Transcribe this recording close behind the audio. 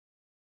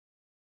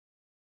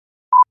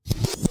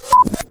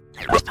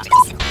The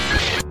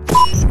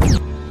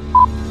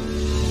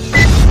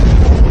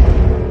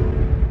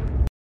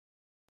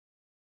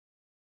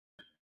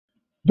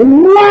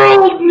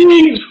world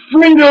needs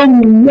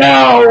freedom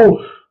now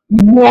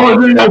more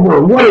than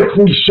ever. What a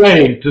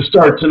cliche to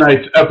start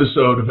tonight's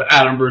episode of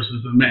Adam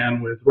versus the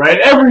Man with, right?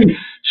 Every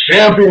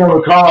champion of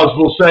a cause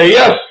will say,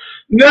 yes,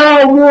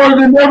 now more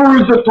than ever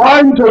is the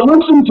time to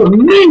listen to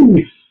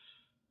me.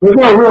 But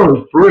no,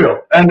 really, for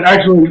real. And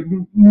actually,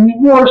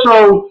 more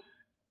so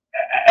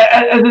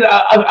as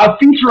a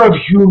feature of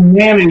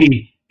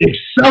humanity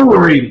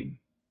accelerating.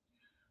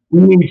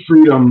 We need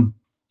freedom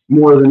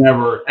more than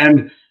ever.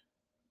 And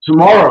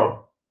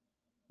tomorrow,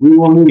 we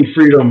will need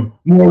freedom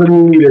more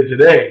than we need it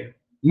today,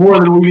 more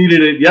than we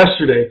needed it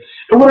yesterday.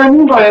 And what I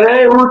mean by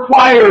that, it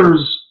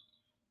requires,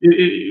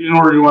 in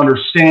order to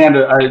understand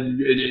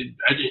an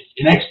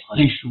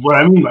explanation of what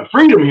I mean by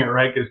freedom here,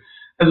 right? Because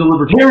as a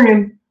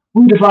libertarian,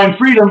 we define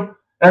freedom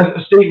as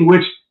a state in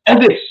which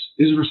ethics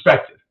is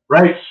respected,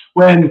 right?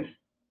 When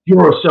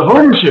your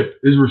self-ownership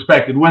is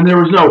respected, when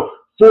there is no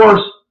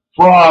force,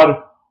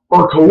 fraud,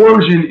 or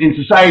coercion in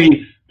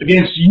society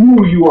against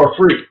you, you are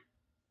free.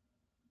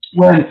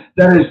 When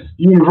that is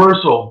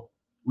universal,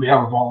 we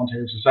have a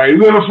voluntary society.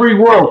 We have a free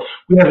world.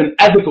 We have an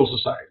ethical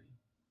society.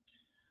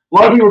 A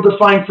lot of people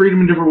define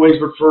freedom in different ways,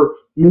 but for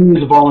me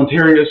as a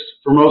voluntarist,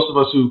 for most of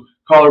us who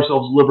call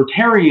ourselves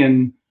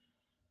libertarian,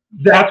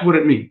 that's what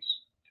it means.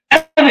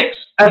 Ethics,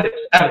 ethics,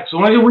 ethics. So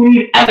when I say we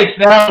need ethics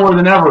now more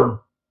than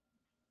ever,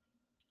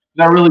 is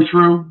that really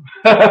true?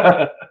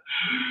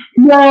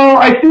 No,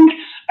 I think,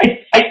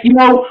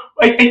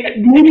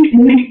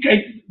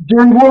 maybe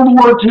during World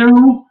War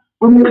II,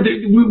 when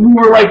we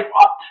were like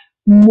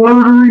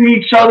murdering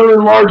each other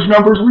in large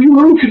numbers, we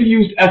really could have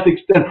used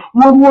ethics then.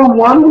 World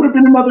War I would have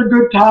been another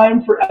good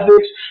time for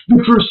ethics.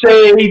 The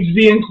Crusades,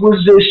 the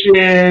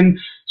Inquisition,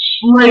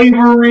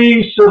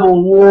 slavery,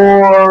 Civil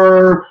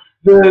War,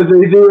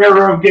 the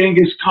era of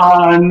Genghis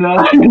Khan.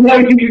 You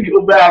can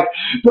go back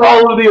to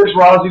all of the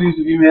atrocities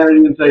of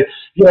humanity and say,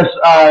 yes,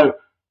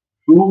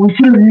 we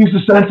could have used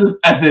a sense of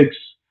ethics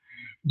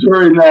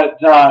during that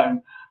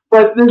time.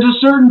 But there's a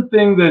certain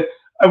thing that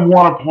I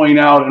want to point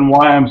out and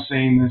why I'm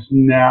saying this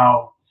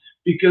now,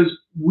 because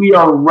we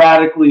are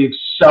radically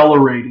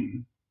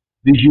accelerating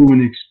the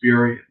human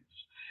experience.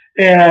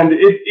 And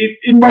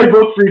in my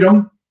book,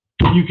 Freedom,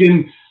 you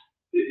can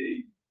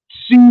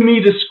see me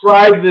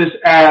describe this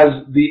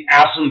as the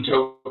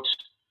asymptote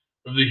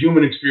of the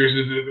human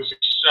experience, this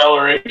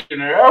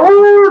acceleration.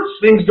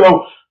 Things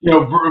go,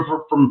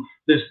 from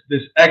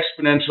this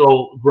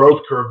exponential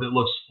growth curve that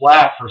looks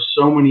flat for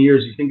so many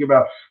years. You think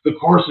about the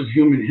course of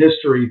human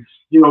history,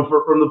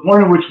 from the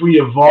point at which we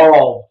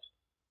evolved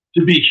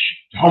to be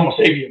Homo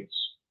sapiens,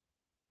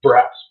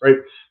 perhaps, right?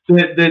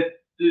 That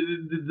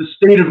the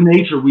state of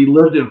nature we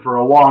lived in for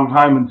a long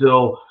time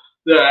until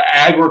the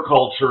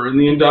agriculture and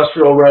the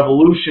Industrial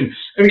Revolution.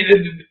 I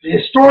mean,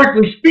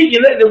 historically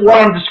speaking,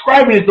 what I'm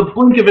describing is the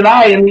blink of an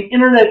eye, and the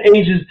internet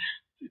age is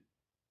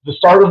the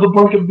start of the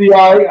blink of the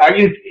eye.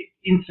 It's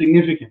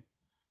insignificant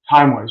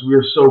time-wise. We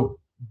are so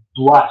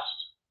blessed.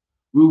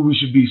 We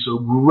should be so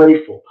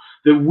grateful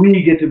that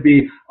we get to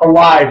be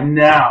alive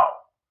now.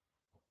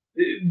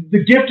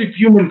 The gift of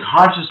human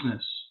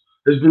consciousness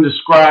has been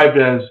described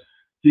as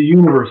the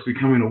universe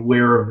becoming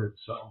aware of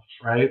itself,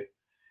 right?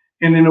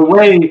 And in a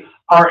way,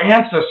 our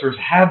ancestors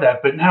had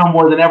that, but now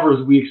more than ever,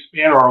 as we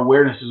expand our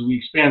awareness, as we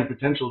expand the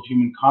potential of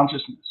human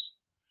consciousness,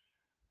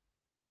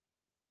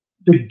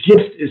 the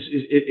gift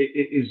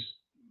is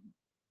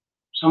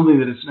something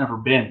that it's never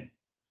been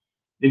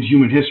in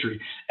human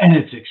history, and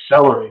it's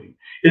accelerating.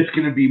 It's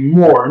going to be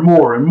more and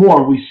more and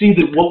more. We see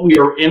that what we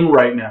are in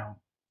right now,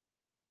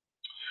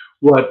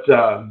 what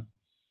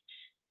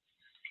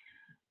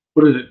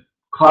is it?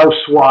 Klaus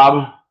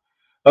Schwab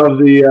of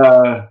the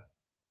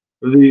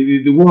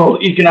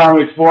World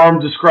Economic Forum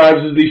describes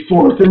as the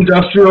fourth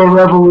industrial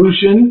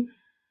revolution,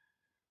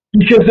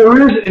 because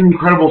there is an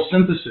incredible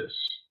synthesis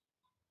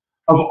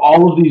of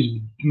all of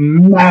these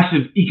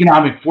massive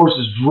economic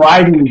forces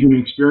driving the human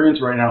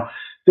experience right now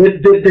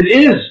that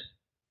is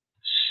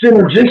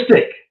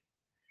synergistic.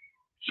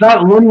 It's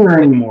not linear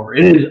anymore.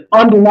 It is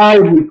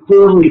undeniably,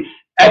 clearly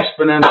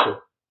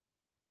exponential.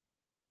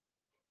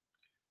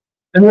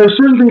 And there are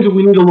certain things that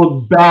we need to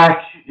look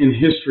back in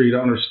history to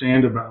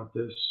understand about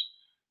this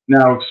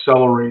now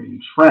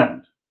accelerating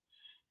trend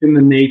in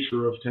the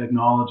nature of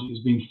technology as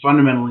being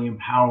fundamentally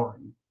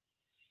empowering.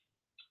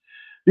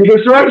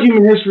 Because throughout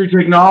human history,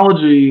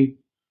 technology,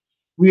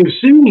 we have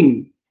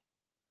seen,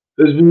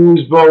 has been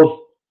used both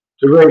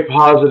to very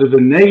positive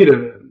and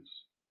negative ends.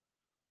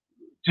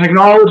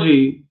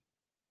 Technology,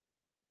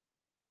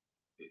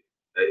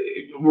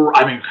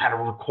 kind of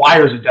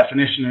requires a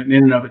definition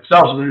in and of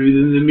itself. So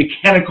the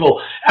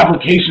mechanical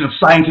application of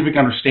scientific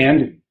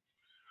understanding,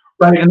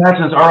 right? In that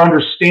sense, our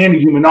understanding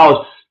of human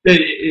knowledge,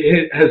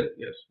 it has,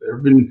 yes, there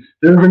have been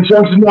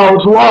chunks of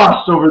knowledge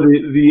lost over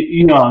the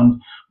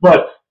eons,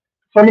 but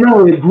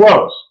fundamentally it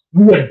grows.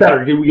 We get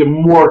better. We get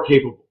more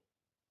capable.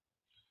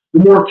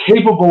 The more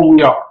capable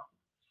we are,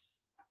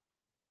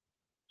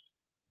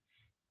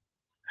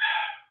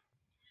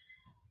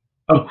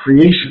 of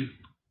creation,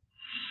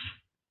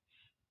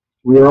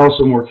 we are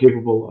also more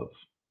capable of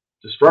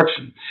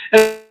destruction.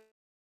 And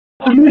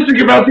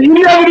optimistic about the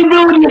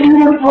inevitability of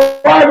human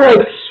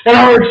progress and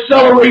our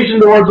acceleration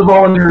towards a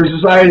voluntary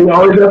society.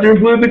 Always have to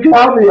include the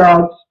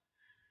caveats.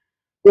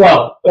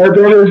 Well, that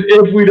is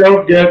if we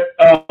don't get,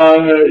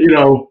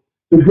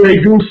 the gray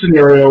goose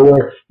scenario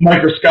where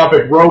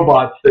microscopic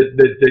robots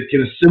that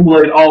can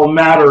assimilate all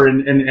matter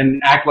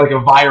and act like a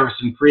virus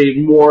and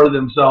create more of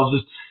themselves.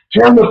 Just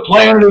turn the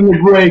planet into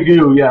gray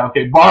goo. Yeah,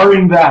 okay.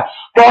 Barring that,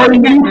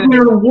 barring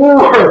nuclear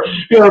war,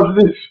 we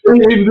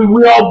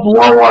all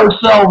blow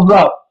ourselves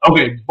up.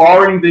 Okay,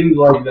 barring things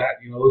like that,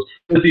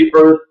 let the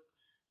Earth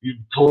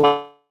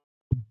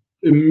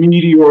a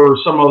meteor or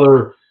some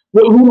other,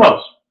 who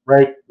knows,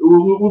 right?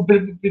 But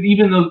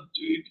even though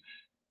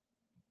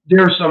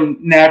there are some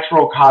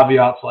natural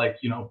caveats like,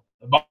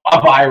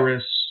 a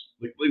virus,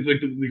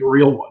 like a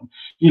real one,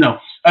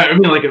 I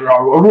mean, like a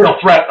real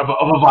threat of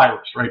a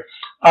virus, right?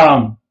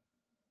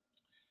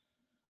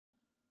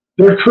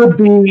 There could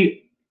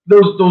be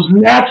those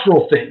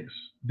natural things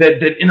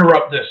that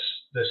interrupt this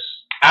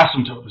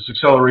asymptote, this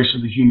acceleration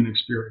of the human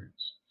experience.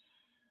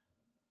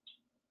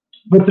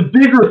 But the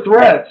bigger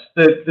threats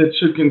that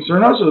should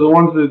concern us are the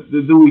ones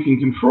that we can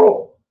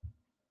control.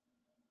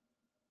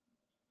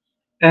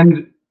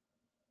 And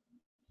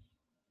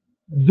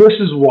this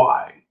is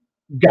why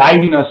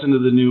guiding us into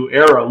the new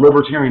era,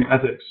 libertarian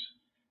ethics,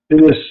 in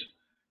this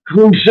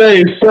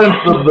cliche sense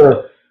of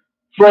the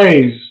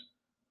phrase,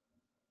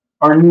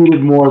 are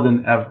needed more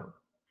than ever.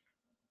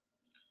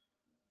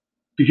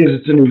 Because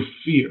it's a new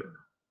fear.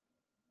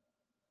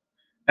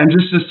 And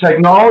just as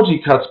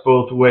technology cuts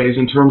both ways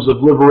in terms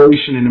of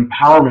liberation and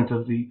empowerment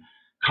of the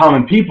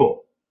common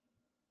people,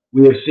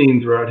 we have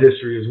seen throughout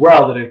history as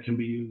well that it can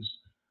be used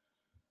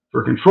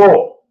for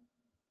control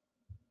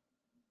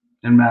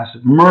and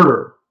massive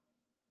murder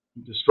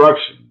and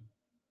destruction.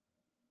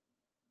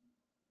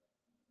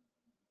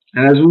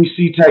 And as we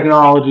see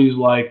technologies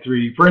like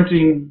 3D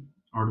printing,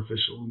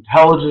 artificial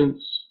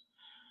intelligence,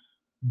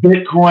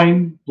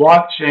 Bitcoin,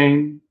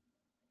 blockchain,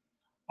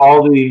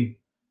 all the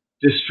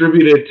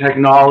distributed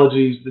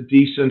technologies, the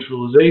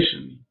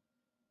decentralization,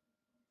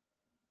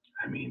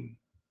 I mean,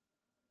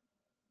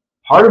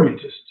 part of me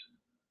just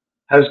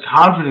has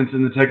confidence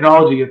in the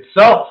technology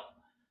itself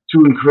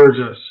to encourage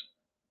us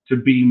to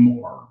be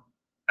more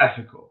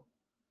ethical.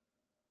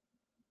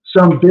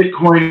 Some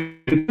Bitcoin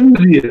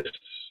enthusiasts,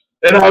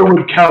 and I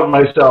would count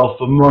myself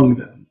among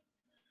them,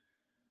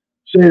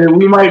 say that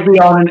we might be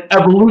on an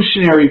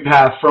evolutionary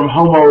path from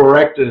Homo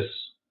erectus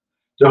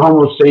to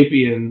Homo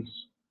sapiens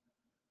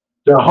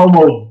to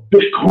Homo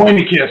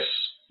Bitcoinicus,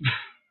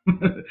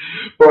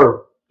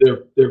 or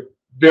their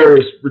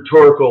various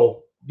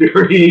rhetorical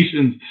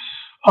variations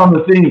on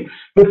the theme,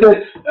 but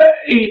that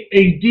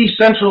a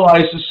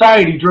decentralized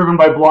society driven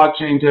by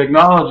blockchain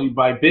technology,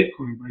 by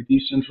Bitcoin, by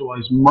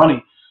decentralized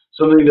money,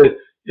 something that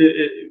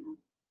it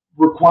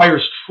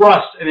requires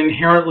trust and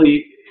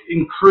inherently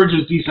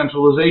encourages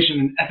decentralization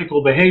and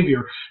ethical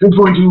behavior, is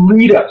going to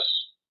lead us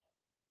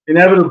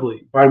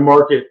inevitably by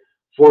market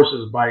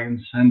forces, by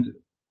incentive,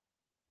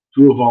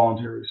 to a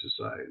voluntary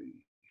society.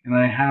 And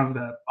I have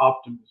that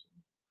optimism.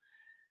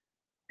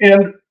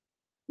 And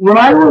when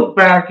I look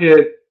back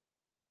at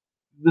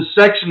the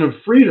section of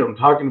freedom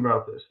talking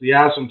about this, the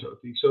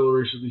asymptote, the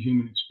acceleration of the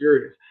human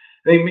experience,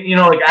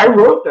 I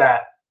wrote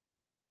that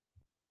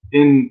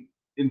in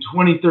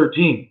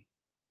 2013,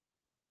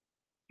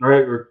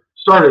 right? Or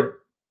started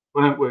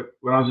when I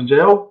was in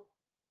jail.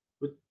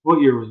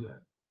 What year was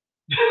that?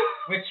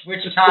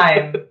 Which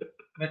time?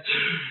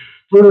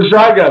 For the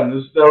shotgun,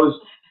 that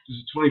was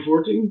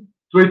 2014?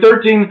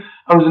 2013,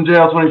 I was in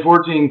jail.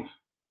 2014,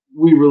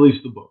 we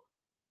released the book.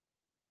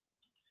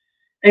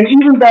 And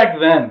even back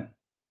then,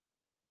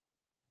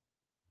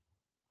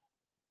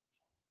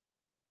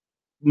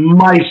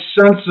 my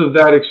sense of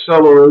that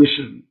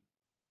acceleration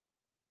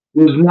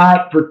was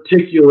not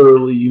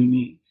particularly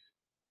unique.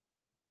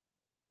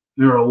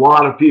 There are a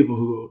lot of people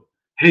who go,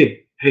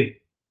 hey,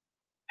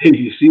 do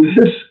you see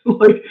this?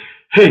 Like,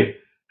 hey,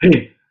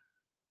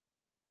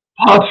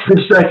 pause for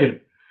a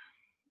second.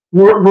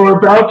 We're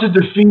about to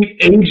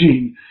defeat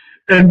aging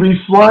and be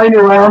flying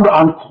around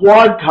on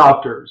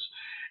quadcopters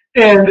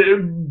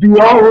and be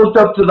all hooked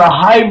up to the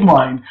hive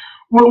mind.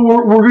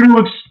 We're going to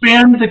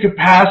expand the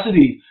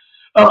capacity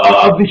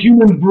of the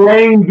human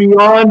brain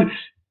beyond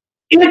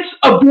its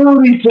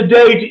ability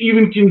today to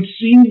even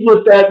conceive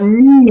what that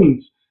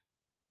means.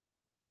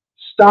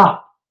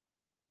 Stop.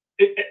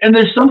 And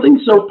there's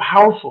something so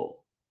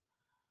powerful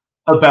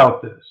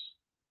about this.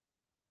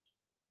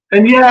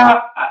 And yeah,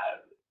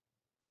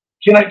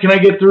 can I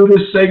get through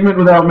this segment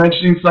without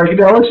mentioning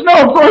psychedelics? No,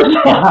 of course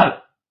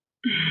not.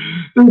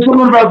 There's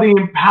something about the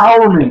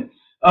empowerment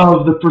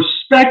of the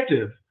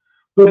perspective.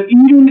 But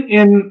even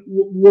in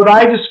what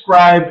I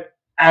describe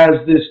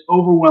as this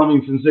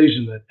overwhelming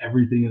sensation that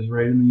everything is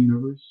right in the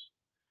universe,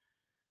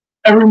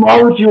 every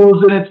molecule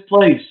is in its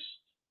place,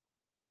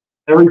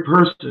 every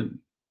person,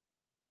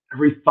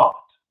 every thought,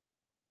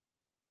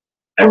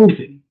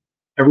 everything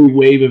every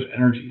wave of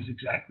energy is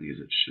exactly as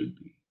it should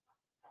be.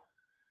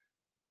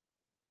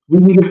 We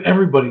can give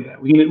everybody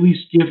that. We can at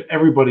least give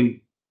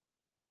everybody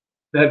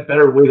that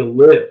better way to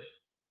live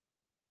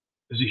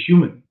as a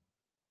human,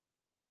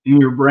 in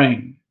your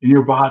brain, in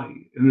your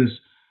body, in this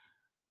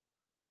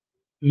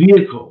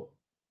vehicle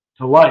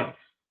to life,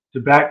 to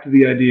back to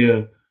the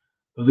idea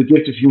of the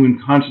gift of human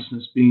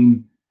consciousness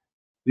being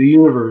the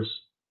universe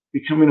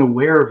becoming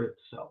aware of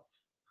itself.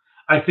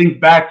 I think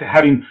back to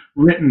having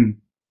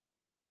written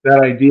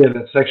that idea,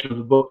 that section of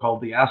the book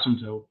called The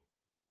Asymptote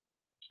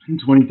in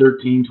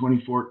 2013,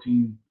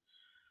 2014.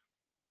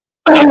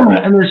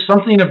 And there's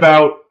something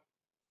about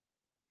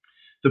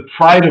the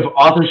pride of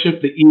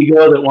authorship, the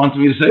ego that wants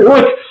me to say,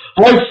 look,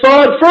 I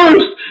saw it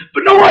first,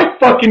 but no, I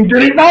fucking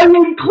didn't, not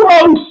even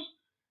close.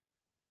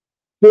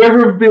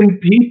 There have been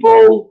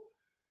people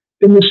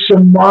in the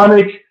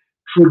shamanic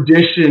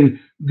tradition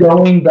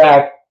going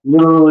back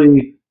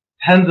literally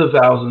tens of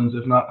thousands,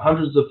 if not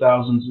hundreds of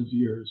thousands of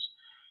years,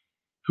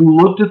 who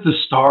looked at the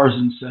stars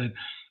and said,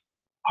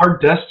 our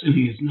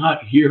destiny is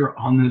not here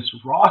on this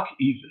rock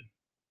even.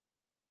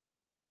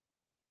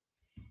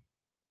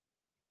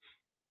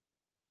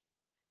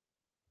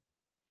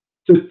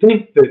 To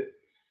think that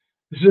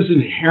this is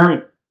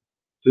inherent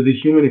to the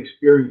human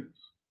experience.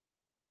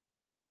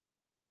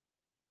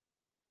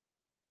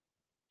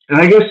 And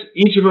I guess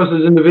each of us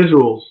as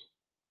individuals,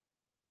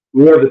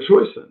 we have the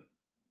choice then.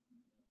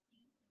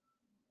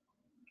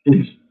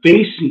 In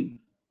facing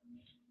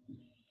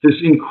this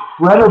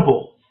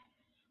incredible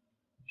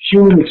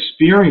human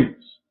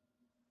experience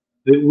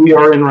that we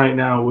are in right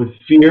now with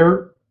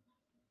fear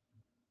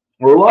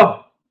or love.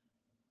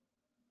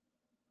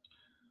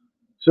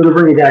 So to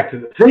bring it back to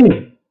the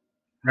thing,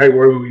 right,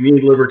 where we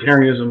need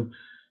libertarianism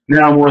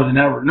now more than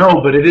ever.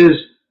 No, but it is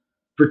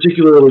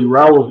particularly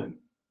relevant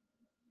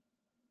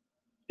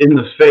in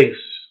the face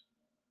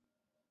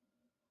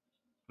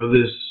of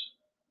this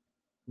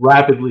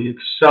rapidly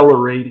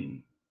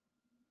accelerating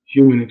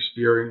human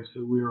experience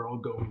that we are all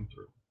going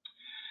through.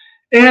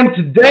 And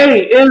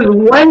today is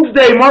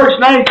Wednesday, March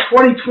 9th,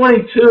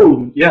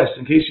 2022. Yes,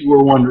 in case you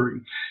were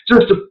wondering.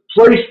 Just to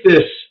place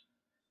this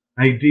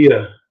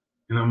idea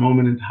in a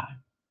moment in time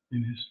in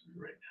history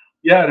right now.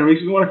 Yeah, and it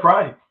makes me want to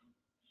cry.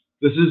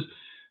 This is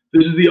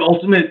the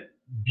ultimate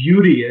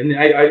beauty, and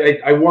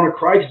I want to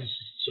cry because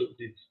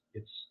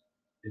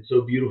it's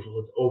so beautiful.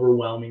 It's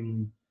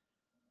overwhelmingly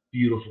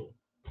beautiful.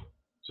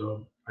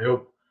 So I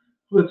hope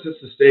it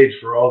sets the stage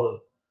for all the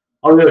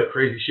other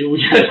crazy shit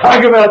we got to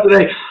talk about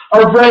today.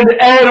 Our friend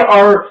Ed,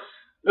 our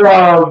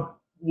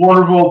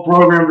wonderful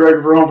program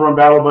director for Homefront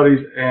Battle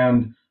Buddies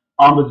and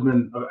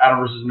ombudsman of Adam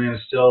versus Man,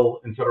 is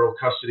still in federal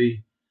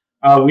custody.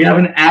 We have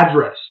an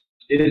address.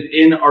 It is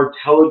in our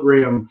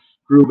Telegram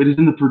group. It is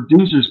in the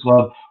Producers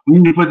Club. We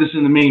need to put this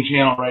in the main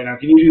channel right now.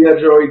 Can you do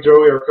that, Joey?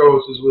 Joey, our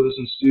co-host, is with us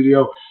in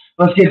studio.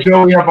 Let's get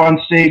Joey up on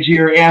stage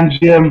here, and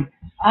Jim.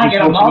 I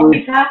get a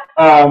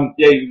multitask?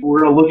 Yeah,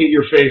 we're going to look at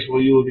your face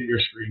while you look at your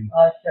screen.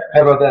 Sure.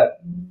 How about that?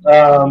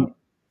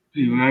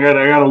 I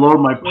got to load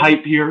my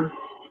pipe here.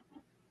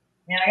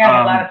 Man, I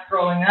got a lot of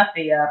scrolling up.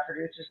 The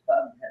Producers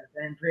Club has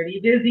been pretty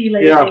busy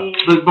lately. Yeah,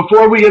 but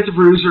before we get to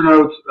producer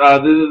notes,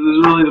 this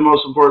is really the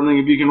most important thing.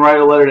 If you can write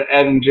a letter to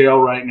Ed in jail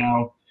right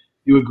now,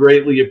 you would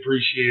greatly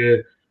appreciate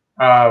it.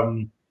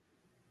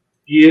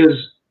 He is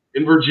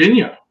in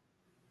Virginia,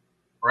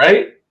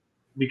 right?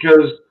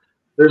 Because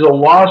there's a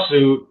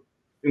lawsuit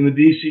in the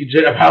DC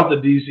jail about the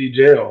DC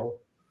jail,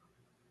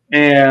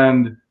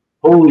 and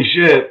holy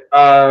shit!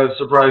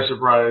 Surprise,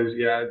 surprise!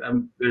 Yeah,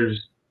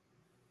 there's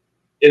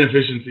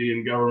inefficiency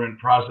in government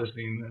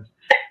processing this.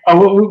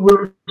 So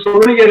we're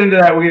gonna get into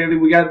that.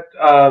 We got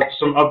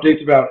some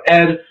updates about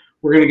Ed.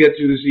 We're gonna get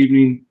to this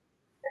evening.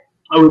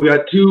 We've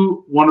got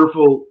two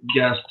wonderful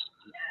guests.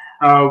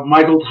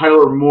 Michael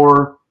Tyler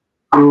Moore,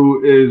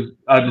 who is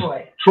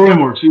Troy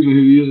Moore, who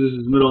uses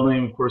his middle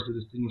name, of course, to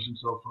distinguish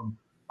himself from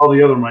all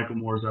the other Michael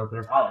Moores out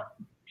there.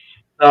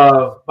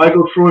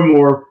 Michael Troy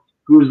Moore,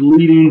 who is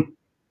leading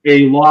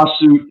a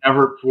lawsuit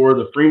effort for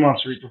the Fremont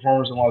Street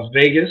performers in Las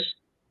Vegas.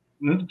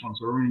 And that's a fun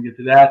story. We're going to get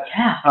to that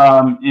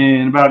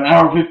in about an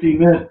hour and 15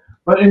 minutes.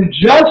 But in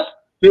just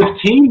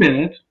 15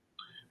 minutes,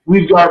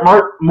 we've got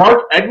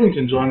Mark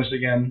Eglinton join us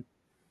again.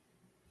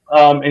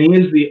 And he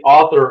is the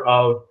author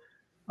of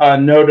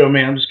No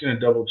Domain. I'm just going to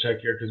double check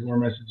here because we're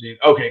messaging.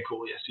 Okay,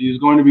 cool. Yes, he is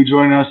going to be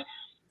joining us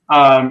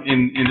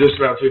in just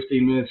about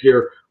 15 minutes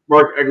here.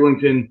 Mark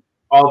Eglinton,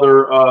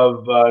 author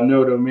of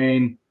No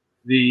Domain,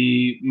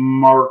 the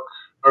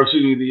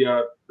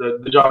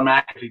John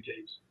McAfee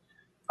tapes,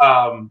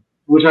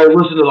 which I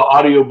listened to the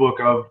audiobook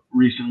of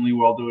recently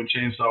while doing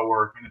chainsaw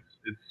work, and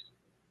it's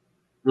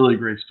really a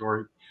great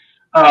story.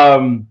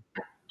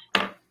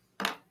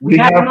 We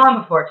had him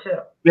on before too.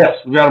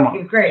 Yes, we got him on. He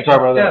was great. We'll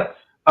talk about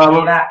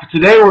that.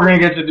 Today we're going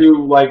to get to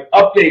do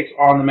updates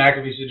on the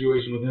McAfee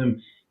situation with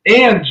him,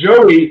 and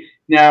Joey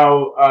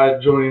now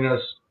joining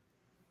us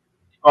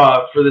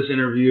for this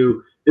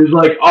interview is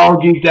all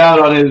geeked out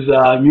on his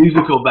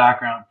musical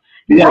background.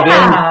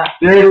 Yeah,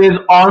 there it is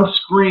on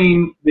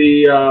screen.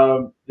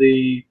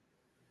 The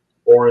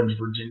Orange,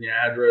 Virginia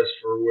address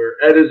for where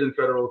Ed is in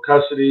federal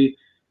custody.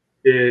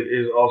 It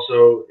is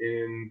also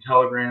in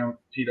Telegram,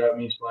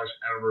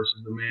 t.me/Adam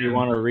versus the man. You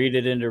want to read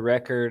it into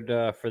record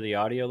for the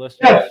audio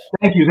listeners? Yes,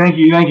 thank you.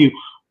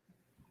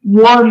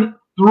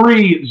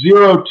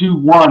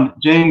 13021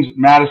 James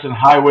Madison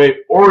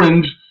Highway,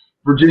 Orange,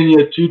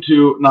 Virginia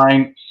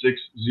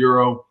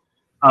 22960.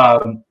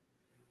 And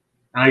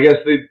I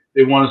guess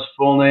they want his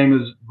full name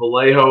is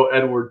Vallejo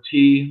Edward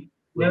T.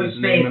 No his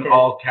name in spaces.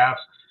 all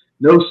caps.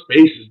 No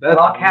spaces. That's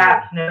all weird.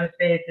 caps, no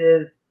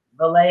spaces.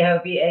 Vallejo,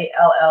 Vallejo,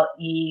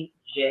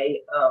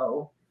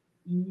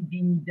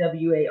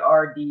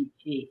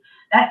 EDWARDT.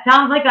 That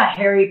sounds like a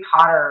Harry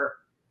Potter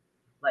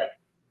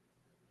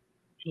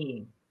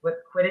team. What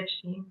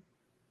Quidditch team?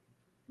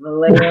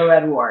 Vallejo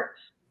Edwards.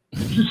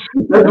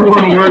 That's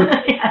one word.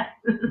 Yes.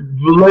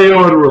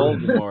 Vallejo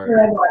Edwards. Voldemort.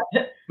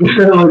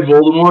 Like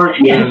Voldemort?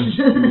 Yes.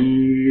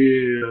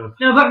 Yeah.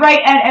 No, but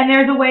right, and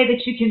there's a way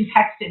that you can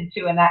text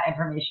into, and that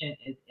information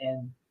is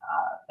in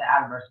the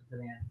Adam versus the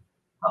Man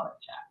public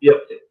chat.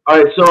 Yep. All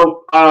right,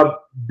 so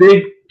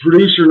big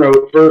producer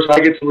note first I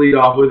get to lead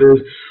off with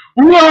is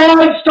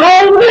Run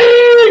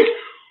Starlink!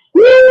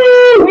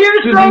 Woo!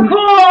 We're so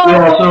cool!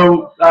 Yeah,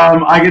 so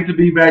I get to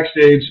be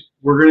backstage.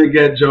 We're going to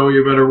get Joey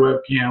a better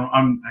webcam.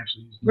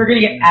 We're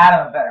going to get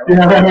Adam a better one.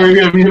 Yeah, we're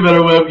going to be a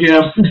better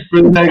webcam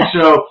for the next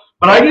show.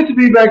 But I get to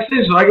be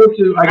backstage, so I get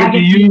to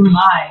use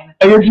mine.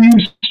 I get to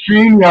use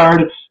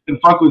StreamYard and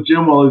fuck with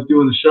Jim while he's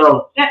doing the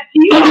show.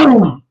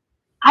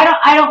 I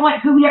don't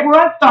want, because we're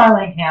on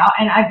Starlink now,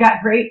 and I've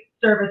got great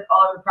service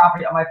all over the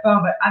property on my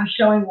phone, but I'm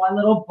showing one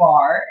little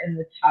bar in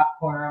the top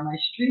corner on my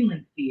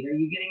Streamlink feed. Are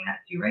you getting that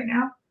too right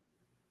now?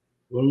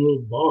 One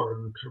little bar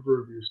on the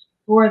cover of your...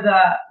 For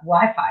the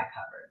Wi-Fi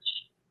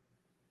coverage.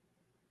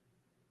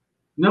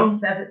 No.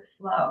 It says it's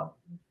slow.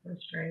 It's so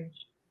strange.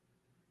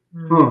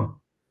 Huh.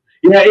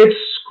 Yeah, it's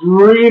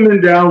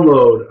screaming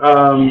download.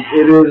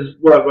 It is,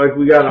 we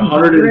got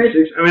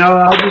 106. I mean,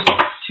 I'll just...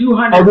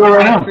 200. I'll do it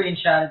right now.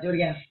 Screenshot it. Do it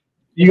again.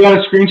 You got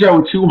a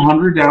screenshot with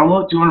 200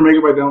 download, 200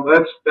 megabyte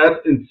download. That's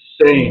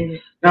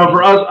insane. Now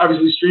for us,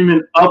 obviously, stream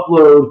and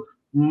upload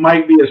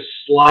might be a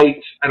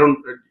slight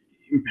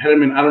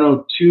impediment. I don't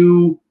know,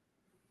 two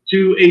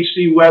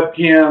HD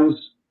webcams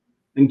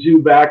and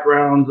two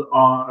backgrounds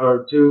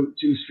or two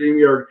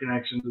StreamYard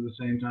connections at the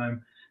same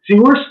time. See,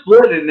 we're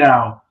splitting it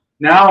now.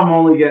 Now I'm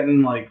only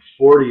getting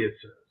 40. It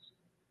says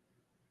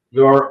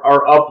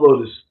our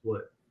upload is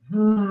split. I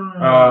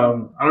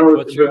don't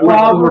know.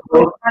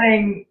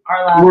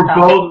 We're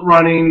both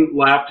running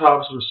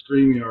laptops with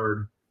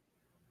StreamYard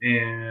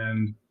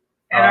and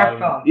our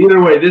phone.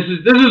 Either way, this is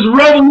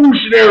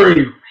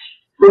revolutionary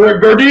for the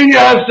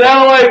Gardenia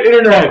satellite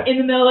internet. In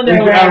the middle of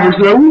nowhere.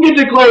 So we can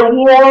declare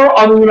war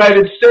on the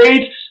United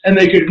States, and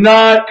they could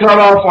not cut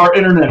off our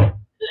internet.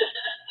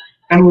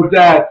 And with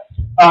that,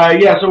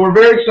 so we're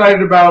very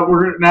excited about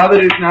now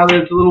that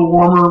it's a little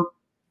warmer,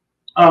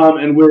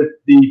 and with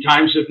the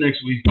time shift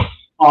next week.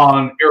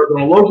 On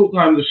Arizona local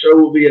time, the show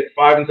will be at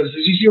 5 instead of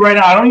 6. You see right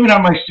now, I don't even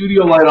have my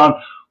studio light on.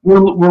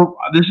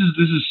 This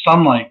is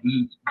sunlight.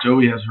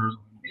 Joey has hers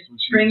on.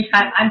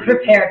 Springtime. I'm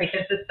prepared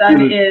because the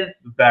sun is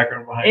the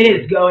background behind it.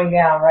 It is going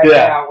down right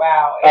now.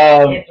 Wow.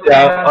 I'm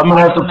gonna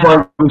have to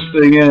plug this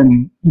thing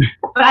in.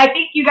 But I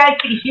think you guys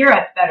can hear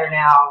us better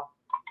now.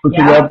 With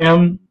the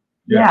webcam?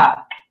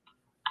 Yeah.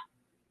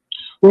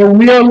 Well,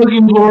 we are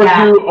looking forward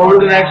to over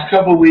the next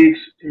couple of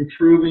weeks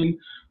improving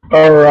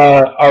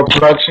our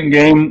production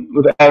game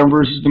with Adam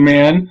versus the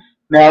Man.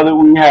 Now that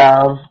we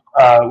have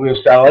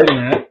satellite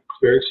internet, it's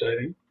very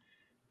exciting,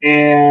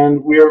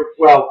 and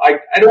I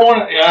don't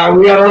want to.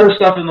 We got other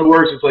stuff in the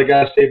works. It's I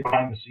gotta stay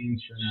behind the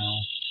scenes for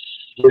now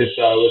with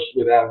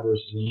Adam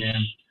versus the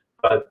Man.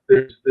 But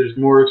there's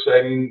more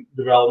exciting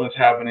developments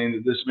happening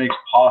that this makes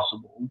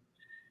possible.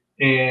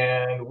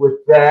 And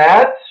with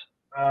that,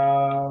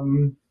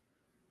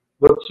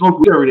 let's smoke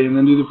weed every day and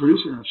then do the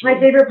producer. My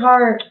favorite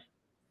part.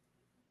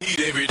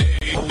 Every day.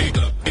 Smoke weed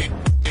every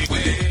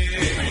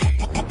day.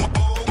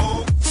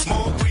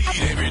 Smoke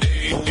weed every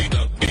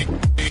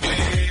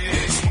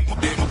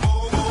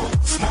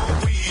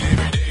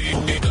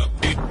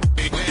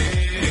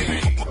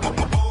day.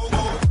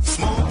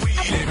 Smoke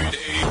weed every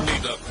day.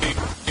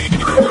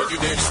 You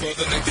next for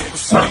the next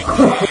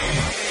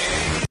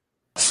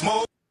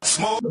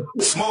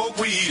smoke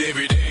weed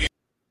every day.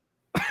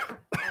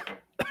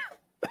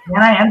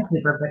 Man, I am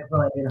super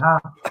pixelated, huh?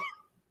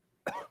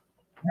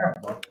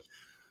 Terrible.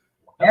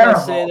 I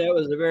must say that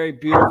was a very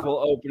beautiful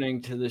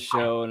opening to the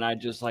show, and I'd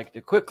just like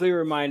to quickly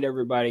remind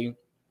everybody,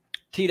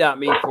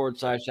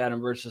 t.me/Adam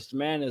versus the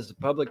Man is the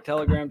public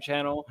Telegram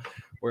channel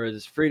where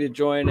it's free to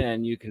join,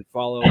 and you can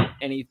follow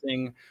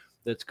anything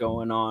that's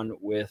going on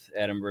with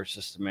Adam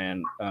versus the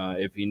Man.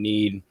 If you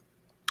need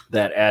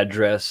that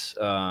address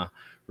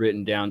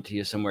written down to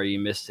you somewhere, you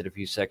missed it a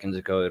few seconds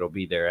ago, it'll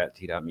be there at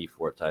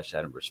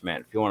t.me/Adam versus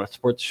Man. If you want to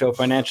support the show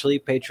financially,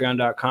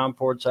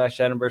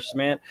 patreon.com/Adam versus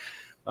Man.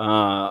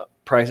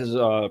 Prices,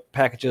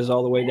 packages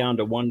all the way down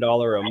to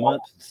 $1 a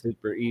month. It's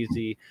super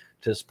easy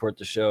to support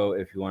the show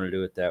if you want to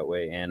do it that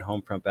way. And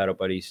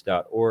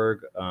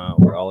homefrontbattlebuddies.org,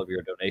 where all of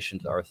your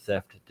donations are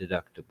theft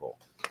deductible.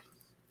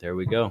 There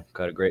we go.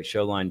 Got a great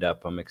show lined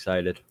up. I'm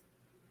excited.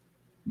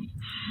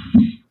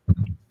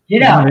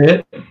 Yeah, That's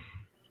it.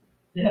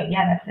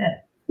 that's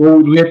it. Well,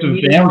 we have to.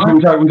 We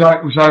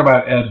talk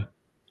about Ed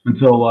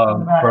until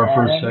for our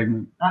first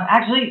segment.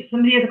 Actually,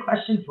 somebody has a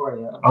question for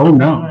you. Oh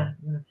no! I'm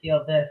gonna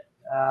feel this.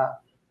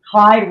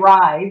 Clyde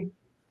Rides.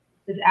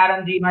 Does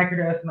Adam D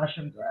microdose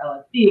mushrooms or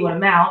LSD? What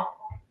amount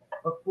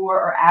before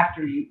or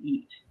after you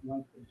eat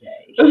once a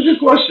day? That's a good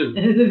question.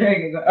 This is a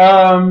very good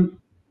question.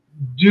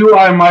 Do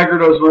I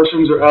microdose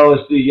mushrooms or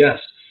LSD? Yes.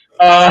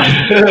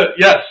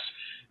 Yes.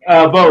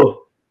 Both.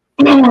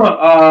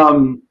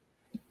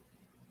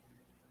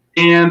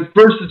 And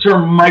first, the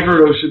term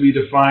microdose should be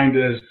defined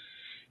as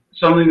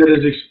something that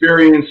is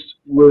experienced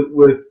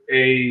with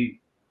a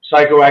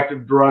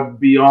psychoactive drug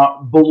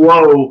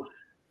below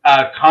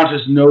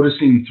conscious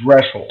noticing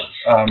threshold.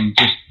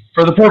 Just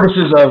for the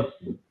purposes of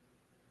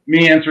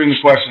me answering the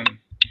question,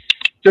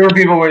 different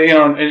people,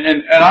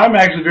 and I'm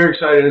actually very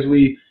excited as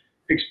we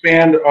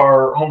expand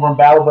our Homefront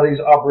Battle Buddies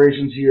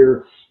operations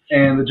here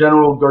and the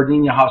general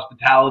Gardenia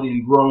hospitality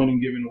and growing and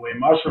giving away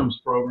mushrooms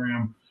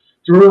program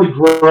to really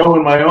grow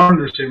in my own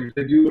understanding.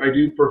 I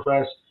do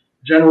profess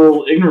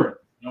general ignorance.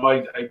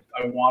 I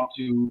want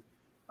to.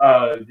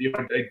 I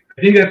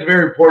think that's a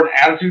very important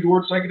attitude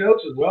towards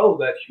psychedelics as well as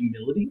that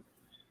humility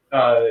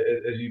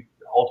as you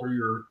alter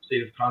your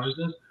state of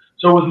consciousness.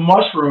 So with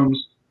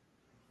mushrooms,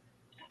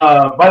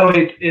 by the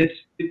way,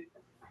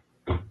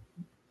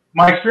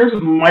 my experience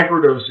with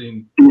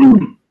microdosing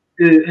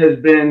has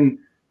been,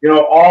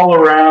 all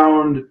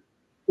around.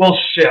 Well,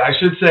 shit, I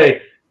should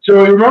say.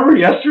 So remember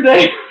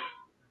yesterday?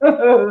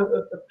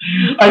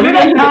 I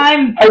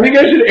think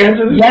I should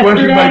answer this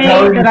question by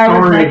telling the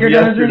story of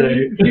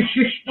yesterday.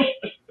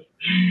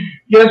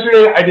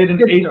 Yesterday, I did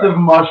an eighth of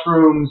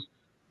mushrooms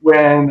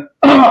when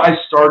I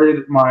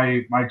started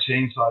my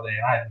chainsaw day.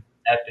 I had an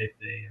epic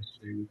day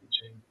yesterday with the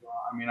chainsaw.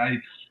 I mean,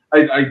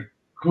 I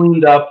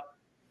cleaned up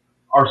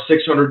our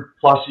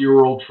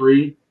 600-plus-year-old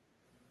tree.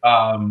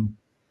 I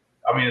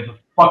mean, it's a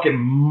fucking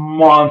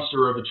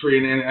monster of a tree.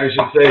 And I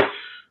should say,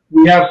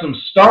 we have some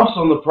stumps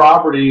on the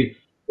property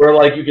where,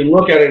 like, you can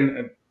look at it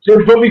and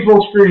put me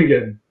full screen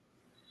again.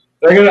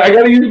 I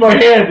gotta use my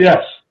hands.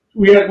 Yes,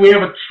 we have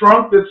a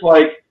trunk that's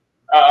like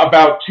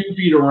about 2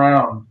 feet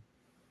around.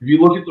 If you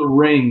look at the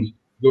rings,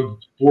 it goes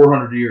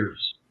 400 years.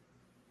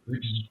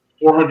 It's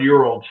a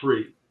 400-year-old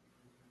tree.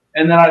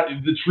 And then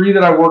the tree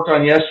that I worked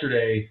on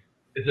yesterday,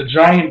 it's a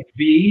giant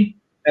V,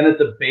 and at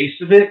the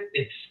base of it,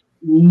 it's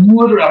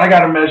literally, I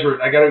gotta measure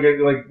it. I gotta get,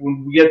 like,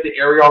 when we get the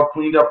area all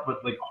cleaned up,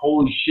 but like,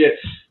 holy shit,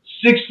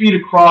 6 feet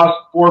across,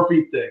 4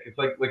 feet thick. It's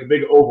like a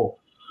big oval.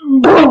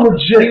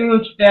 Legit.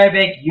 Huge,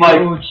 big, huge.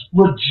 Like,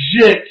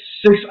 legit.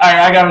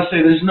 I gotta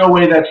say, there's no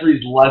way that tree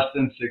is less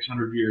than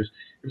 600 years.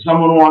 If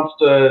someone wants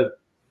to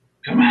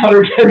come out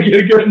or get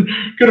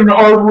an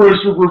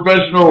arborist or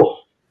professional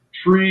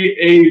tree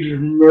age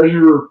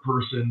measure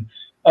person.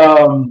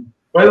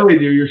 By the way,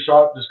 dear, your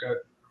shot just got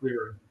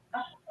clearer.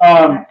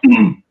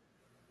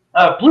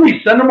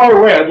 Please send them our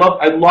way. I'd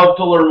love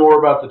to learn more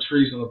about the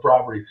trees on the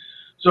property.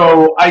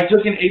 So I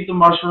took and ate the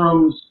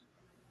mushrooms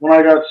when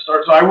I got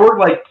started. So I worked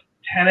like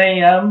 10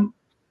 a.m.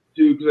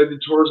 because I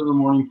did chores in the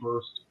morning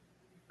first.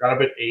 Got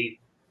up at 8,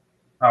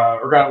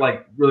 or got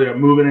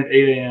moving at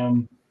 8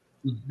 a.m.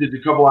 Did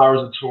a couple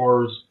hours of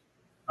chores.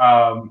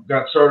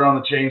 Got started on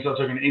the chainsaw.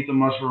 Took and ate the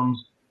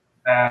mushrooms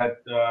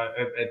at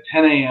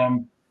 10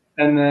 a.m.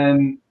 And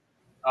then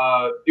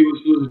it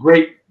was a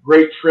great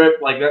trip.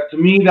 Like that to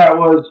me, that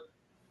was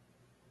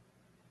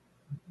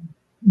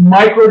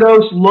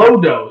microdose,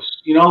 low dose.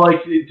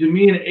 Like to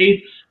me, an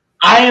eighth.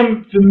 I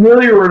am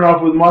familiar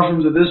enough with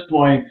mushrooms at this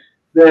point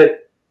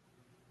that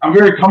I'm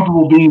very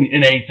comfortable being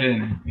an eighth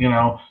in.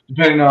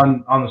 Depending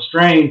on the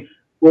strain.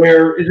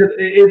 Where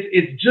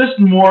it's just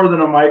more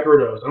than a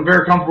microdose. I'm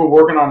very comfortable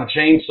working on a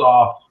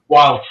chainsaw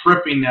while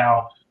tripping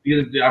now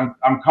because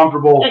I'm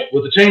comfortable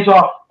with the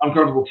chainsaw. I'm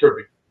comfortable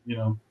tripping.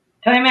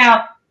 Time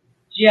out.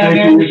 G.I.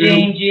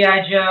 Jane,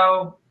 G.I.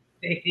 Joe,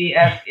 safety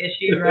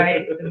issue,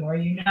 right? The more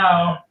you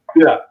know.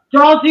 Yeah.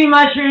 Don't do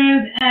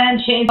mushrooms and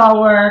chainsaw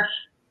work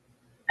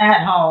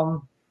at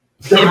home.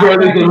 Do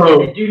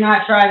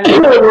not try this.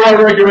 We're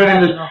not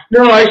recommending this.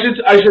 No, I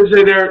should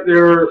say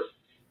they're.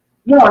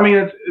 No, I mean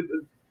it's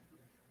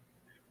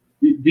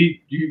you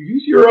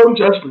use your own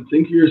judgment.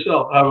 Think for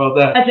yourself. How about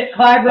that? That's it.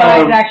 Clyde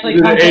Rides actually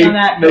comes in on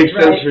that. Makes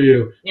sense for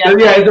you. Yeah. So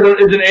yeah, is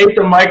an eighth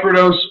a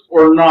microdose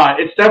or not?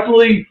 It's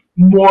definitely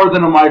more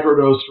than a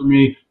microdose for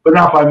me, but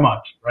not by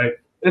much, right?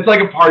 It's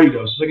like a party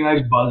dose. It's like a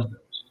nice buzz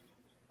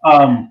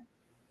dose.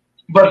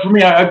 But for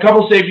me, a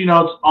couple safety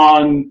notes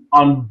on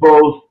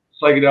both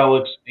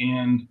psychedelics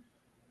and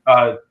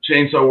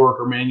chainsaw work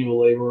or manual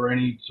labor or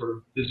any sort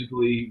of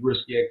physically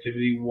risky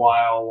activity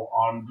while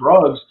on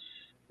drugs,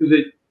 because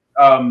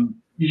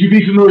you should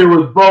be familiar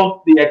with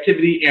both the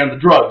activity and the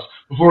drugs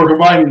before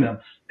combining them.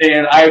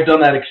 And I have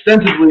done that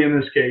extensively in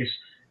this case.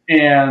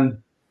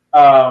 And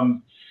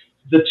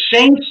The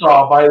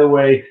chainsaw, by the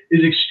way,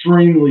 is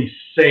extremely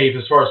safe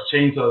as far as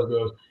chainsaws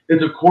goes.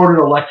 It's a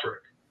corded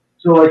electric.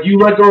 So, like, you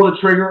let go of the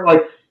trigger,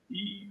 like,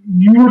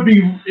 you would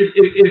be,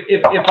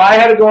 if I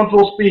had to go in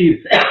full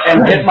speed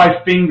and hit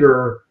my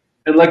finger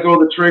and let go of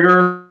the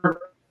trigger,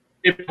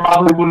 it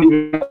probably wouldn't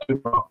even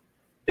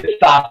it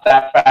stops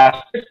that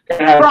fast.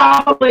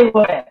 Probably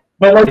would.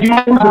 But like you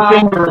lose a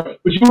finger,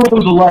 but you won't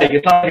lose a leg.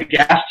 It's not like a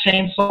gas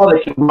chainsaw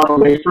that can run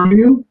away from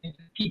you.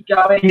 Keep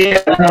going. Yeah,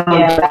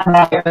 that's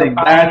not a thing.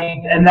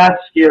 And that's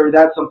scary.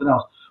 That's something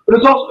else. But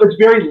it's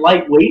very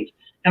lightweight,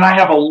 and I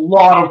have a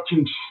lot of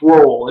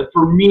control. And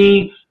for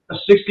me, a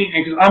 16,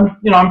 because I'm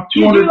 200.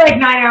 You do like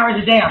 9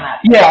 hours a day on that.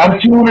 Yeah, I'm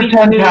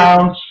 210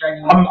 pounds.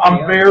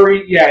 I'm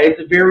very, it's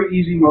a very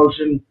easy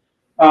motion.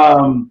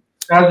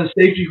 It has a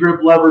safety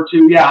grip lever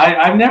too. Yeah,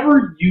 I've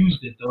never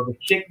used it though. The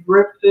kick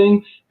grip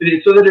thing,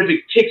 so that if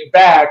it kicks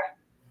back,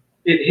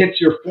 it hits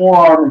your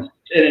forearm and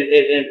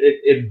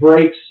it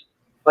breaks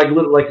like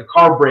a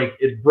car brake.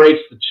 It breaks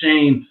the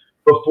chain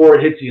before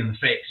it hits you in the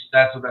face.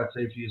 That's what that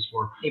safety is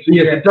for. So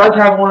yes, it does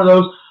have one of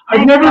those.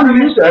 I've never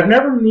used it. I've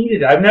never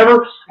needed it. I've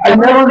never. Says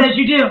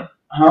you do.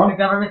 Huh? The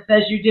government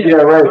says you do. Yeah,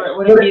 right.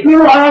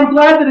 I'm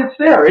glad that it's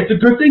there. It's a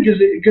good thing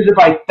because if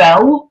I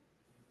fell,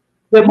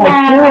 that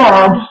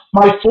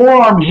my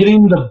forearm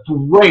hitting the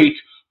brake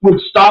would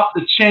stop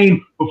the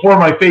chain before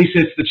my face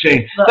hits the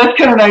chain. Look, that's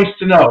kind of nice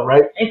to know,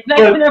 right? It's nice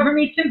to know for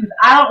me too, because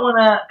I don't want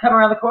to come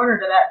around the corner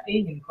to that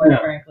thing, quite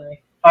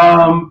frankly.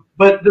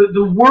 But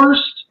the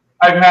worst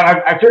I've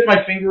had, I fit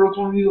my finger with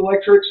one of these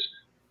electrics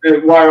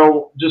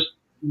while just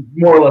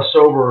more or less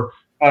sober,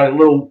 a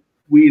little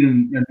weed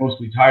and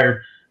mostly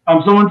tired.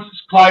 Someone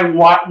says, Clyde,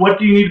 what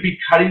do you need to be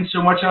cutting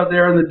so much out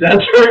there in the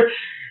desert?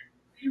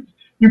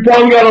 You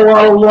probably got a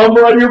lot of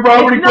lumber on your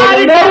property.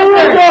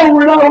 No,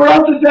 we're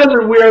not the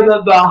desert. We are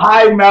the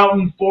high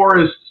mountain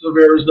forests of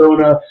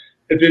Arizona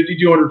at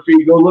 5,200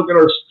 feet. Go look at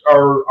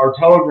our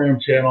Telegram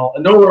channel.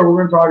 And don't worry, we're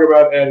going to talk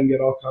about Ed and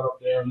get all caught up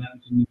there and then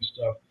some new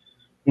stuff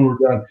when we're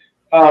done.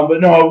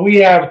 But no, we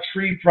have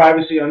tree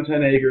privacy on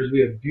 10 acres. We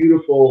have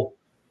beautiful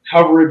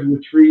coverage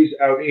with trees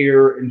out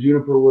here in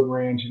Juniper Wood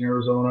Ranch in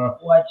Arizona.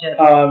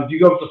 If you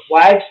go up to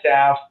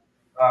Flagstaff,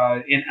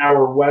 an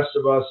hour west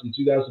of us and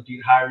 2,000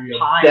 feet higher, you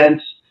have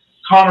dense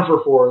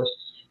conifer forests.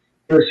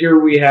 Whereas here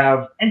we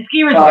have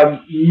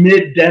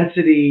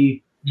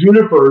mid-density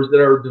junipers that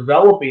are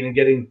developing and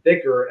getting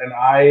thicker. And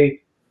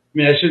I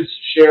should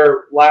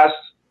share yes,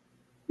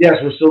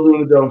 we're still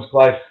doing the domes,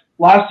 Clyde.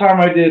 Last time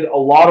I did a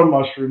lot of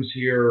mushrooms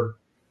here,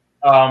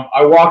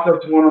 I walked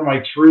up to one of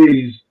my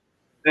trees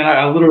and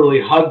I literally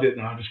hugged it.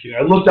 No, I'm just kidding.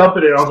 I looked up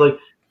at it and I was like,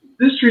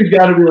 this tree's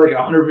got to be like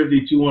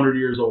 150, 200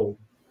 years old.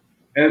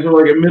 And it's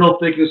like a middle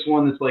thickness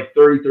one that's like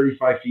 30,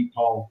 35 feet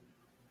tall.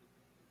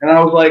 And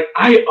I was like,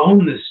 I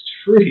own this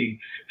tree.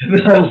 And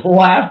then I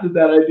laughed at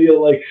that idea,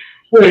 like,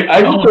 wait,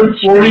 I just turned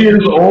 40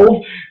 years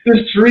old?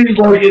 This tree's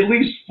like at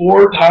least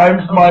 4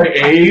 times my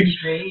age.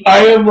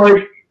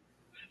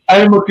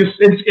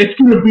 It's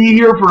going to be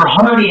here for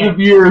hundreds of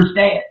years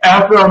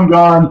after I'm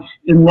gone,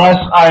 unless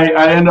I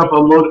end up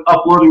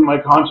uploading my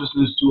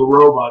consciousness to a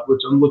robot,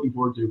 which I'm looking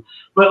forward to.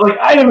 But like,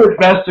 I am at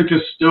best a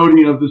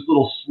custodian of this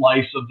little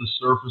slice of the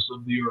surface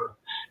of the earth,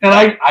 and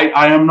I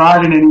am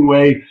not in any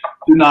way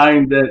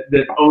denying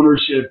that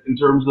ownership in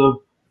terms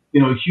of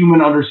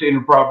human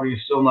understanding of property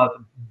is still not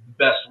the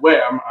best way.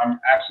 I'm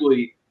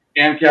absolutely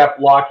ANCAP,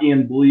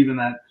 Lockean, believe in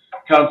that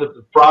concept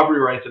of property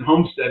rights and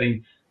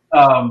homesteading.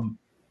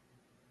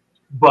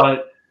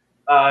 But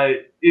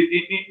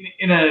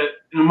in a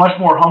much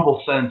more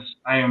humble sense,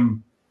 I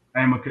am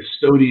a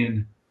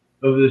custodian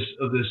of this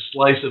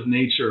slice of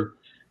nature.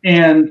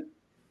 And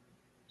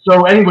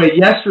so anyway,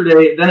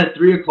 yesterday, then at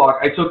 3:00,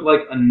 I took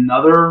like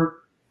another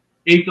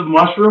 1/8 of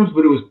mushrooms,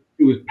 but it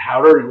was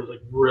powder and it was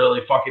like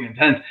really fucking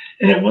intense.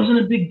 And it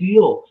wasn't a big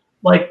deal.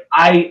 Like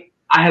I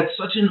had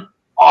such an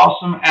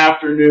awesome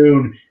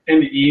afternoon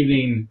and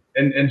evening,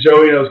 and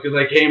Joey knows because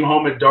I came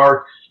home at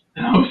dark.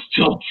 And I was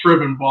still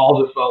tripping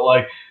balls, it felt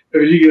like.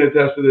 You can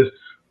attest to this.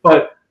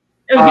 But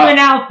you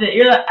announced it.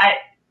 You're like, yeah.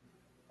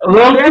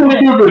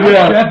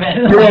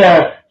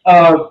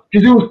 Because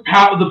it was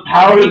the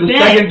powder. The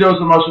second dose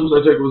of mushrooms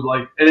I took was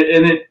like,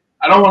 and it.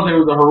 I don't want to say it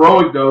was a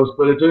heroic dose,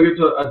 but it took it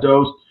to a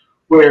dose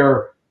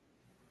where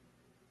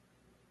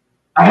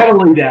I had to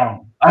lay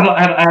down.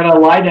 I had to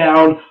lie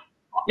down.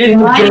 Get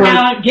on my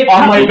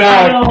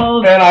back,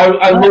 animals, and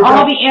I looked all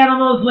up, the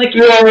animals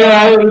licking.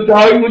 Yeah, the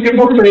dog looking at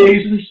my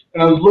face,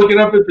 and I was looking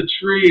up at the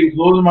tree and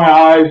closing my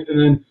eyes, and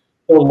then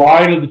the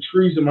line of the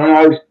trees in my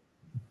eyes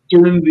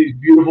turned these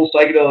beautiful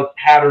psychedelic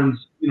patterns,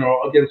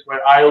 against my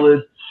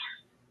eyelids.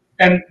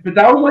 But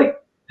that was like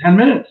 10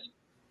 minutes,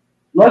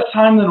 less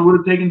time than it would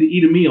have taken to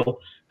eat a meal.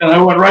 And I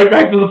went right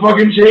back to the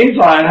fucking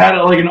chainsaw. I had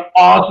like an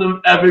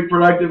awesome, epic,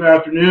 productive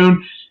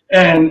afternoon.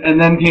 And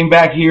then came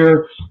back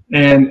here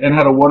and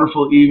had a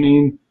wonderful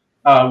evening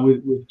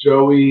with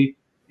Joey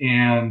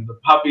and the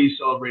puppy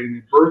celebrating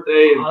his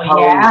birthday and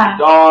cuddling with the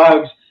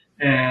dogs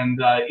and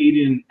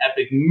eating an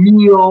epic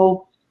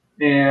meal.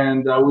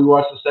 And we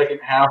watched the second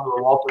half of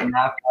the Walter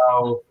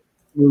Matthau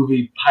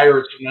movie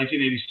Pirates from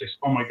 1986.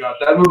 Oh my God,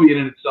 that movie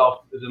in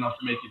itself is enough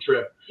to make you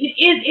trip. It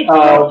is. It's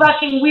so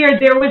fucking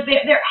weird. There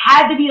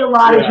had to be a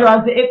lot of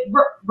drugs.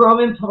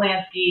 Roman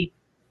Polanski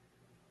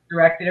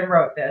directed and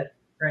wrote this.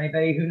 For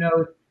anybody who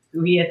knows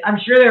who he is, I'm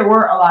sure there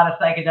were a lot of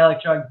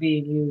psychedelic drugs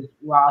being used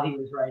while he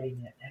was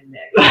writing it. And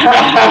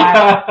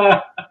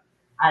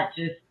I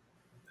think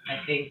I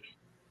can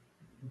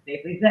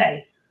safely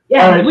say,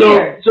 yeah, all right, it's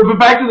weird. But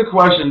back to the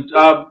question.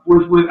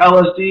 With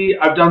LSD,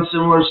 I've done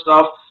similar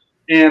stuff,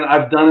 and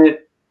I've done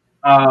it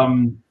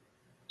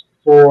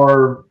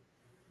for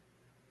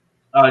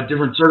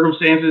different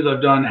circumstances.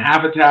 I've done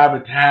half a tab,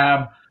 a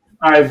tab.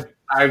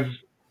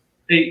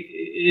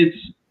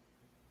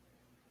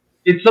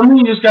 It's something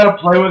you just got to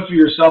play with for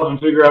yourself and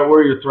figure out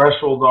where your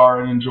thresholds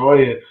are and enjoy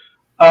it.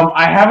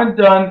 I haven't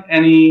done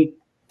any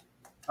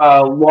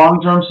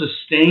long-term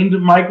sustained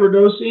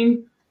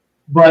microdosing,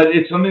 but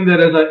it's something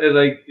that as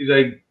I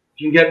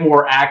can get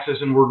more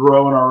access and we're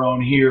growing our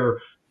own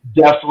here,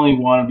 definitely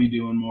want to be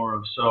doing more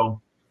of.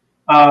 So,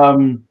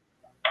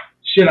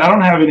 shit, I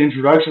don't have an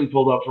introduction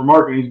pulled up for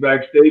Mark, and he's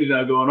backstage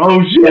now going,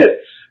 oh shit.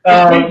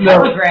 It's in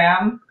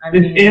Telegram.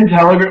 It's in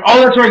Telegram.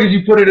 Oh, that's right, because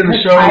you put it in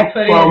the show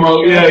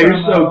promo. Yeah,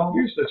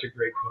 you're such a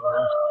great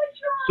co-host.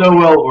 So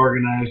well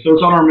organized. So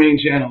it's on our main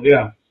channel.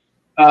 Yeah.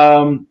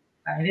 I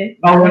did.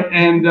 Oh,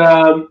 and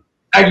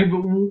actually,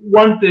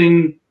 one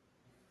thing.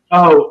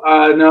 No,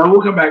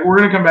 we'll come back. We're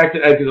going to come back to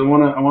Ed because I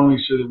want to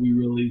make sure that we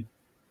really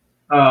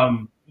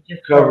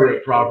cover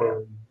it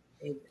properly.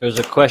 There's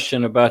a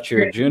question about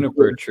your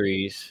juniper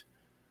trees.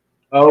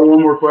 Oh,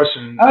 one more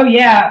question. Oh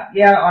yeah,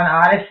 on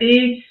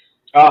Odyssey.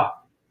 I'm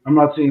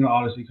not seeing the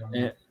Odyssey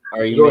comment.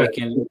 Are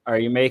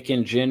you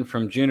making gin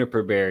from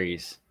juniper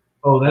berries?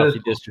 Oh, that is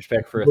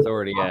disrespect for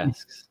authority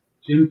asks.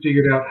 Jim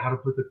figured out how to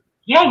put the.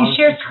 Yeah, you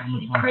shared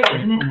screen. It's great,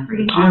 isn't it?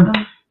 Pretty awesome.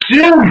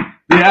 Jim,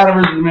 the Adam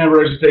versus the Man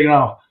versus taking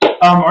off.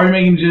 Are you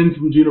making gin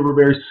from juniper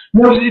berries?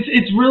 No,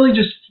 it's really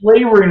just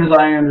flavoring, as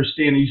I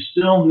understand. You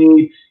still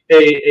need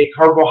a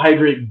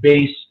carbohydrate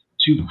base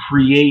to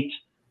create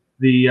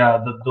the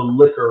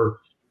liquor.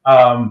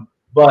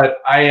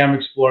 But I am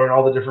exploring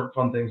all the different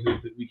fun things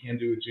that we can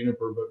do with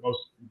juniper. But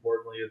most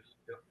importantly, it's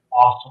an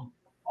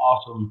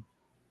awesome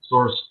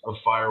source of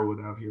firewood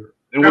out here.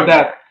 And with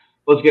that,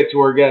 let's get to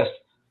our guest.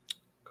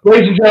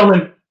 Ladies and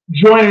gentlemen,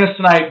 joining us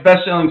tonight,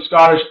 best-selling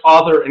Scottish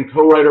author and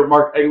co-writer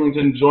Mark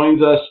Eglinton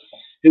joins us.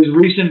 His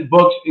recent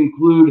books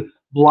include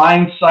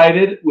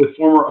Blindsided with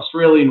former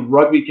Australian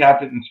rugby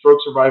captain and stroke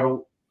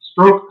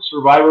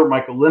survivor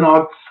Michael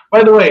Linog.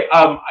 By the way,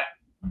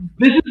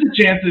 this is a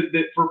chance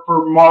that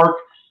for Mark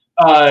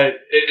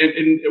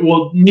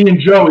me and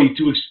Joey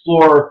to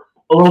explore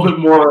a little bit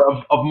more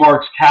of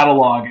Mark's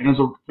catalog. And as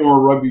a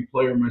former rugby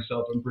player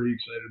myself, I'm pretty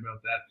excited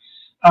about that.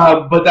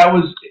 But that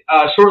was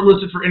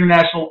shortlisted for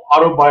International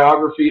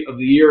Autobiography of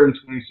the Year in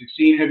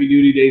 2016, Heavy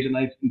Duty Days and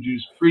Nights in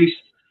Judas Priest,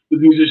 with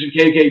musician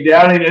KK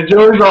Downing. And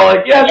Joey's all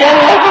like, yes,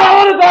 that's what I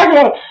want to talk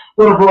about.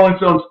 One of Rolling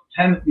Stone's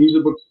 10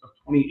 music books of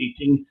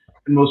 2018,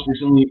 and most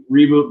recently,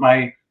 Reboot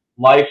My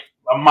Life,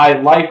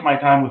 My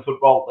Time with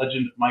Football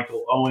legend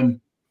Michael Owen.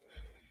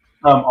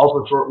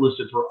 Also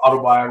shortlisted for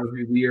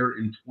Autobiography of the Year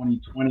in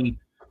 2020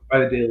 by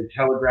the Daily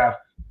Telegraph.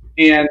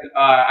 And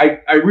I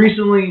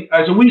recently,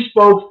 so we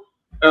spoke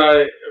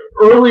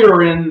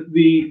earlier in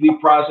the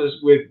process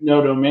with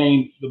No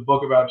Domain, the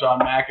book about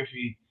John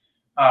McAfee,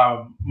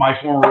 my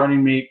former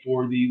running mate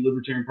for the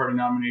Libertarian Party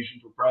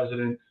nomination for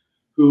president,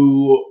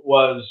 who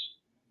was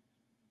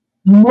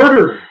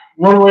murdered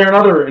one way or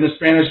another in a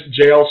Spanish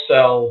jail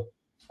cell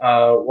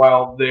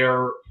while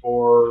there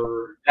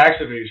for tax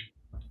evasion.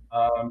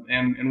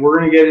 And we're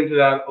going to get into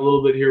that a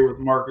little bit here with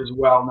Mark as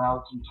well now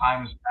that some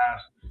time has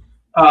passed.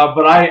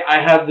 But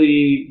I had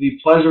the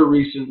pleasure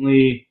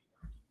recently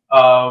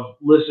of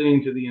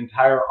listening to the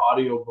entire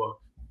audiobook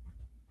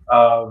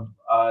of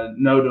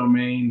No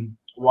Domain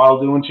while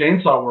doing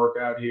chainsaw work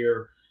out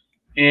here.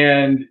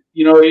 And,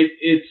 you know,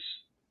 it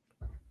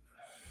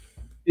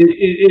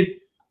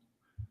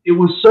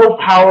was so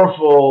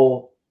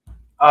powerful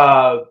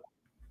for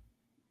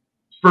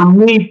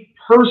me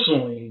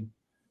personally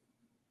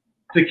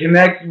to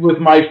connect with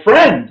my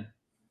friend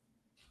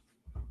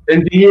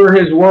and to hear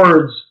his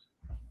words,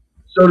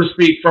 so to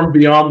speak, from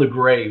beyond the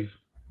grave.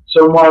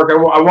 So, Mark, I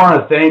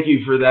want to thank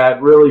you for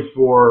that, really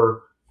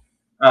for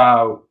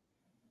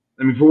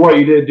what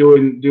you did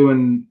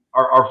doing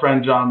our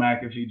friend John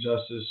McAfee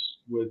justice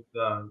with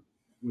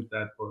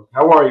that book.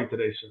 How are you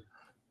today, sir?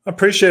 I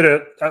appreciate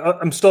it.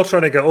 I'm still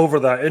trying to get over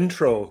that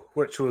intro,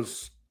 which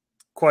was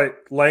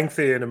quite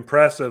lengthy and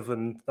impressive,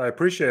 and I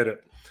appreciate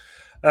it.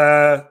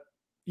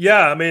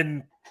 Yeah, I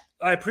mean,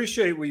 I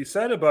appreciate what you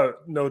said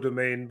about No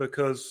Domain,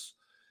 because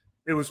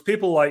it was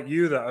people like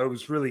you that I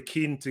was really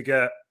keen to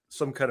get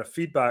some kind of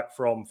feedback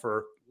from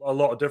for a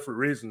lot of different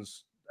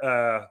reasons.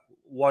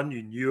 One,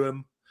 you knew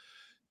him.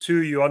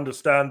 Two, you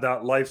understand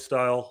that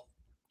lifestyle.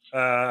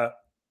 Whoa.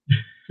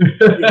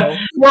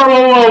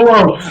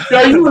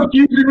 Are you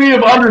accusing me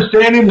of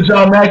understanding the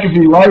John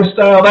McAfee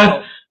lifestyle?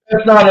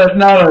 That's not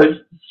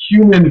a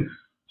human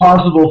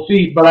possible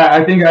feat, but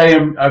I think I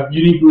am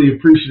uniquely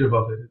appreciative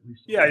of it. At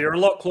least. Yeah, you're a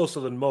lot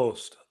closer than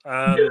most.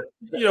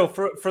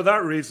 For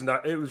that reason,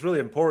 it was really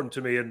important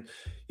to me. And,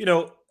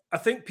 I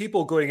think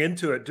people going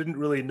into it didn't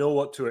really know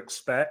what to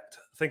expect.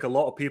 I think a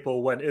lot of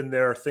people went in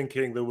there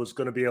thinking there was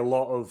going to be a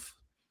lot of,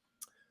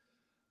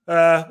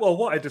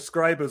 what I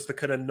describe as the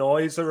kind of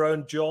noise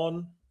around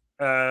John.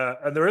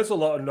 And there is a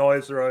lot of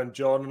noise around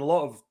John, and a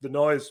lot of the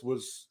noise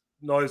was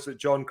noise that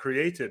John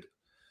created.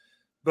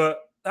 But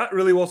that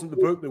really wasn't the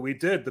book that we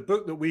did. The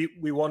book that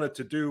we wanted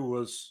to do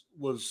was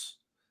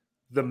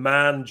the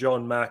man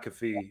John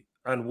McAfee,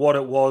 and what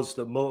it was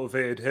that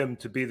motivated him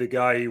to be the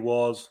guy he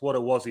was, what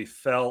it was he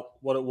felt,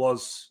 what it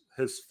was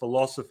his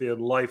philosophy in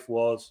life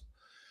was.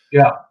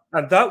 Yeah.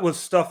 And that was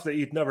stuff that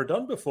he'd never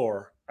done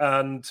before.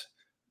 And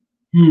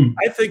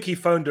I think he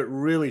found it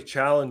really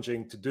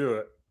challenging to do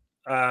it.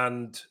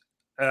 And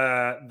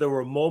there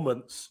were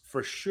moments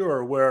for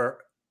sure where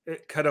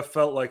it kind of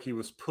felt like he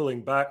was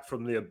pulling back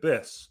from the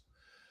abyss.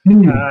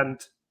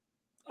 And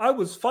I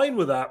was fine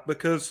with that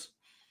because,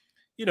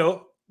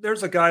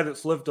 there's a guy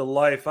that's lived a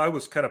life. I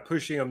was kind of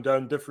pushing him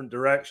down different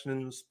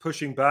directions,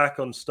 pushing back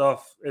on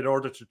stuff in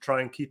order to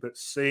try and keep it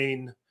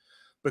sane.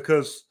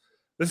 Because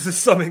this is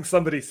something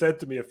somebody said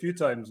to me a few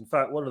times. In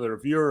fact, one of the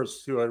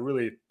reviewers who I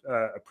really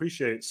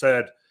appreciate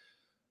said,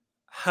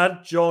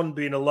 had John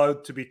been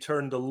allowed to be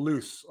turned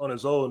loose on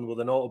his own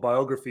with an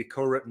autobiography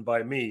co-written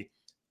by me, it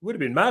would have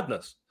been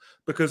madness.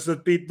 Because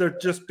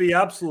there'd just be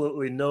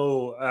absolutely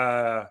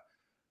no,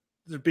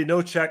 there'd be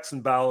no checks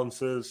and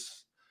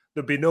balances.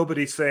 There'd be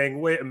nobody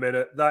saying, wait a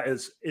minute, that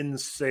is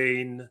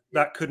insane.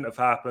 That couldn't have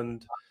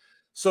happened.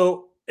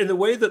 So in the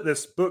way that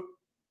this book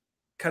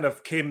kind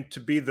of came to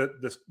be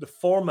the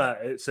format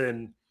it's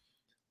in,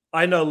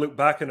 I now look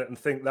back on it and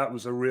think that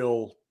was a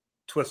real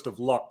twist of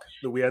luck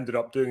that we ended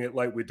up doing it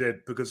like we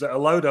did, because it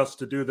allowed us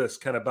to do this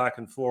kind of back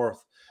and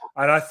forth.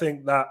 And I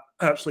think that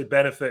actually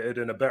benefited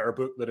in a better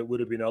book than it would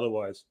have been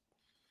otherwise.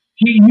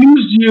 He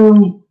used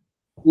you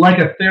like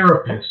a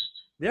therapist.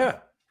 Yeah.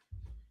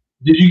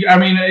 Did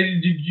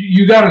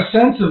you got a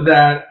sense of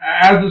that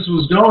as this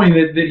was going,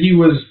 that he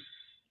was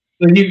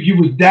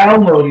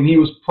downloading, he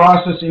was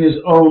processing his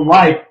own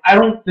life. I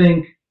don't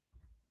think,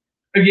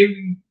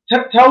 again,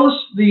 tell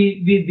us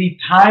the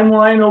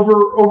timeline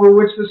over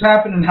which this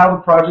happened and how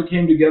the project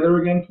came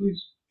together again, please.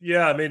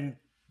 Yeah,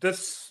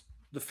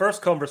 the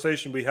first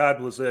conversation we had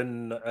was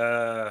in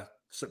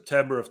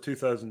September of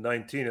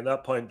 2019. At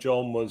that point,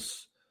 John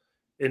was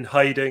in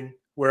hiding,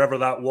 wherever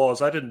that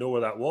was. I didn't know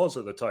where that was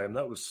at the time.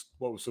 That was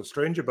what was so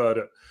strange about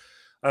it.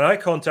 And I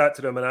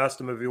contacted him and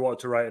asked him if he wanted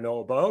to write an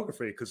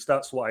autobiography, because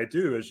that's what I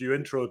do. As you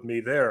introed me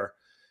there,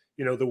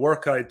 the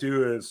work I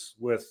do is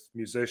with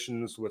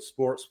musicians, with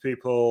sports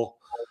people,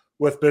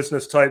 with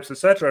business types,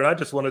 etc. And I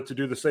just wanted to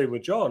do the same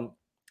with John.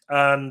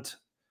 And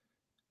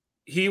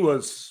he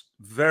was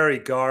very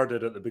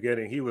guarded at the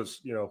beginning. He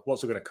was,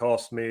 what's it going to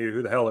cost me?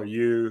 Who the hell are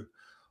you?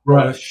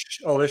 Right.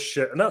 All this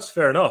shit. And that's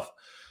fair enough.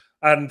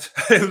 And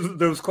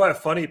there was quite a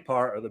funny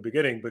part at the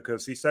beginning,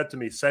 because he said to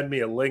me, send me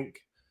a link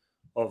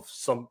of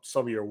some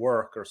of your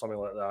work or something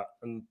like that.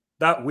 And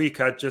that week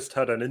I just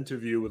had an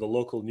interview with a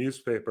local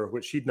newspaper,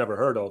 which he'd never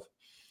heard of.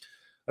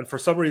 And for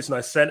some reason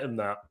I sent him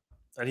that,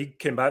 and he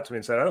came back to me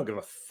and said, I don't give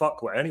a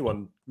fuck what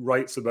anyone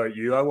writes about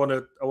you. I want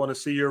to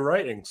see your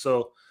writing.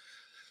 So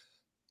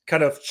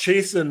kind of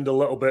chastened a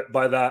little bit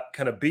by that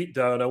kind of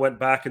beatdown, I went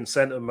back and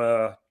sent him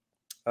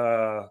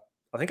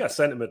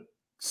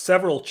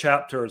several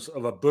chapters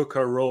of a book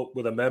I wrote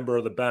with a member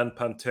of the band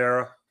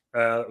Pantera.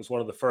 It was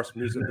one of the first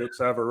music books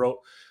I ever wrote.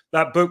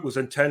 That book was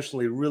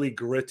intentionally really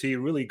gritty,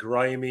 really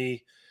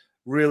grimy,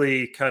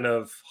 really kind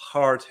of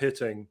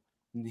hard-hitting.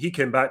 And he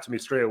came back to me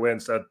straight away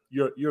and said,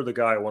 you're the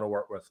guy I want to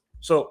work with.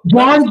 So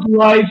John's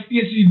life,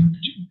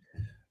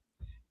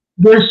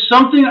 there's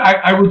something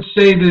I would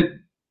say that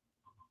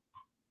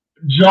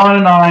John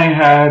and I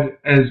had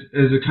as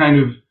a kind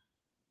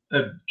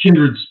of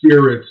kindred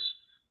spirits,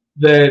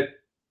 that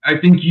I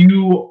think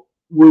you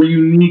were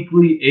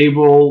uniquely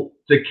able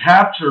to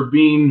capture,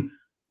 being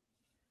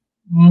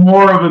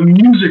more of a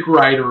music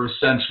writer,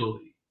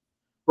 essentially,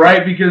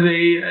 right? Because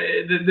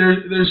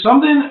there's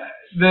something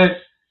that,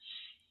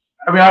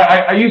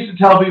 I used to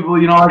tell people,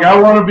 I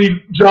want to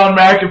be John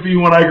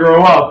McAfee when I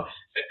grow up,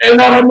 and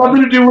that had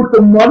nothing to do with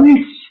the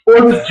money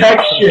or the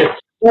tech shit.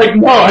 Like,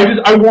 no,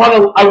 I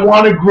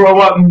want to grow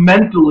up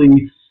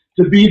mentally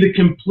to be the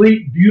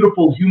complete,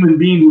 beautiful human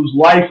being whose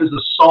life is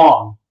a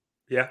song.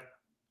 Yeah.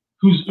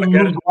 Whose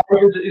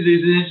life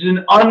is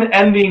an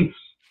unending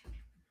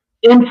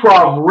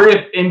improv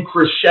riff in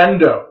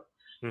crescendo.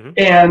 Mm-hmm.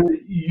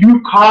 And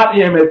you caught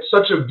him at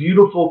such a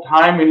beautiful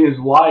time in his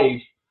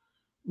life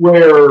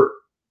where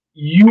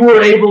you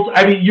were able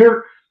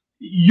to,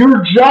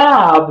 your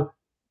job,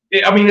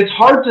 it's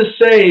hard to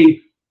say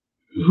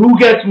who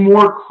gets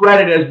more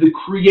credit as the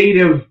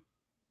creative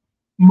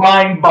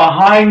mind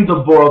behind the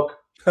book,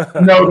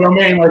 No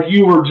Domain, like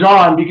you or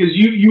John, because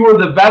you were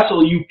the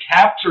vessel, you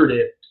captured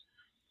it,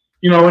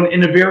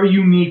 in a very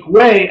unique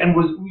way, and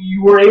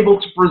you were able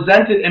to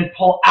present it and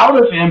pull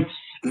out of him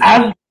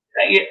as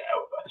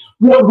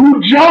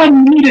who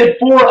John needed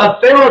for a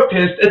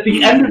therapist at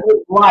the end of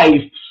his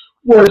life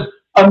was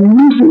a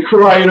music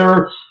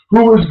writer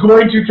who was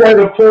going to try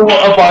to pull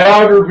a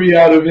biography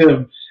out of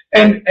him.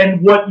 And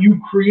what you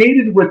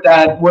created with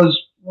that was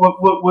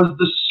what was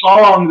the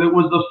song that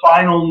was the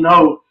final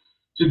note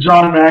to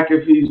John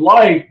McAfee's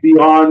life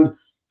beyond,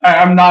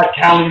 I'm not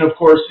counting, of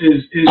course,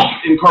 his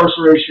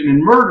incarceration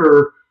and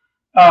murder.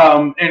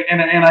 I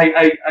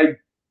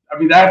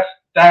mean,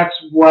 that's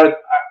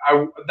what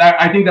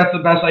I think that's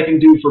the best I can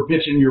do for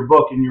pitching your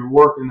book and your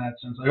work in that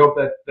sense. I hope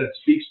that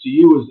speaks to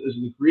you as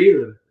the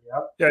creator.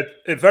 Yeah,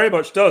 it very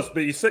much does.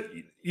 But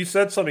you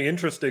said something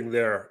interesting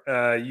there.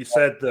 You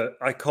said that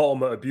I caught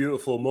him at a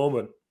beautiful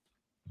moment.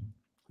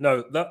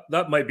 Now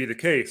that might be the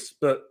case,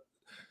 but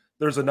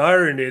there's an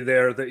irony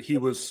there that he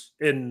was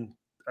in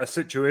a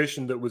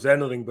situation that was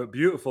anything but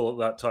beautiful at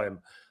that time.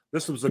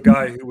 This was a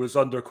guy who was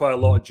under quite a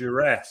lot of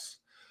duress,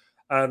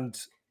 and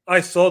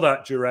I saw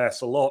that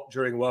duress a lot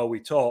while we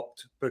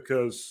talked,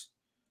 because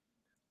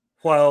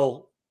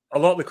while a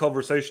lot of the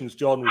conversations,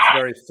 John was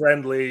very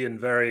friendly and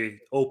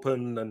very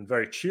open and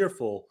very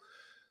cheerful,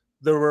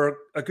 there were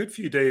a good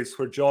few days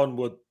where John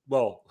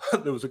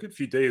there was a good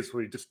few days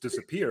where he just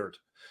disappeared.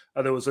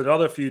 And there was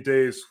another few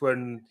days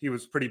when he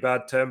was pretty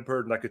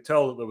bad-tempered, and I could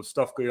tell that there was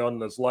stuff going on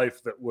in his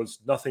life that was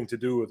nothing to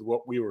do with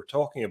what we were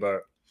talking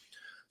about.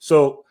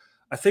 So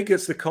I think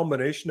it's the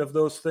combination of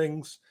those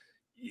things.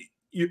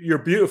 Your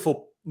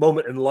beautiful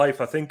moment in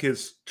life, I think,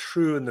 is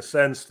true in the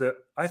sense that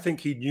I think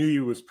he knew he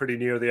was pretty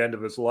near the end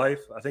of his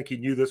life. I think he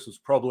knew this was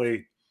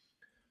probably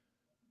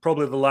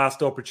the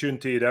last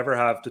opportunity he'd ever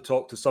have to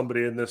talk to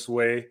somebody in this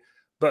way.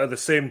 But at the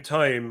same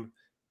time,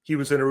 he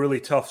was in a really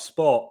tough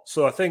spot.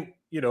 So I think,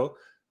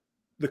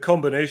 the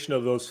combination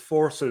of those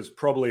forces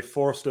probably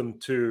forced him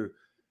to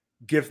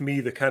give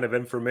me the kind of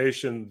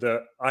information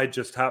that I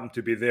just happened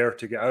to be there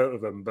to get out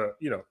of him. But,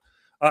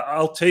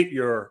 I'll take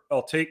your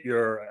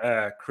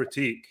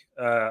critique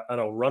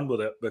and I'll run with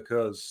it,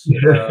 because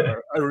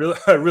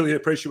I really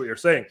appreciate what you're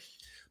saying.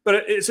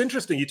 But it's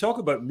interesting. You talk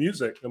about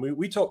music, and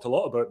we talked a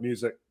lot about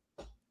music,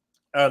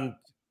 and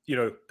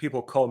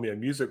people call me a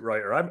music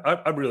writer.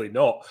 I'm really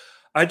not.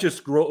 I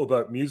just wrote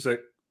about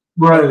music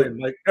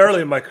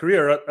early in my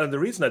career, and the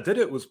reason I did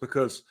it was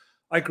because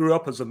I grew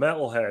up as a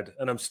metalhead,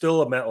 and I'm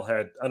still a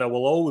metalhead, and I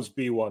will always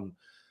be one.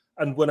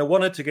 And when I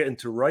wanted to get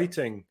into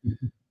writing,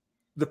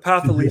 the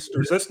path of least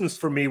resistance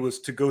for me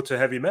was to go to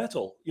heavy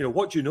metal.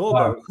 What do you know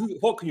about?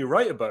 What can you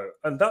write about?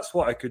 And that's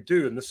what I could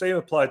do. And the same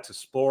applied to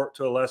sport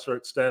to a lesser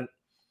extent.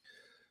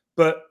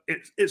 But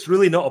it's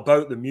really not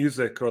about the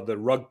music or the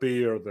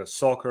rugby or the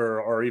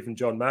soccer or even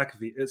John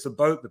McAfee. It's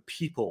about the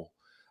people.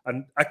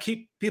 And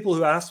people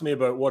who ask me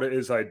about what it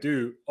is I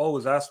do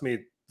always ask me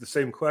the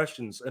same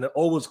questions. And it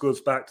always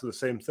goes back to the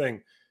same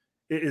thing.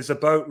 It is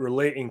about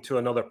relating to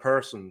another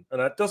person.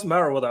 And it doesn't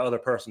matter what that other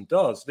person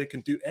does. They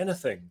can do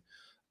anything.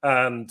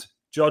 And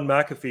John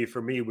McAfee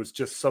for me was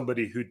just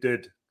somebody who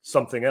did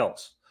something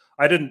else.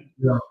 I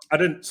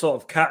didn't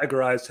sort of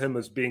categorize him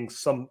as being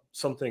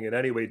something in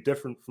any way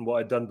different from what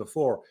I'd done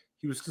before.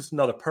 He was just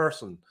another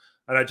person.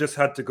 And I just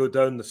had to go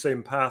down the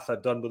same path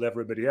I'd done with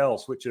everybody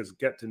else, which is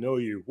get to know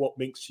you. What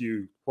makes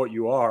you what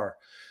you are?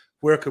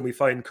 Where can we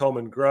find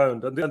common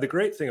ground? And the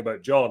great thing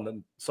about John,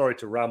 and sorry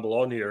to ramble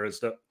on here, is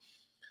that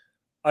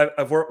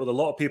I've worked with a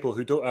lot of people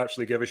who don't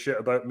actually give a shit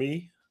about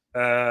me.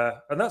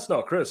 And that's not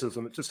a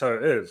criticism, it's just how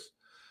it is.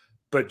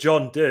 But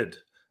John did.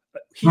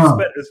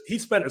 He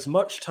spent as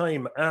much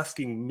time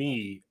asking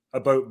me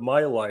about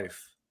my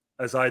life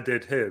as I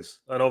did his.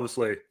 And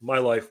obviously my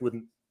life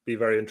wouldn't be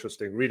very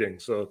interesting reading,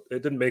 so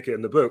it didn't make it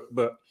in the book.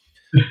 But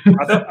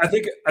I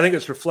think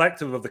it's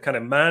reflective of the kind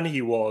of man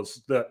he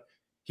was, that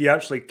he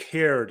actually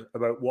cared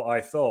about what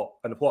I thought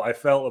and what I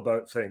felt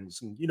about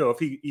things. And if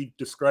he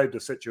described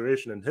a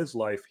situation in his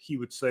life, he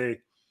would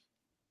say,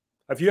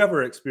 have you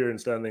ever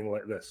experienced anything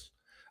like this?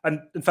 And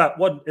in fact,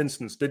 one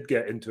instance did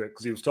get into it,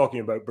 because he was talking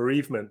about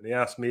bereavement. And he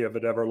asked me if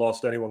I'd ever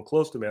lost anyone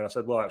close to me. And I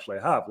said, well, actually,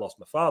 I have lost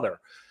my father.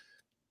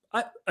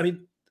 I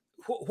mean,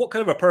 what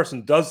kind of a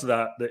person does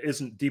that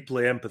isn't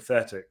deeply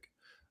empathetic?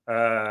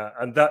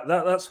 And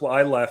that's what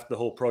I left the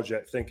whole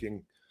project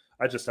thinking.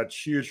 I just had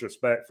huge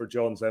respect for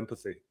John's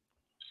empathy.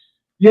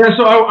 Yeah,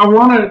 so I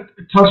want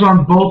to touch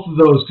on both of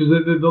those,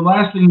 because the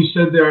last thing you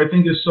said there, I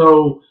think, is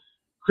so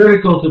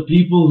critical to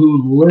people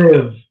who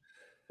live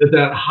at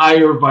that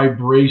higher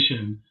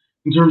vibration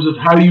in terms of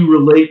how you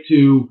relate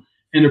to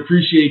and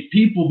appreciate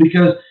people,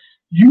 because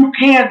you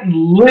can't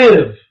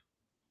live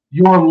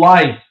your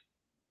life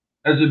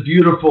as a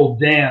beautiful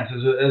dance,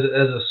 as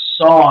a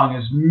song,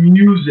 as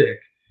music,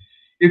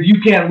 if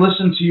you can't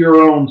listen to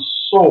your own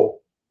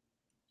soul,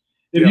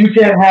 if you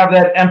can't have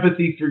that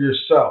empathy for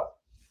yourself.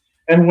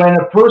 And when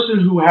a person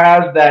who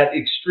has that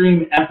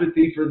extreme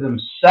empathy for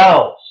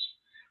themselves,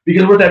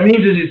 because what that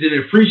means is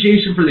an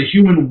appreciation for the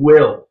human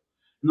will,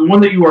 the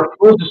one that you are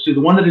closest to, the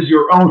one that is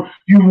your own,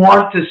 you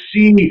want to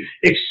see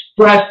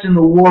expressed in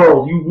the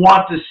world. You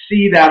want to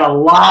see that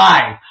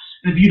alive.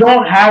 And if you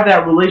don't have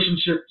that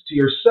relationship to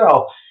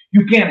yourself,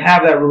 you can't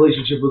have that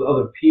relationship with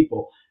other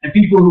people. And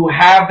people who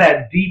have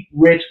that deep,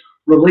 rich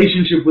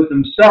relationship with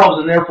themselves,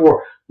 and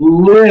therefore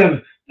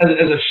live as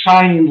a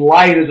shining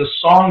light, as a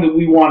song that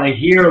we want to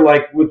hear,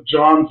 like with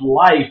John's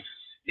life.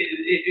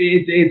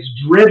 It's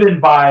driven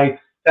by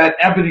that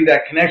empathy,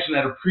 that connection,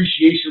 that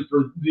appreciation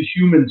for the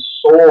human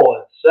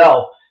soul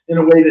itself in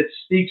a way that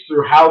speaks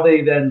through how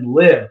they then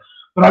live.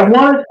 But I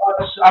want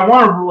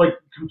to like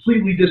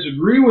completely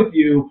disagree with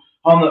you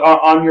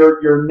on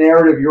your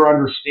narrative, your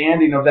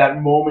understanding of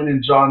that moment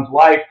in John's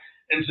life,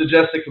 and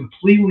suggest a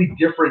completely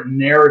different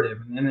narrative.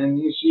 And then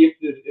you see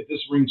if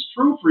this rings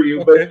true for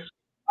you. Okay.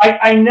 But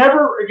I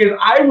never, because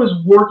I was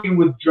working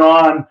with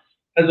John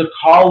as a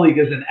colleague,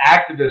 as an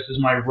activist, as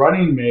my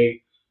running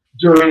mate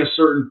during a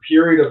certain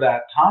period of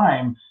that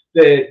time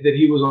that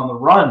he was on the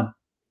run.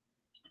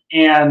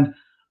 And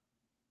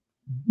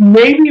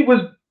maybe it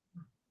was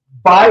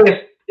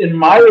biased in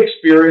my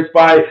experience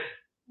by,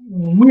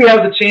 we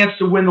have the chance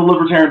to win the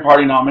Libertarian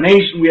Party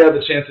nomination. We have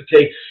the chance to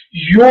take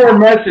your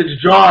message,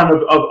 John,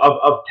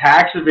 of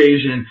tax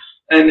evasion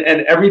and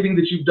everything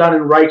that you've done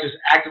in righteous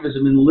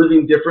activism and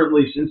living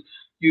differently since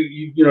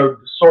you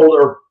sold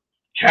or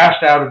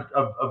cashed out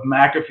of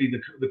McAfee,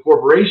 the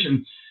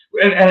corporation,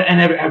 and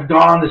have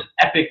gone on this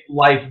epic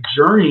life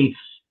journey.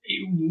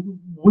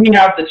 We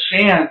have the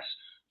chance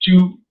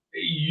to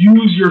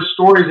use your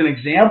story as an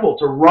example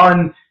to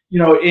run,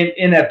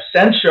 in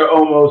absentia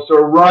almost,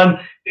 or run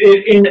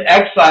in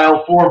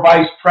exile for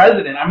vice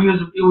president. I mean,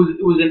 it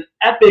was an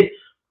epic,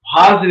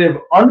 positive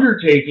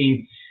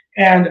undertaking.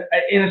 And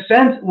in a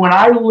sense, when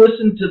I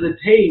listen to the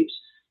tapes,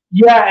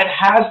 yeah, it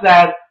has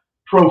that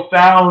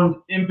profound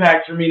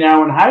impact for me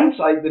now in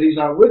hindsight that he's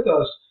not with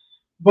us.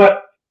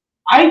 But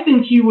I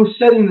think he was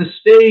setting the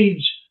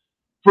stage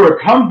for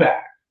a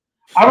comeback.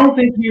 I don't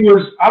think he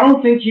was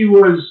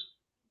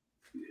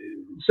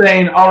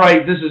saying, all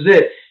right, this is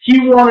it.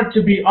 He wanted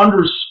to be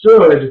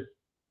understood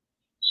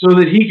so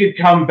that he could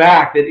come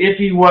back, that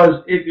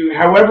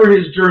however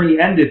his journey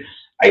ended,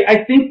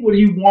 I think what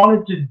he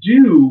wanted to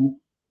do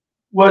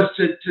was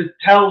to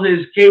tell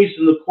his case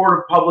in the court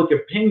of public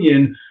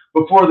opinion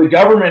before the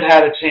government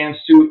had a chance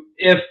to,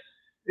 if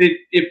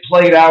it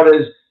played out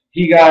as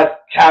he got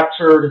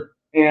captured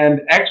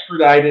and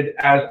extradited,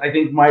 as I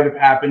think might have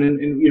happened.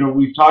 And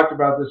we've talked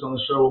about this on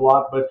the show a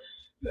lot, but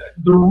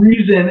the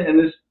reason, and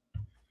this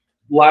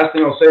last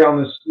thing I'll say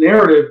on this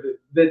narrative,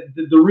 that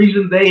the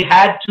reason they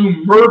had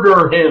to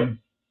murder him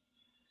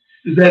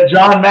is that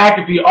John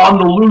McAfee, on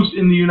the loose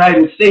in the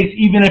United States,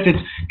 even if it's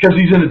because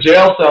he's in a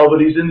jail cell, but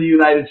he's in the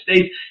United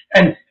States,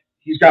 and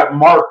he's got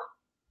Mark,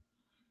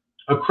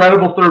 a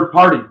credible third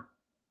party,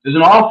 as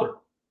an author,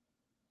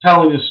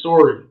 telling his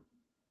story.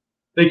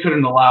 They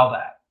couldn't allow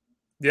that.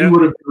 Yeah. He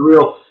would have been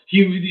real.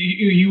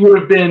 He would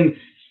have been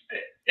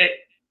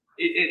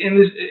in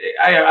this.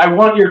 I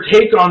want your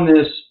take on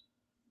this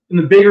in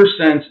the bigger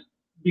sense,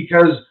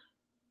 because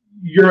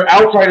you're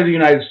outside of the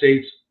United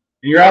States,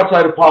 and you're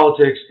outside of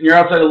politics, and you're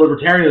outside of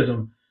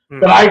libertarianism.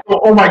 But I go,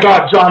 oh my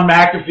God, John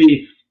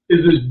McAfee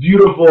is this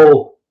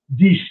beautiful,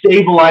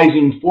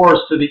 destabilizing force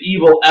to the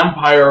evil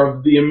empire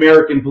of the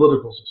American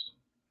political system.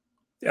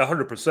 Yeah,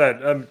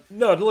 100%.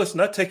 No, listen,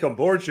 I take on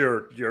board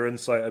your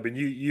insight. I mean,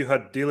 you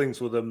had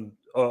dealings with him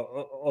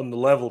on the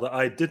level that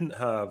I didn't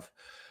have.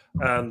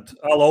 And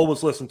I'll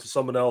always listen to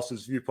someone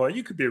else's viewpoint.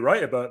 You could be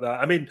right about that.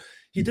 I mean,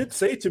 he did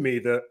say to me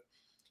that,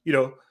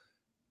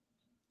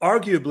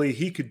 arguably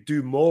he could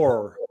do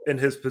more in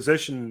his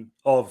position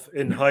of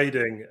in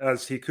hiding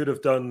as he could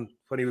have done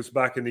when he was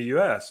back in the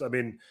US. I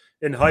mean,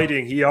 in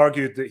hiding, he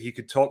argued that he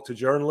could talk to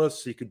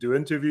journalists, he could do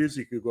interviews,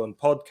 he could go on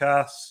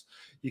podcasts,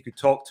 he could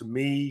talk to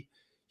me,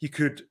 he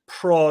could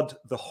prod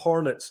the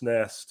hornet's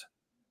nest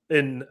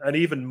in an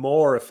even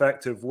more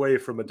effective way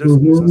from a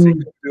distance as he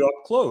could do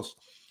up close.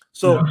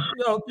 So,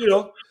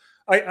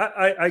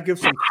 I give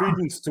some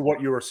credence to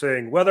what you were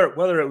saying. Whether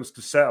it was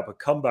to set up a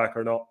comeback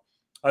or not,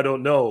 I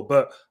don't know.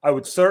 But I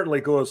would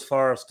certainly go as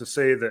far as to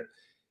say that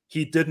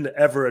he didn't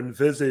ever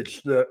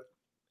envisage that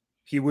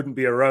he wouldn't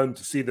be around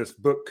to see this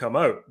book come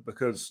out.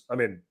 Because, I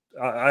mean,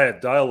 I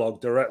had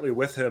dialogue directly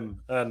with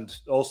him and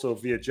also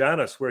via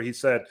Janice, where he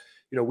said,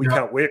 we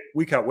can't wait.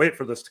 We can't wait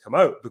for this to come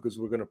out because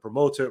we're going to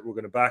promote it. We're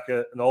going to back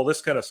it and all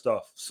this kind of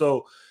stuff.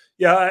 So,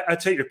 yeah, I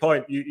take your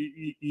point.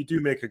 You do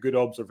make a good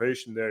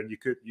observation there, and you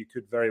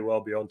could very well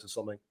be onto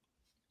something.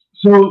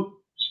 So,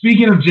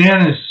 speaking of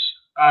Janice,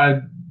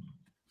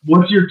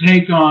 what's your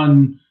take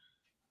on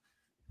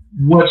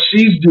what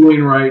she's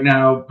doing right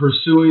now,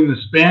 pursuing the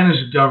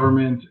Spanish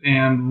government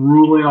and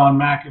ruling on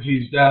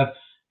McAfee's death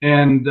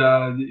and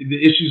the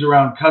issues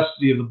around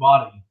custody of the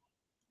body?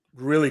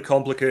 Really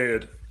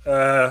complicated.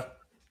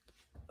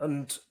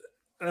 And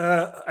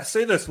I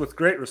say this with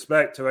great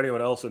respect to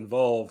anyone else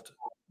involved,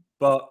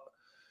 but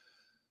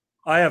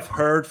I have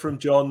heard from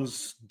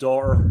John's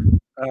daughter,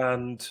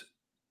 and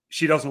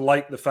she doesn't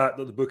like the fact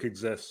that the book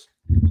exists.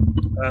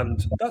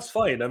 And that's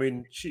fine. I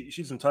mean,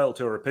 she's entitled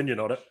to her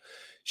opinion on it.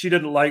 She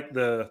didn't like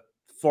the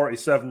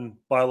 47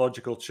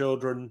 biological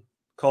children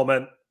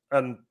comment.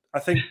 And I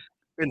think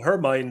in her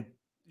mind,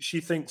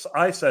 she thinks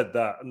I said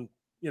that. And,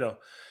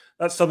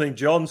 that's something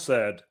John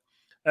said.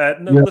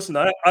 Listen,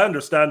 I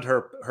understand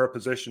her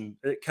position.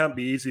 It can't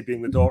be easy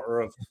being the daughter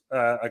of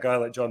a guy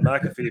like John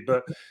McAfee,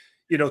 but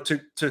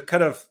to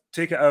kind of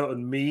take it out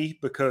on me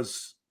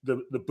because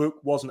the book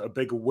wasn't a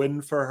big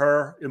win for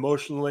her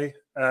emotionally,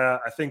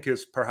 I think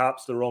is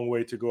perhaps the wrong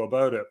way to go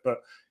about it. But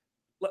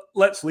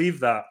let's leave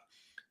that.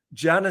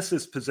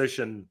 Janice's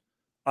position,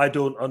 I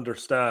don't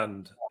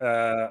understand.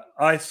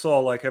 I saw,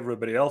 like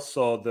everybody else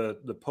saw,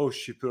 the post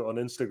she put on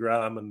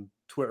Instagram and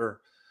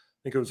Twitter. I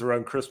think it was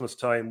around Christmas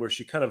time, where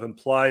she kind of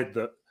implied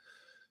that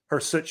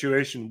her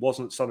situation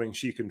wasn't something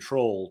she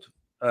controlled.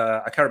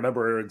 I can't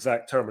remember her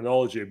exact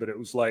terminology, but it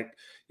was like,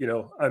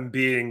 I'm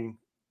being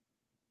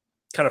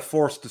kind of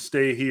forced to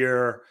stay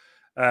here,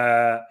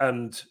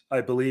 and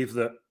I believe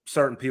that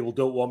certain people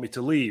don't want me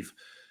to leave.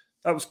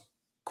 That was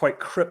quite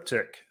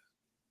cryptic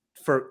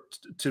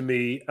to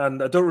me,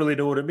 and I don't really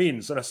know what it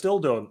means, and I still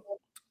don't.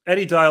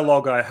 Any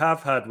dialogue I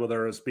have had with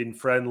her has been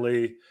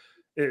friendly.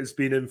 It has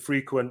been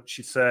infrequent.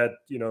 She said,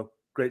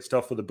 great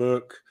stuff for the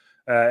book.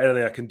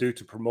 Anything I can do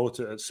to promote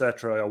it,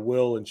 etc., I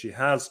will, and she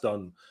has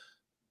done.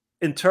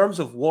 In terms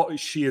of what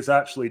she is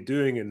actually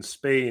doing in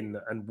Spain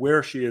and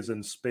where she is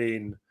in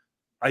Spain,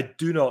 I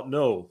do not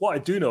know. What I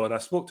do know, and I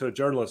spoke to a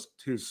journalist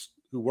who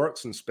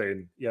works in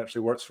Spain. He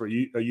actually works for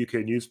a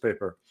UK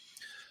newspaper,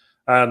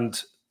 and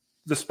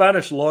the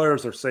Spanish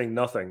lawyers are saying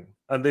nothing,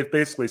 and they've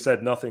basically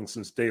said nothing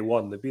since day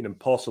one. They've been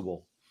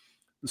impossible.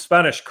 The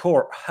Spanish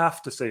court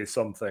have to say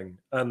something.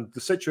 And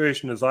the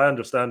situation, as I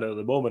understand it at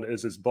the moment,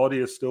 is his body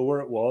is still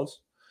where it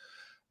was.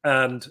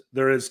 And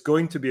there is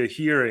going to be a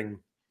hearing.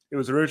 It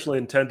was originally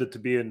intended to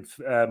be in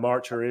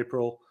March or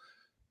April,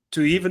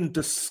 to even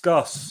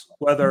discuss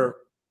whether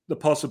the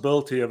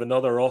possibility of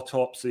another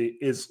autopsy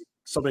is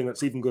something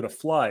that's even going to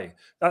fly.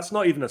 That's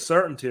not even a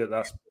certainty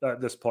at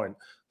this point.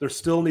 There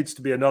still needs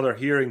to be another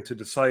hearing to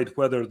decide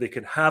whether they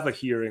can have a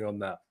hearing on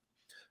that.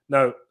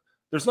 Now,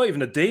 there's not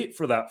even a date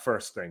for that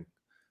first thing.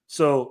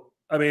 So,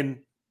 I mean,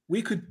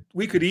 we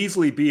could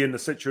easily be in a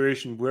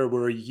situation where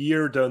we're a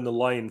year down the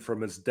line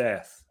from his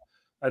death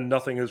and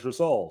nothing is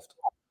resolved.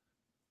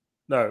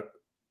 Now,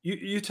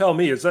 you tell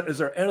me, is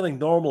there anything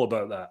normal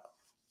about that?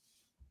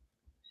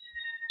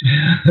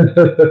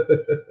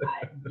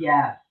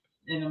 Yes.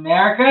 In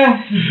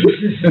America?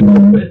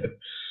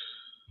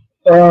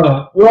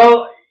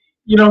 Well,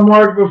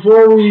 Mark,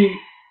 before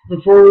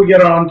we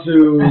get on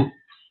to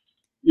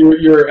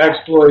your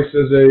exploits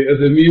as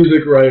a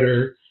music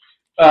writer,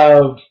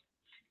 I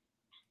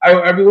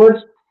mean,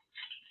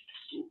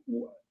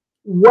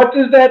 what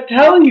does that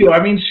tell you?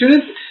 I mean,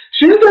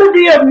 shouldn't there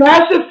be a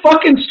massive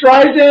fucking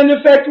Streisand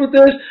effect with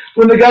this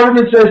when the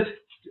government says,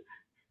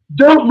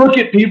 don't look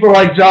at people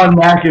like John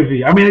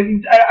McAfee? I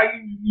mean,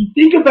 you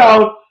think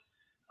about,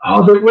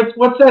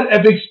 what's that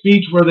epic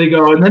speech where they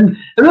go, and then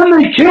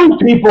they kill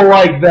people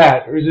like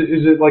that? Or is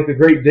it like the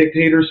Great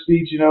Dictator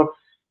speech,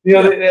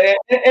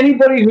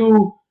 anybody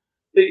who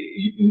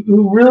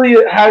really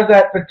has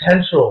that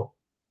potential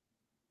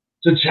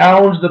to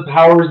challenge the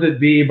powers that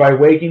be by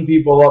waking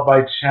people up,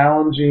 by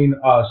challenging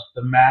us,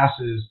 the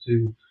masses,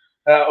 to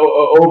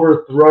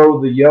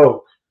overthrow the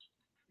yoke,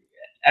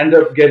 end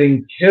up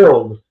getting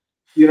killed.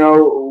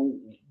 Do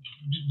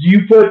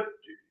you put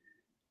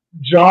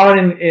John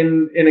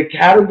in a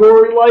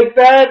category like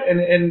that?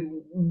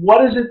 And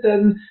what is it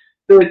then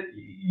that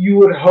you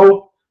would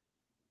hope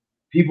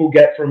people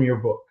get from your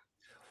book?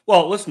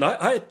 Well, listen,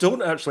 I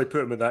don't actually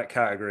put him in that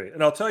category,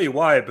 and I'll tell you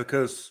why.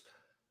 Because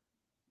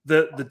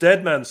the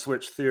dead man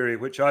switch theory,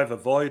 which I've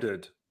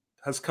avoided,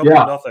 has come to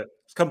nothing.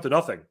 It's come to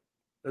nothing.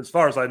 As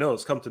far as I know,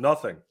 it's come to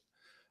nothing.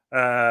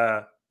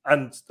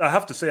 And I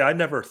have to say, I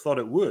never thought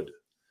it would.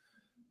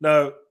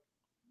 Now,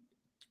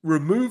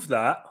 remove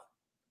that,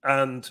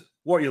 and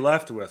what are you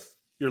left with?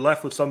 You're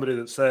left with somebody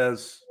that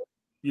says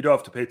you don't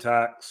have to pay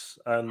tax,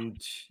 and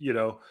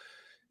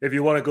if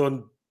you want to go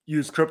and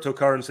use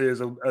cryptocurrency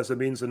as a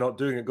means of not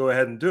doing it, go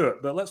ahead and do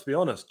it. But let's be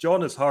honest,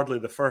 John is hardly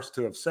the first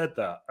to have said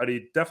that, and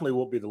he definitely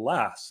won't be the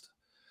last.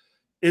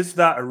 Is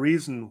that a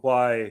reason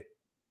why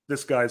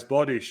this guy's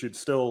body should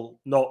still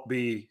not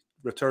be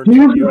returned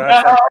to the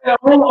US?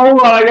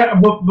 Hold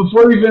on,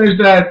 before you finish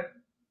that,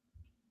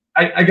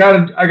 I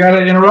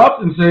gotta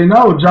interrupt and say,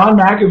 no, John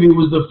McAfee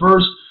was the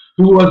first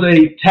who was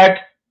a tech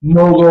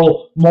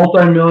mogul,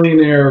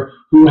 multimillionaire,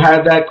 who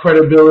had that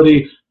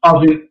credibility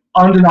of an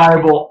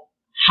undeniable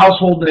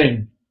household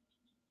name.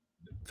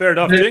 Fair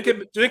enough. Do you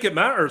think it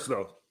matters,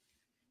 though?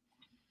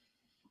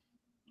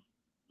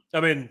 I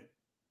mean,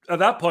 at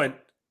that point,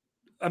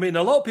 a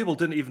lot of people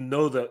didn't even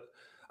know that.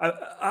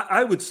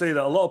 I would say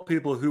that a lot of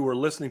people who were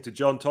listening to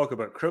John talk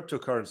about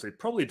cryptocurrency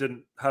probably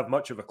didn't have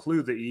much of a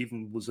clue that he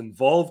even was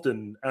involved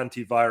in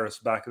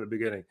antivirus back at the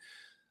beginning.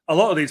 A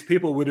lot of these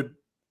people would have,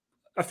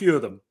 a few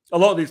of them, a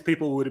lot of these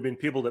people would have been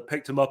people that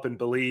picked him up in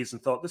Belize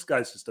and thought, this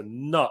guy's just a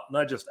nut, and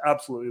I just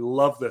absolutely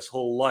love this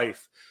whole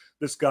life.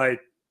 This guy,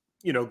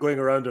 going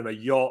around on a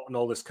yacht and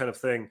all this kind of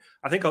thing.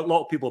 I think a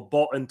lot of people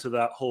bought into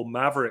that whole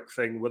maverick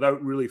thing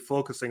without really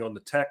focusing on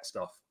the tech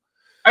stuff.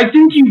 I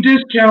think you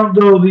discount,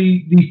 though,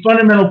 the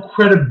fundamental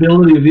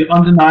credibility of the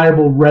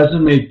undeniable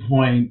resume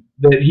point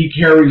that he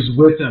carries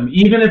with him.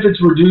 Even if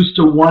it's reduced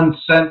to one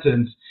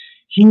sentence,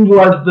 he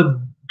was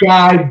the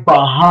guy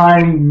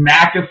behind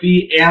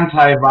McAfee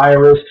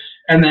antivirus,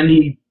 and then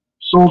he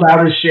sold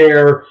out his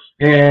share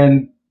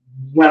and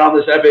went on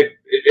this epic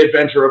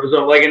adventure of his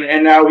own.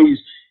 And now he's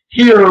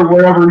here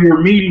wherever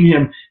you're meeting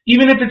him.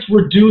 Even if it's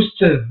reduced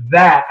to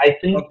that, I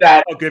think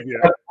I'll give you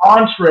an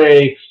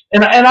entree.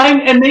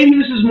 And maybe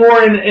this is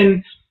more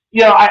in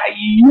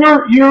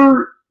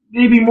you're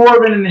maybe more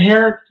of an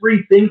inherent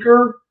free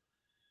thinker,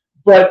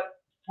 but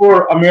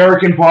for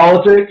American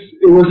politics,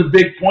 it was a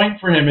big point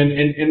for him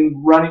in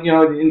running,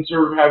 in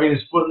sort of having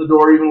his foot in the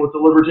door, even with the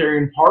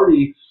Libertarian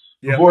Party,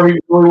 before he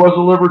really was a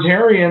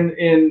libertarian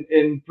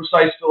in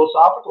precise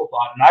philosophical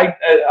thought.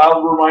 And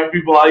I'll remind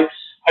people, I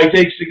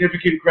take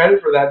significant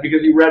credit for that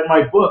because he read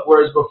my book,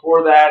 whereas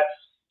before that,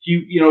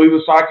 he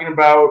was talking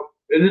about,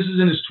 and this is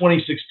in his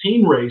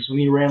 2016 race when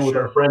he ran with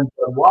our friend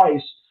Fred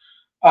Weiss.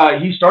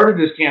 He started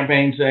this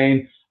campaign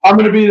saying, "I'm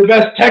going to be the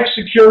best tech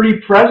security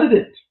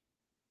president.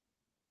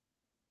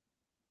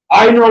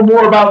 I know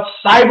more about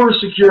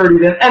cybersecurity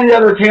than any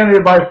other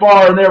candidate by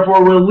far, and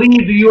therefore will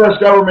lead the U.S.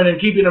 government in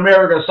keeping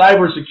America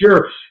cyber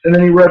secure." And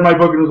then he read my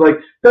book and was like,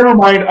 "Never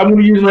mind, I'm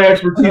going to use my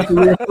expertise to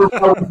reinforce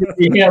how we get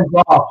the hands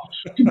off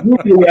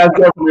completely as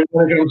government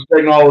when it comes to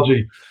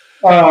technology."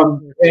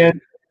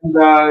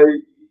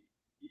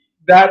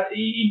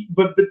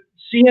 But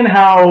seeing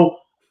how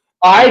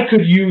I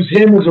could use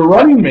him as a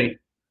running mate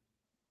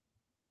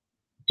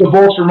to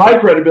bolster my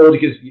credibility,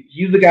 because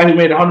he's the guy who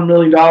made $100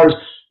 million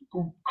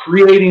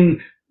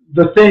creating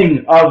the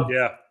thing of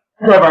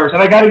coronavirus.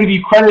 And I got to give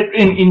you credit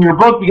in your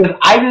book because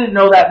I didn't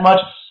know that much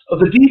of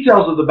the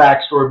details of the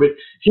backstory, but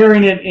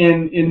hearing it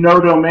in No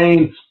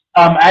Domain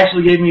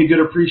actually gave me a good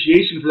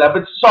appreciation for that.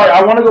 But sorry,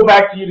 I want to go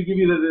back to you to give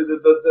you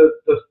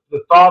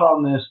the thought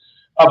on this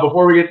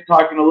before we get to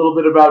talking a little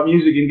bit about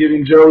music and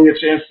giving Joey a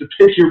chance to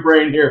pick your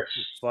brain here.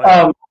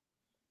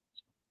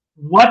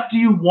 What do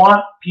you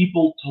want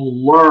people to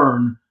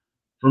learn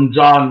from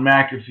John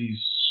McAfee's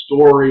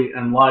story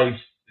and life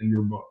in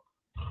your book?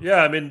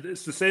 Yeah, I mean,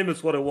 it's the same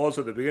as what it was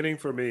at the beginning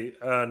for me.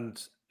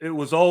 And it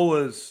was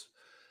always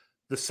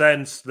the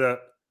sense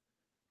that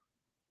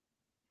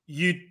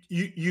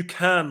you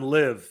can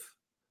live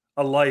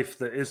a life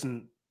that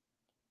isn't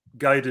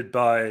guided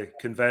by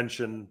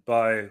convention,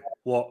 by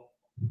what,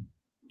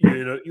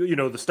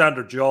 the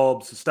standard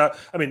jobs.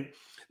 I mean,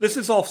 this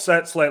is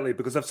offset slightly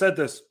because I've said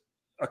this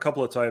a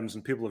couple of times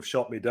and people have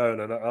shot me down,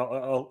 and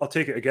I'll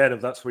take it again if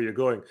that's where you're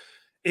going.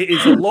 It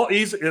is a lot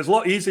easier. It's a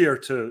lot easier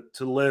to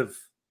live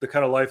the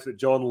kind of life that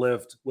John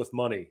lived with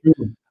money.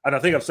 And I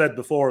think I've said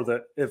before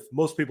that if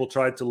most people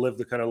tried to live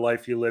the kind of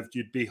life he lived,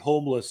 you'd be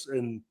homeless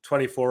in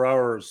 24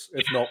 hours,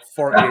 if not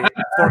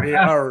 48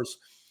 hours.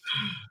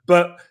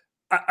 But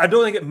I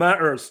don't think it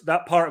matters.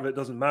 That part of it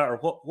doesn't matter.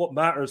 What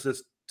matters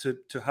is to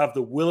have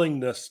the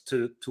willingness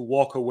to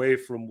walk away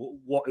from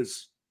what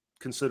is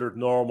considered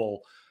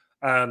normal,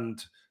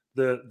 and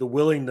the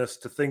willingness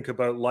to think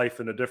about life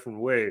in a different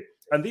way.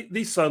 And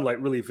these sound like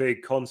really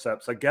vague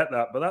concepts. I get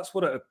that, but that's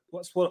what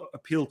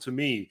appealed to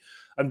me.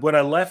 And when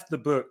I left the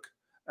book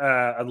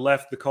and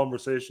left the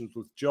conversations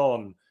with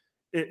John,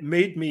 it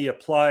made me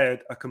apply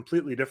a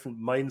completely different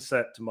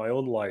mindset to my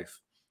own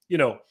life.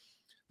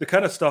 The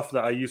kind of stuff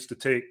that I used to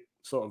take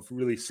sort of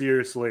really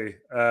seriously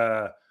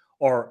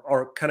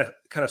or kind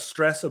of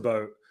stress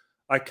about,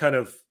 I kind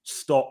of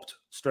stopped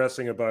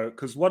stressing about,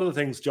 because one of the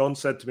things John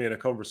said to me in a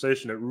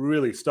conversation that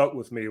really stuck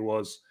with me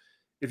was,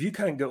 if you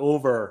can't get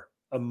over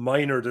a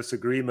minor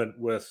disagreement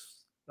with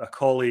a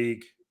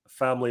colleague, a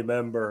family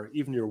member,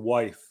 even your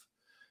wife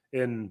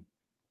in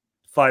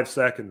 5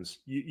 seconds,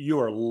 you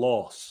are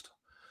lost,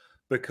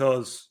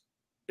 because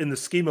in the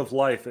scheme of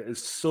life, it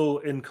is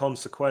so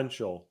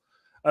inconsequential.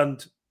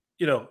 And,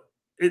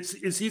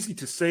 it's easy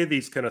to say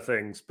these kind of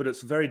things, but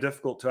it's very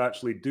difficult to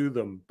actually do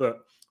them. But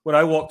when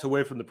I walked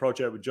away from the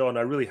project with John,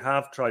 I really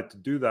have tried to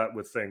do that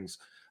with things.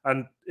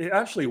 And it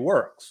actually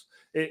works.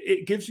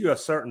 It gives you a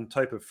certain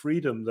type of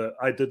freedom that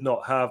I did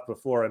not have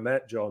before I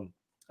met John.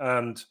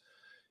 And,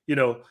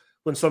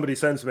 when somebody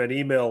sends me an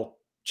email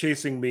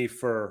chasing me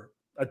for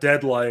a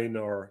deadline,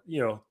 or,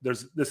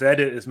 there's this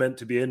edit is meant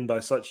to be in by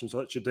such and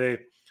such a day,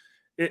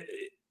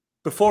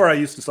 before I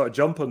used to sort of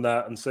jump on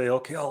that and say,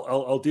 okay,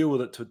 I'll deal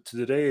with it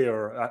today,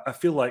 or I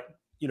feel like,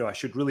 I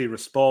should really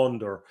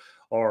respond or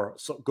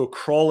go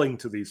crawling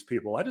to these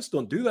people. I just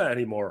don't do that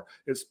anymore.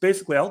 It's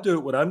basically, I'll do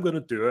it when I'm going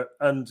to do it.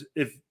 And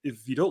if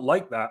you don't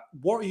like that,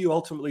 what are you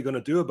ultimately going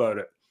to do about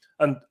it?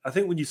 And I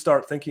think when you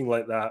start thinking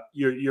like that,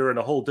 you're in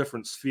a whole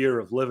different sphere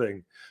of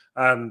living.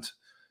 And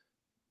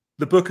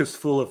the book is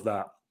full of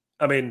that.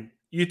 I mean,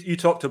 you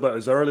talked about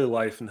his early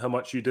life and how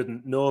much you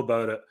didn't know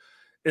about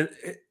it.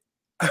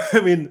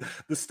 I mean,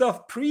 the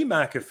stuff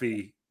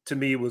pre-McAfee to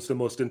me was the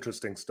most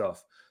interesting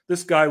stuff.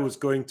 This guy was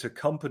going to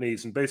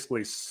companies and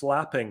basically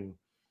slapping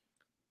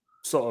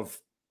sort of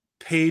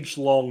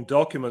page-long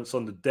documents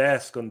on the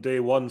desk on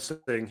day one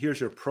saying, here's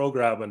your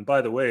program. And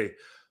by the way,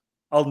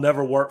 I'll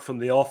never work from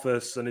the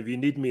office. And if you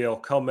need me, I'll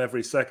come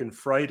every second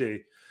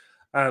Friday.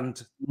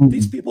 And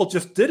these people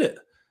just did it.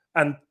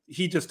 and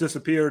he just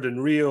disappeared in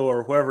Rio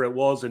or wherever it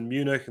was in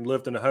Munich and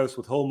lived in a house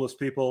with homeless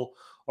people,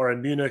 or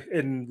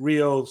in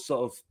Rio,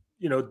 sort of,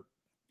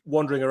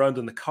 wandering around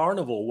in the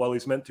carnival while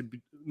he's meant to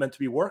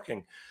be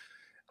working.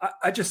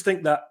 I just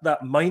think that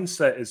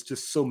mindset is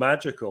just so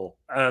magical.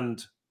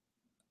 And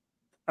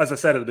as I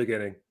said at the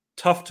beginning,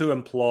 tough to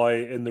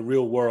employ in the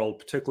real world,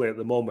 particularly at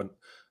the moment.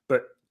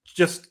 But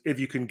just if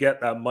you can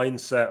get that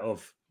mindset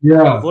of,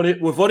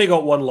 we've only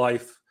got one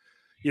life,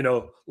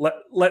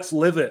 let's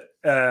live it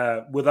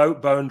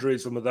without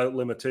boundaries and without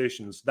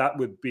limitations. That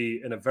would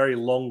be, in a very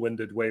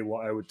long-winded way,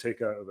 what I would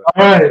take out of it.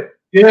 All right.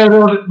 Yeah,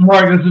 no,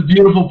 Mark, that's a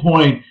beautiful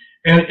point.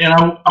 And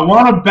I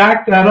want to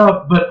back that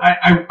up, but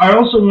I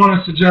also want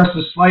to suggest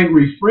a slight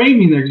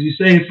reframing there, because you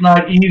say it's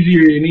not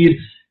easier. You need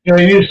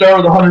to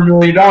start with $100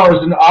 million,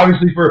 and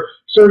obviously for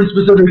certain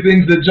specific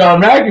things that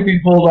John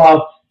McAfee pulled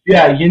off,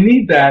 yeah, you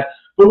need that.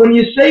 But when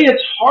you say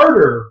it's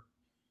harder,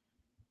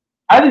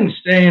 I think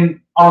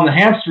staying on the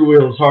hamster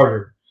wheel is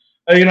harder.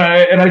 And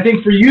I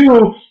think for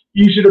you,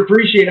 you should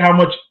appreciate how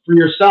much for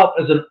yourself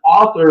as an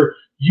author,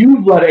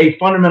 you've led a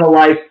fundamental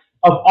life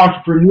of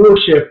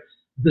entrepreneurship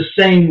the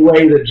same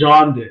way that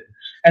John did.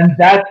 And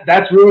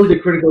that's really the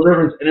critical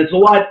difference. And it's a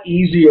lot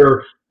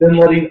easier than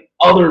letting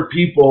other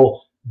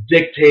people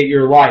dictate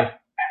your life.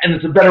 And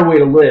it's a better way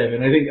to live.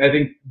 And I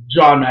think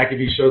John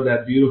McAfee showed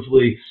that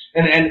beautifully.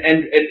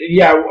 And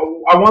yeah,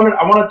 I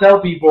want to tell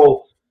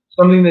people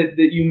something that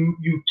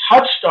you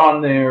touched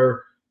on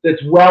there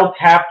that's well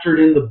captured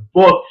in the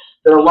book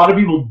that a lot of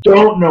people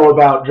don't know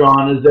about,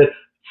 John, is that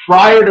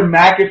prior to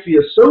McAfee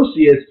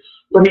Associates,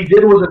 what he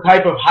did was a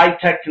type of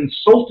high-tech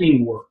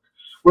consulting work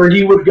where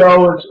he would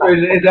go and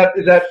is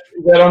that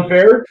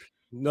unfair?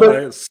 No,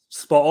 it's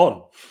spot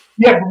on.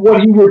 Yeah, but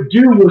what he would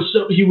do was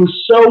he was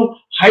so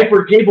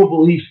hyper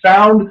capable. He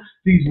found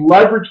these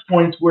leverage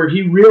points where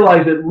he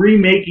realized that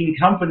remaking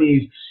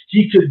companies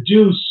he could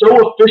do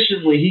so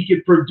efficiently. He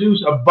could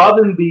produce above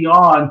and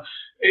beyond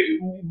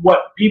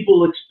what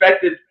people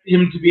expected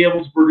him to be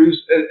able to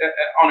produce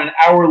on an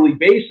hourly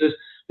basis.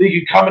 That he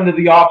could come into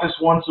the office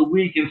once a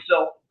week and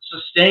still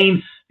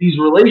sustain these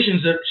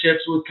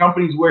relationships with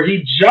companies where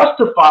he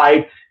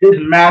justified his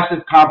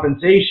massive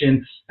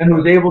compensation and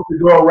was able to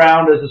go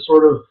around as a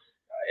sort of,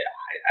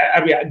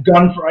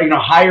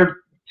 hired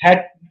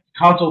tech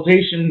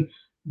consultation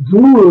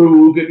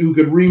guru who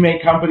could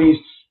remake companies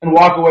and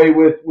walk away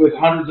with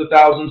hundreds of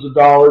thousands of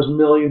dollars,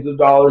 millions of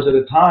dollars at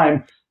a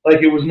time,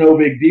 like it was no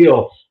big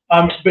deal.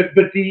 But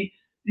the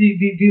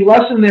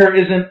lesson there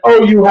isn't,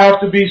 you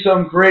have to be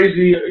some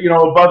crazy,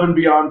 above and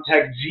beyond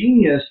tech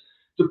genius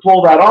to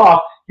pull that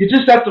off. You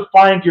just have to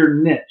find your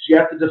niche. You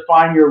have to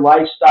define your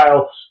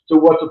lifestyle to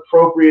what's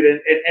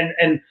appropriate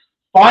and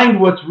find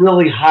what's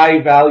really high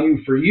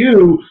value for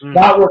you,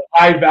 not what's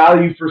high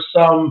value for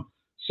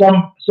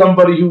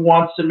somebody who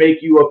wants to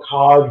make you a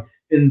cog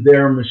in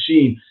their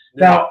machine.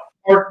 Yeah.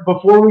 Now,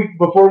 before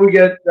we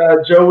get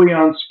Joey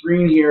on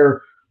screen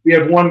here, we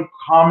have one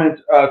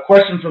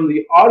question from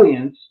the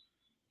audience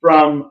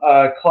from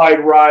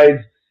Clyde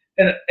Rides.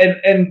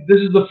 And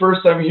this is the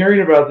first time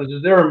hearing about this.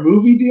 Is there a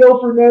movie deal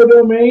for No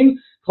Domain?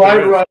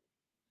 Clyde Rides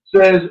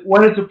says,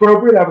 when it's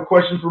appropriate, I have a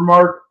question for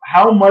Mark.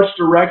 How much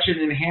direction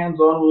and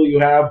hands-on will you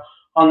have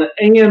on the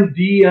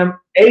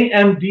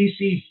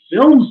AMDC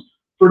Films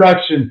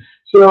production?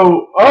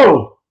 So,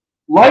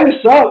 light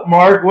us up,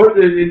 Mark. What's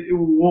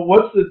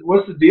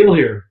the deal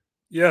here?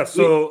 Yeah,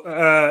 so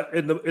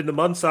in the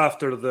months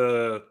after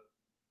the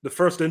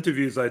first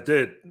interviews I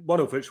did, one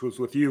of which was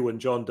with you when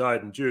John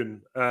died in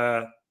June,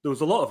 there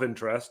was a lot of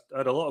interest. I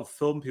had a lot of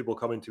film people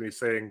coming to me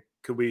saying,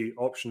 can we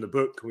option the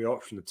book? Can we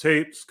option the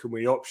tapes? Can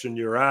we option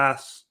your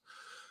ass?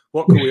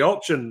 What can we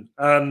option?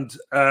 And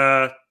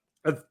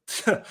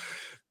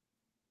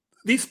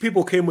these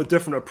people came with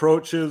different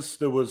approaches.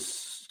 There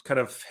was kind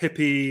of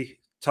hippie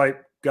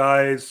type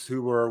guys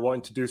who were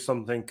wanting to do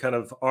something kind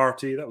of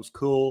arty. That was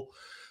cool.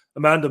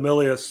 Amanda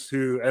Milius,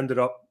 who ended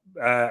up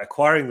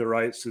acquiring the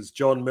rights, is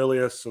John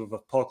Milius of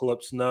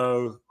Apocalypse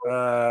Now,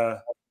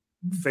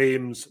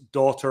 fame's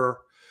daughter.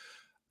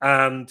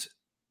 And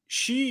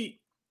she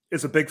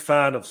is a big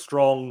fan of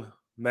strong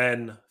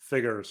men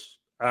figures.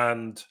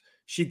 And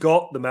she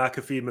got the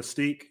McAfee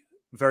mystique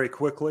very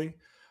quickly.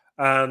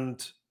 And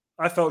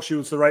I felt she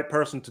was the right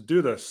person to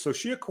do this. So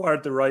she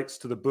acquired the rights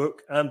to the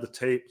book and the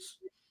tapes.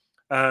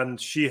 And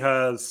she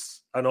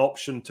has an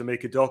option to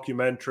make a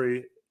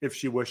documentary if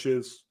she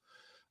wishes,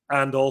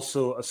 and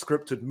also a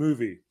scripted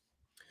movie.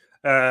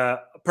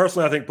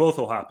 Personally, I think both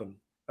will happen.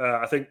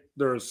 I think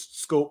there's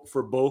scope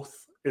for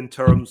both in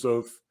terms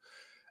of,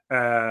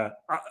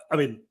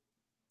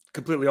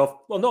 completely not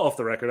off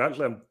the record.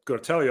 Actually, I'm going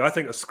to tell you, I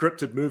think a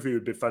scripted movie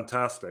would be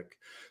fantastic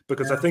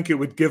because I think it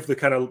would give the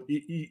kind of,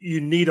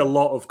 you need a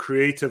lot of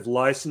creative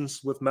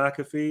license with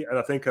McAfee. And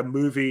I think a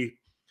movie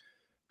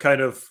kind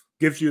of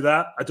gives you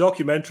that. A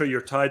documentary,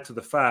 you're tied to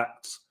the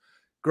facts.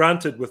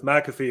 Granted, with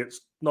McAfee,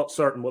 it's not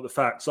certain what the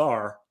facts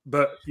are,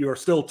 but you're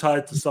still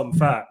tied to some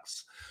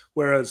facts.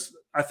 Whereas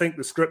I think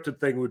the scripted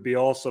thing would be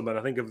awesome. And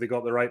I think if they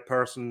got the right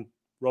person,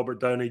 Robert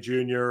Downey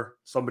Jr.,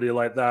 somebody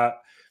like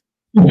that,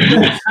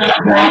 If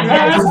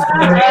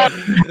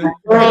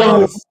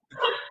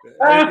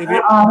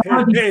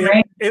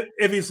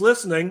he's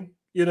listening,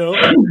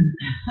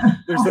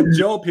 there's a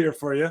job here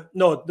for you.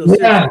 No,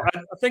 seriously, I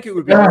think it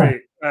would be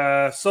great.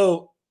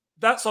 So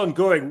that's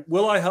ongoing.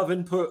 Will I have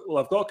input?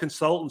 Well, I've got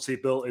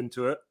consultancy built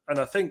into it, and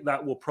I think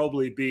that will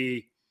probably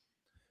be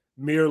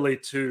merely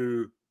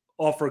to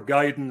offer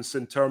guidance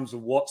in terms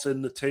of what's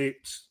in the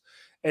tapes,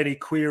 any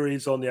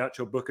queries on the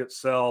actual book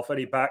itself,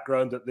 any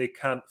background that they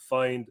can't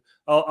find.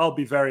 I'll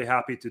be very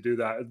happy to do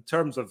that. In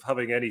terms of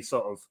having any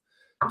sort of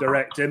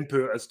direct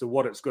input as to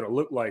what it's going to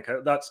look like,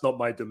 that's not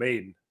my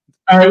domain.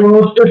 All right,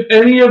 well, if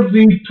any of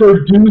the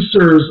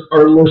producers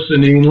are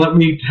listening, let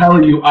me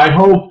tell you, I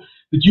hope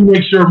that you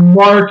make sure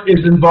Mark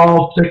is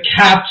involved to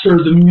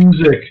capture the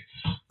music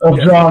of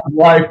John's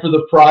life for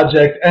the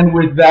project. And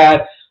with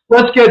that,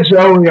 let's get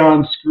Joey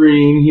on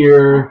screen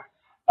here.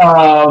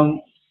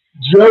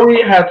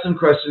 Joey had some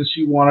questions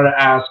she wanted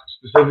to ask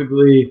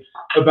specifically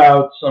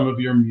about some of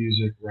your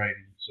music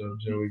writing. So,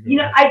 Joey,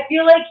 I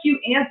feel like you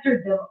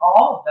answered them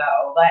all,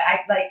 though. I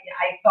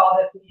saw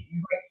that you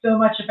write so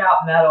much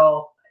about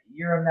metal.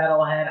 You're a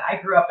metalhead. I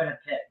grew up in a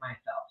pit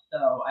myself,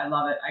 so I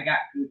love it. I got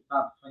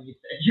goosebumps when you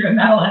said you're a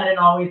metalhead and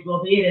always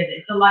will be.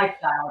 It's a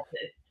lifestyle.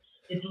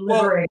 It's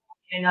liberating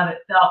in and of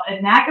itself.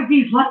 And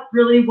McAfee's Luck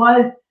really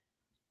was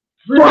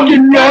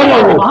fucking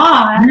metal,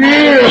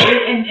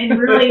 and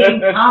really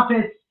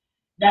encompassed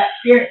that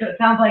spirit. So it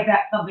sounds like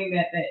that's something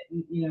that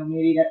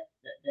maybe that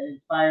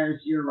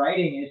inspires your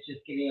writing, is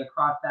just getting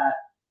across that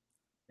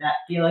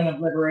feeling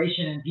of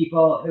liberation and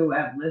people who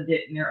have lived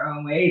it in their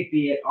own ways,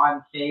 be it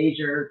on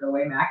stage or the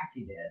way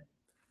McAfee did.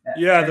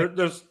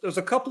 There's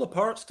a couple of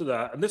parts to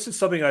that, and this is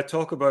something I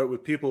talk about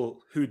with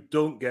people who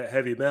don't get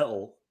heavy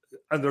metal,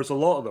 and there's a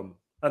lot of them,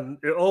 and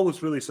it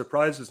always really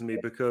surprises me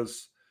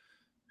because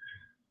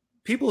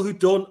people who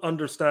don't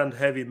understand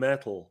heavy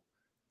metal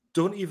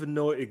don't even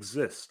know it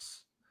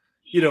exists.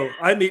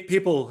 I meet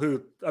people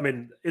who,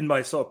 in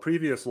my sort of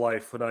previous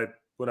life, when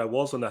I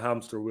was on the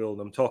hamster wheel, and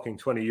I'm talking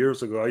 20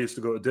 years ago, I used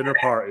to go to dinner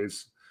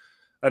parties.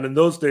 And in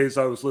those days,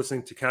 I was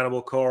listening to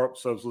Cannibal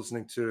Corpse. I was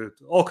listening to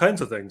all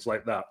kinds of things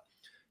like that.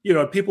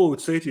 People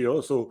would say to you,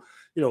 "Oh, so,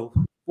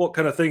 what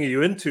kind of thing are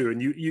you into?" And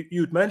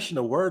you'd mention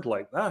a word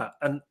like that.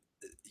 And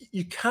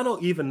you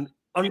cannot even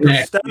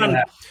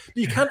understand.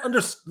 You can't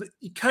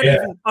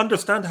even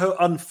understand how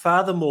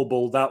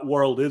unfathomable that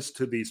world is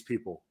to these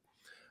people.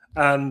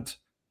 And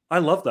I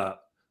love that,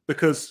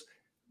 because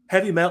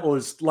heavy metal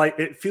is like,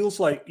 it feels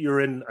like you're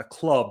in a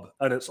club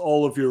and it's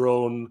all of your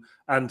own,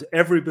 and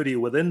everybody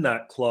within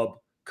that club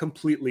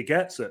completely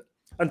gets it.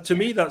 And to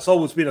me, that's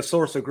always been a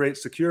source of great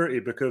security,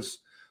 because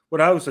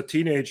when I was a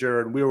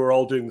teenager and we were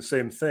all doing the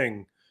same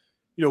thing,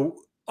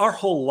 our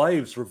whole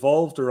lives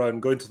revolved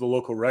around going to the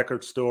local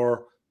record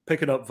store,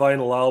 picking up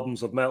vinyl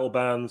albums of metal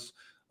bands.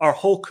 Our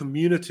whole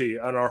community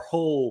and our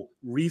whole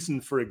reason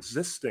for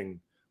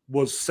existing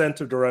was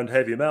centered around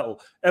heavy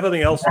metal.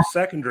 Everything else was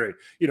secondary.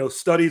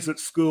 Studies at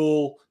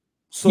school,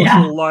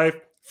 social life,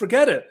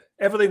 forget it.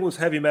 Everything was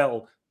heavy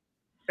metal.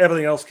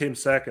 Everything else came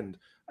second.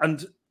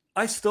 And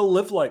I still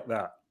live like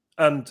that.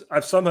 And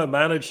I've somehow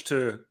managed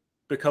to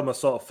become a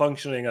sort of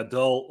functioning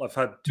adult. I've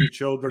had 2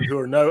 children who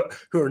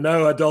are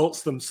now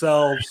adults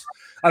themselves.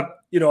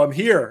 I'm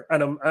here,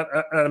 and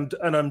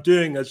I'm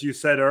doing, as you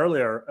said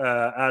earlier,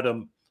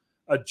 Adam,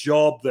 a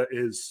job that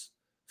is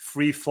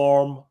free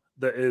form,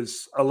 that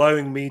is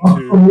allowing me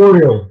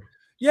to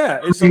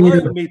it's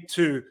allowing me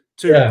to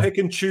pick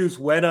and choose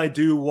when I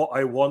do what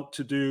I want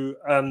to do,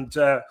 and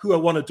who I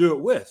want to do it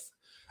with.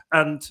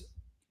 And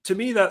to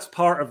me, that's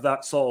part of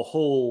that sort of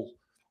whole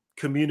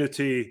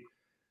community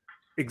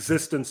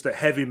existence that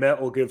heavy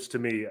metal gives to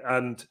me,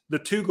 and the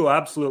two go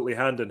absolutely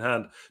hand in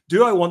hand.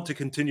 Do I want to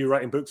continue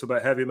writing books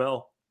about heavy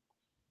metal?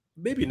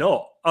 Maybe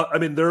not.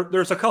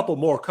 There's a couple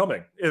more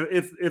coming.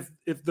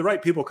 If the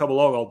right people come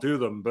along, I'll do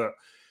them, but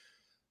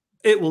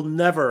it will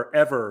never,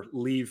 ever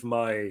leave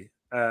my...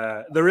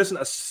 there isn't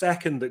a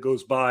second that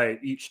goes by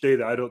each day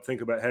that I don't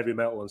think about heavy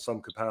metal in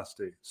some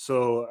capacity.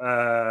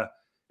 So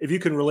if you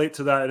can relate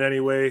to that in any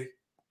way,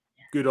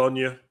 good on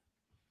you.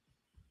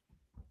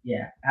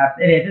 Yeah,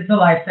 it is. It's a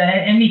lifestyle.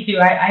 And me too.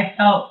 I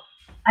felt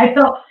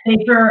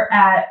safer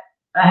at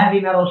a heavy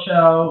metal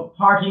show,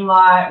 parking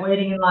lot,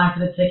 waiting in line for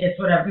the tickets,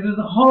 whatever. Because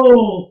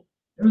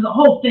there was a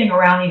whole thing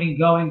around even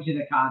going to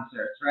the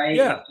concerts, right?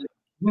 Yeah.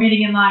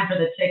 Waiting in line for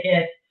the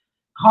tickets,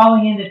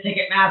 calling into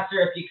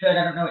Ticketmaster if you could.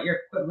 I don't know what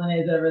your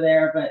equivalent is over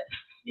there, but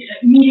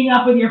meeting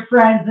up with your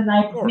friends and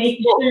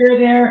making sure you're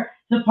there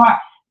to park.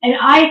 And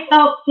I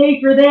felt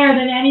safer there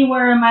than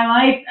anywhere in my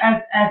life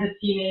as a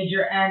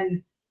teenager.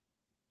 And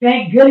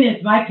thank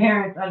goodness my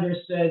parents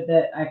understood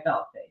that I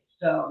felt safe.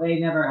 So they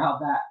never held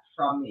that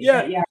from me.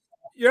 Yeah.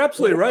 You're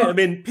absolutely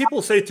right.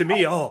 People say to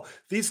me, "Oh,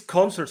 these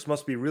concerts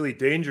must be really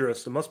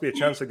dangerous. There must be a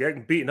chance of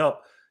getting beaten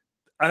up."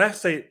 And I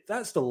say,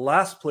 that's the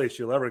last place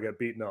you'll ever get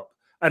beaten up.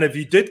 And if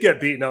you did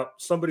get beaten up,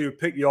 somebody would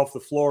pick you off the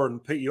floor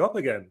and pick you up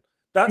again.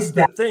 That's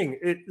the thing.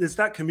 It's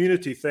that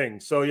community thing.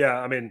 So,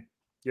 yeah,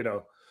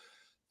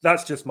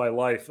 that's just my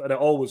life, and it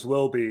always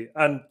will be.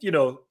 And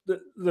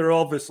there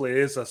obviously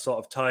is a sort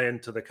of tie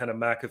into the kind of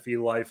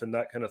McAfee life and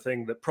that kind of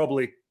thing that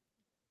probably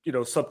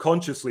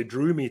subconsciously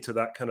drew me to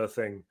that kind of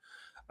thing.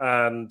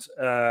 And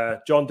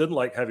John didn't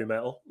like heavy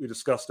metal. We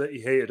discussed it.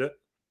 He hated it,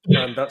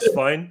 and that's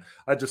fine.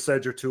 I just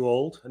said you're too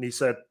old, and he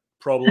said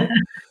probably.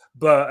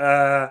 But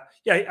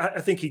I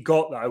think he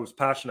got that I was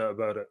passionate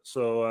about it.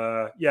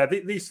 So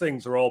these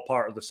things are all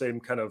part of the same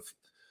kind of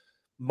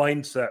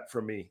mindset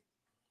for me.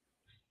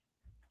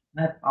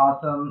 That's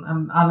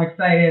awesome. I'm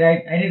excited.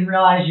 I didn't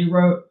realize you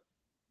wrote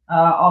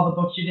all the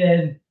books you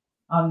did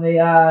on the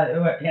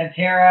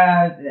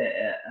Pantera.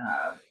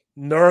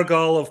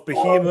 Nergal of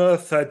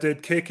Behemoth. I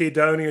did KK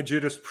Downey and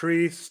Judas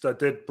Priest. I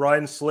did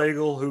Brian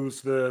Slagle,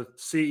 who's the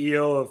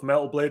CEO of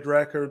Metal Blade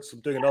Records. I'm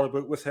doing another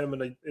book with him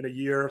in a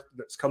year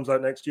that comes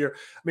out next year.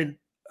 I mean,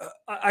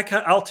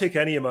 I'll take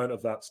any amount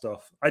of that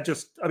stuff. I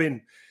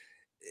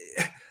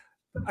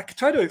could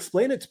try to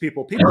explain it to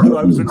people. People who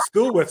I was at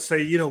school with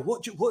say,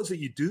 what is it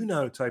you do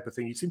now type of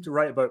thing. You seem to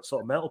write about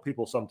sort of metal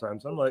people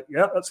sometimes. I'm like,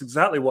 yeah, that's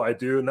exactly what I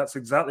do. And that's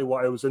exactly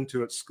what I was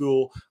into at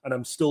school. And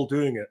I'm still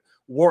doing it.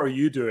 What are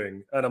you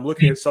doing? And I'm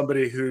looking at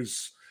somebody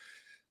who's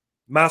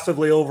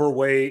massively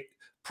overweight,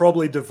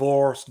 probably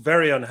divorced,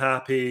 very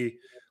unhappy,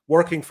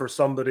 working for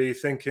somebody,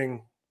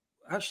 thinking,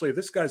 actually,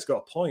 this guy's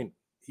got a point.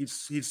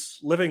 He's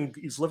living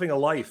a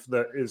life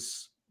that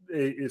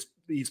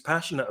he's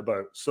passionate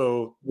about.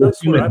 So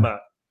that's where I'm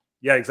at.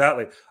 Yeah,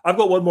 exactly. I've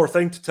got one more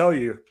thing to tell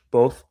you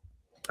both.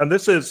 And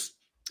this is,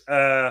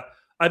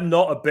 I'm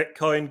not a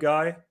Bitcoin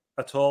guy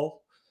at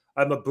all.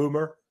 I'm a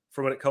boomer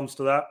from when it comes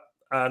to that.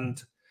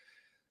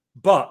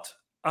 But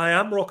I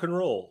am rock and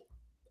roll.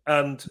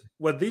 And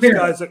when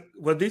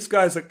these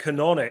guys at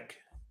Canonic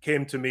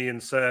came to me and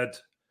said,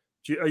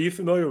 are you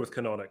familiar with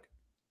Canonic?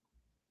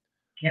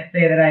 Can't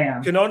say that I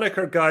am. Canonic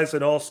are guys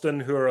in Austin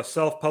who are a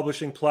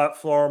self-publishing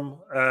platform,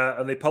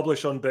 and they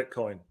publish on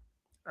Bitcoin.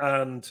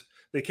 And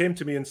they came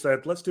to me and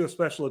said, let's do a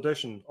special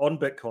edition on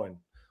Bitcoin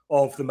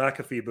of the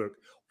McAfee book.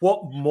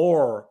 What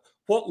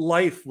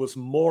life was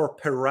more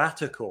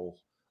piratical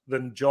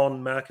than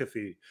John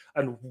McAfee?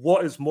 And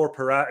what is more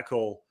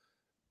piratical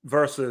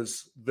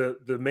versus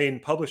the main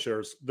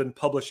publishers than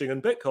publishing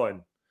in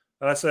Bitcoin?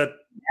 And I said,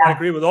 I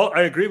agree with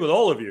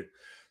all of you.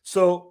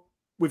 So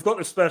we've got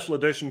this special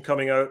edition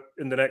coming out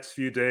in the next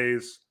few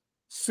days,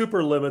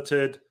 super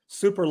limited,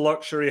 super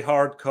luxury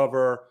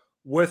hardcover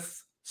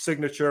with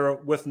signature,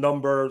 with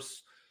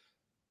numbers.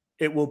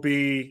 It will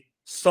be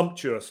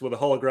sumptuous with a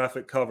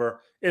holographic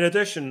cover. In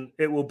addition,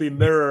 it will be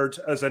mirrored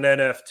as an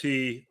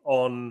NFT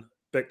on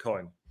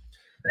Bitcoin,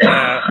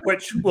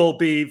 which will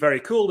be very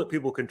cool that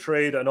people can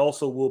trade, and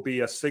also will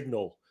be a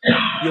signal.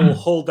 You'll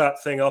hold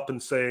that thing up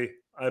and say,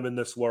 I'm in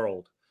this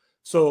world.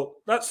 So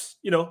that's,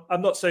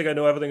 I'm not saying I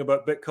know everything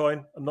about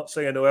Bitcoin. I'm not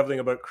saying I know everything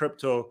about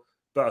crypto,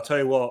 but I'll tell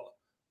you what,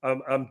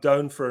 I'm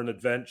down for an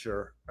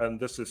adventure, and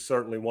this is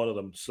certainly one of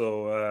them.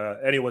 So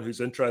anyone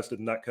who's interested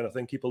in that kind of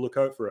thing, keep a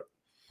lookout for it.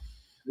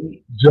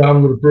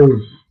 John would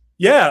approve.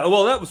 Yeah,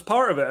 well, that was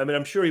part of it. I mean,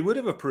 I'm sure he would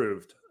have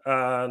approved.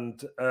 And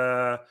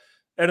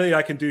anything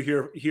I can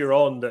do here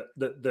on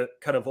that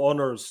kind of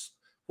honors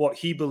what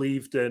he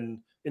believed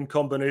in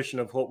combination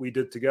of what we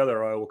did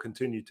together, I will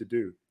continue to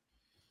do.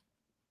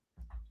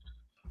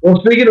 Well,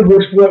 speaking of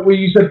which, what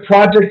you said,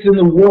 projects in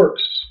the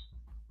works.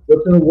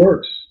 What's in the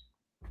works?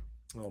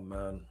 Oh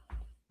man.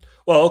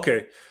 Well,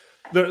 okay.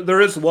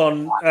 There is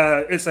one.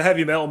 It's a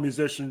heavy metal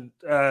musician.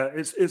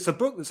 It's a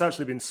book that's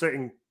actually been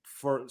sitting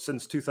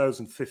since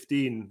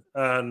 2015,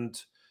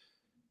 and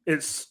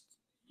it's,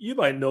 you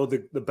might know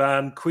the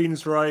band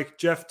Queensryche.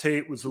 Jeff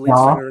Tate was the lead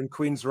singer in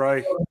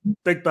Queensryche.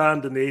 Big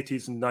band in the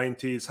 80s and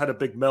 90s. Had a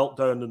big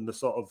meltdown in the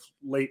sort of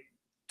late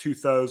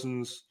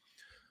 2000s.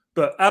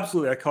 But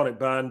absolutely iconic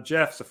band.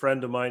 Jeff's a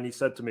friend of mine. He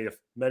said to me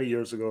many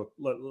years ago,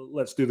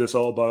 let's do this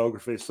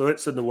autobiography. So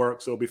it's in the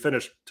works. It'll be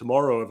finished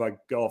tomorrow if I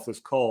get off this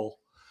call.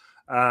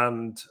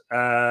 And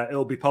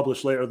it'll be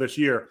published later this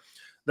year.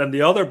 Then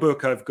the other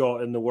book I've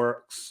got in the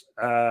works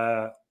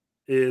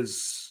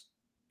is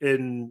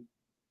in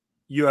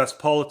US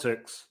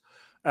politics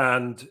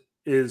and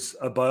is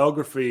a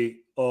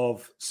biography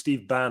of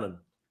Steve Bannon.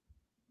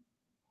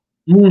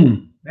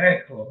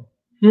 Very cool.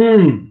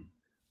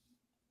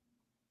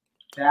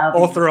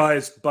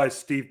 Authorized by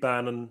Steve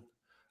Bannon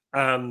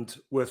and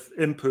with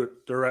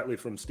input directly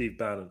from Steve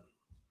Bannon.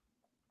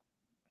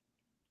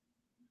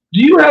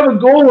 Do you have a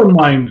goal in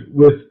mind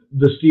with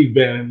the Steve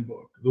Bannon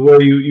book? The way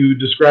you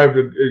described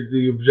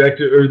the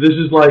objective, or this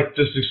is like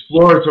just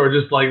exploratory,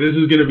 just like this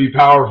is going to be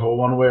powerful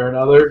one way or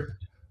another?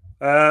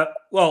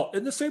 Well,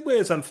 in the same way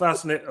as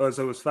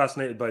I was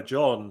fascinated by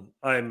John,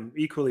 I'm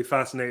equally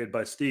fascinated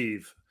by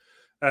Steve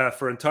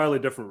for entirely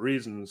different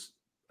reasons.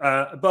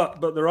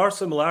 But there are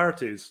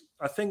similarities.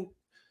 I think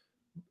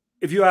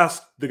if you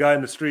ask the guy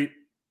in the street,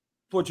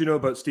 what do you know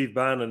about Steve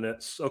Bannon?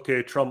 It's,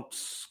 okay,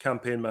 Trump's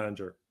campaign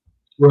manager.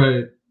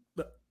 Right.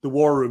 The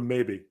War Room,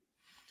 maybe.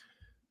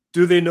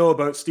 Do they know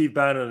about Steve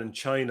Bannon in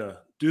China?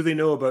 Do they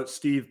know about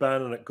Steve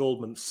Bannon at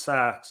Goldman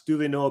Sachs? Do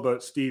they know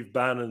about Steve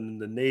Bannon in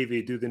the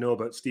Navy? Do they know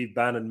about Steve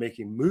Bannon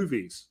making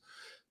movies?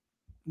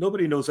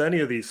 Nobody knows any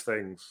of these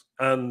things.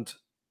 And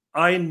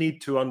I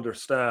need to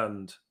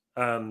understand,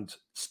 and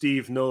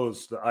Steve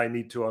knows that I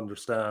need to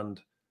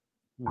understand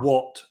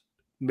what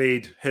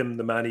made him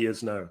the man he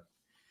is now.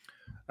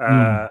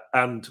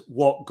 And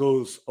what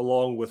goes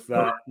along with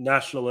that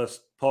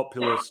nationalist,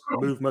 populist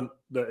movement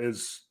that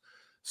is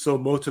so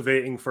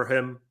motivating for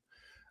him.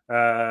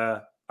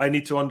 I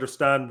need to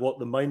understand what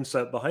the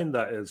mindset behind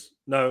that is.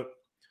 Now,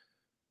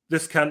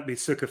 this can't be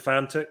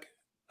sycophantic,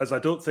 as I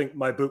don't think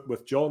my book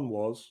with John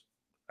was,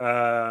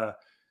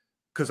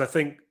 because I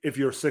think if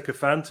you're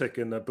sycophantic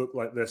in a book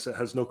like this, it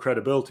has no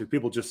credibility.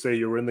 People just say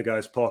you were in the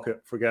guy's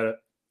pocket, forget it,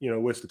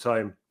 waste of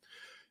time.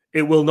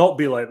 It will not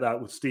be like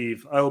that with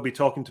Steve. I will be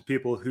talking to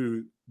people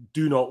who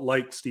do not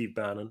like Steve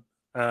Bannon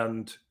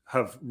and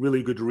have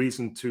really good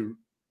reason to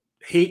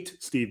hate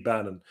Steve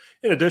Bannon.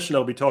 In addition,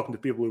 I'll be talking to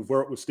people who've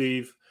worked with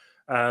Steve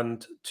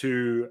and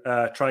to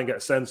try and get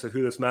a sense of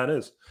who this man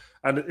is.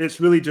 And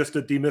it's really just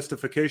a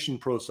demystification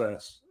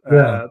process.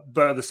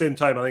 But at the same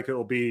time, I think it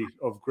will be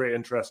of great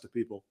interest to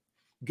people.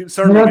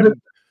 Certainly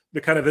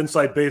the kind of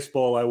inside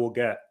baseball I will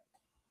get.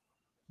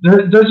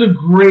 There's a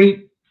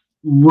great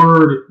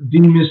word,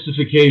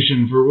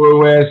 demystification, for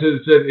what I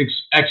said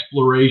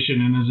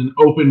exploration, and as an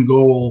open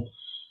goal,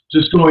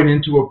 just going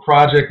into a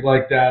project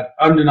like that.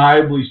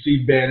 Undeniably,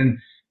 Steve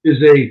Bannon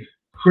is a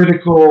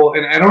critical,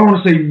 and I don't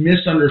want to say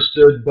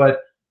misunderstood, but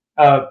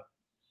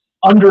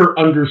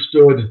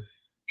understood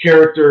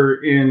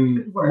character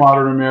in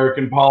modern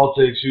American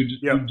politics who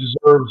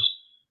deserves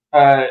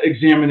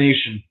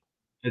examination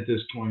at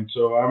this point.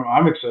 So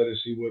I'm excited to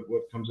see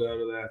what comes out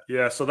of that.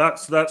 Yeah, so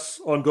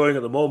that's ongoing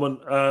at the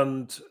moment,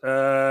 and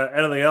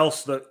anything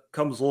else that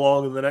comes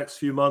along in the next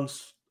few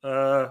months,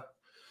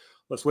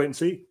 let's wait and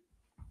see.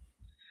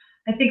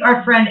 I think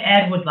our friend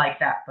Ed would like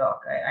that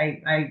book.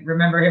 I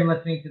remember him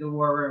listening to the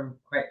War Room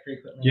quite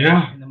frequently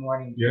in the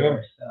morning.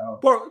 So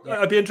well,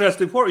 I'd be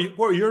interested. What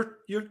are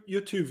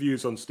your two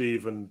views on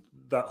Steve and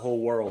that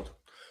whole world?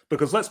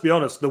 Because let's be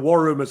honest, the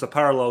War Room is a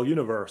parallel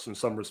universe in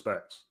some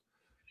respects.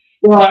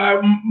 Well,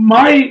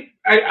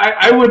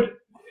 I would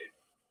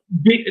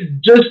be,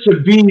 just to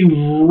be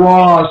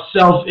raw,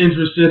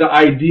 self-interested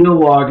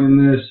ideologue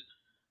in this,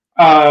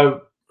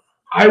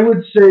 I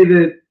would say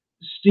that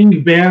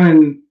Steve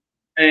Bannon,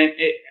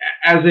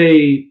 as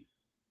a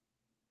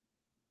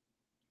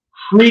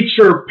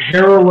creature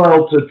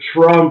parallel to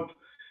Trump,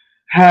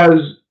 has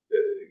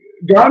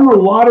gotten a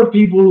lot of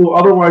people who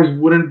otherwise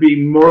wouldn't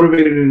be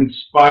motivated and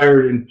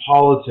inspired in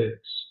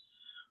politics,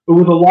 but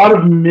with a lot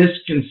of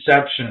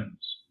misconceptions,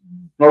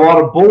 a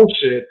lot of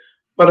bullshit,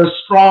 but a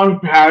strong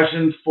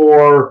passion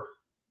for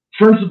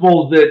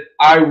principles that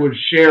I would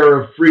share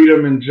of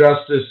freedom and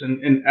justice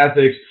and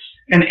ethics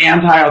and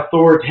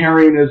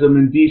anti-authoritarianism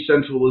and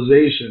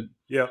decentralization.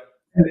 Yeah.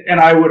 And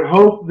I would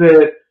hope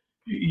that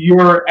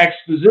your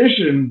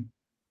exposition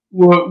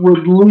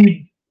would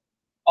lead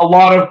a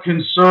lot of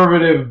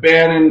conservative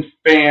Bannon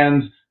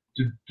fans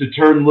to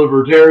turn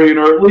libertarian,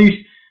 or at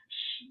least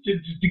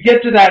to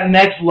get to that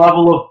next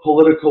level of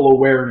political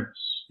awareness.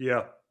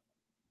 Yeah.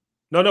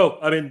 No.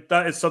 I mean,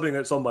 that is something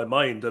that's on my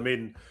mind. I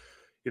mean,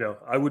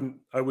 I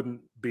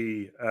wouldn't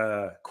be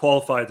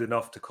qualified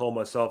enough to call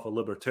myself a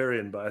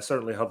libertarian, but I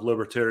certainly have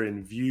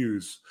libertarian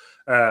views,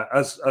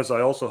 as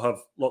I also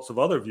have lots of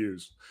other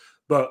views.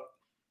 But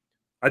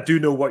I do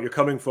know what you're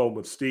coming from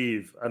with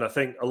Steve, and I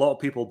think a lot of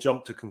people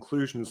jump to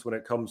conclusions when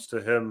it comes to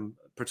him,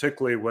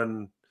 particularly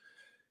when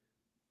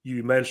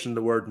you mention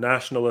the word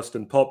nationalist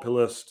and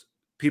populist.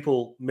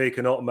 People make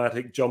an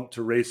automatic jump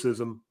to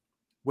racism,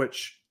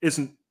 which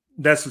isn't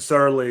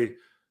necessarily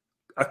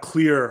a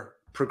clear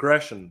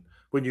progression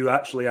when you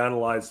actually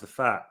analyze the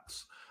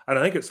facts. And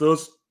I think it's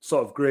those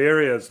sort of gray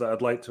areas that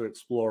I'd like to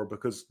explore,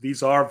 because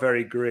these are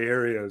very gray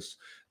areas.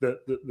 The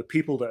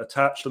people that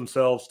attach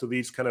themselves to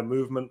these kind of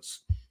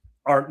movements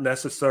aren't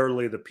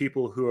necessarily the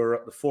people who are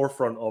at the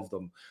forefront of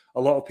them.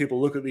 A lot of people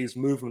look at these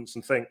movements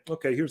and think,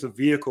 okay, here's a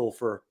vehicle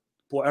for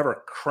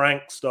whatever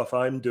crank stuff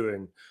I'm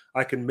doing.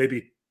 I can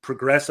maybe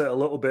progress it a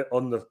little bit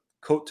on the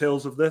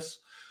coattails of this.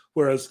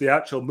 Whereas the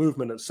actual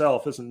movement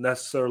itself isn't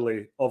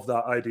necessarily of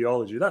that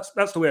ideology. That's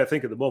the way I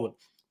think at the moment.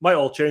 Might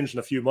all change in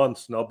a few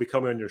months, and I'll be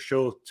coming on your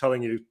show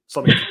telling you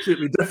something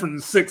completely different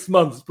in 6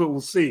 months, but we'll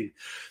see.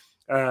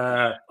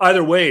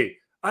 Either way,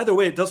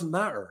 it doesn't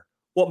matter.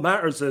 What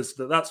matters is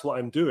that that's what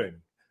I'm doing.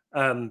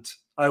 And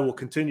I will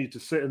continue to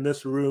sit in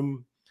this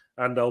room,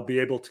 and I'll be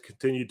able to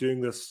continue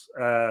doing this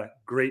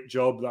great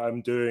job that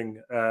I'm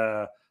doing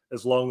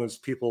as long as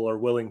people are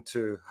willing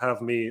to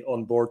have me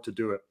on board to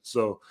do it.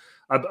 So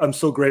I'm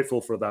so grateful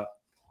for that.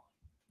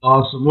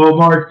 Awesome. Well,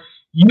 Mark,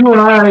 you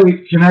and I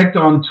connect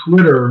on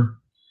Twitter,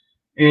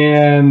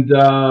 and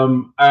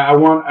I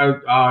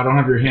don't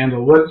have your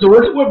handle. What's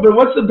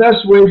the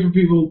best way for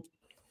people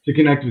to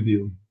connect with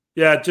you?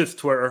 Yeah, just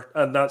Twitter,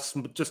 and that's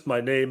just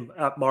my name,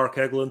 at Mark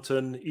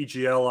Eglinton,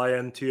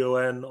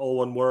 EGLINTON, all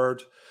one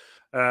word.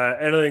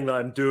 Anything that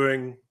I'm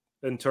doing,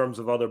 in terms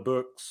of other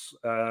books.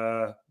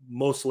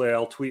 Mostly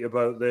I'll tweet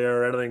about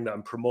there, anything that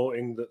I'm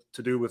promoting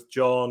to do with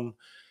John,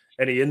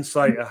 any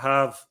insight I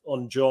have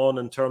on John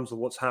in terms of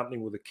what's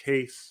happening with the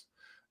case.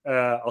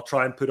 I'll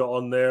try and put it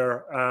on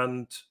there.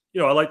 And,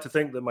 I like to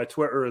think that my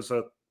Twitter is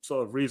a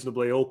sort of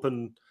reasonably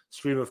open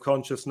stream of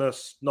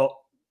consciousness, not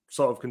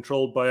sort of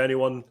controlled by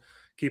anyone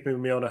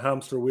keeping me on a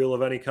hamster wheel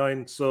of any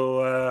kind.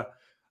 So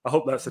I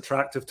hope that's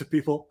attractive to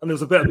people. And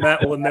there's a bit of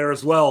metal in there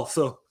as well.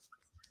 So a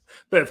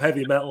bit of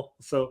heavy metal.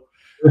 So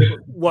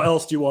what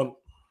else do you want?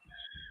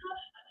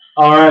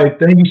 All right.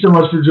 Thank you so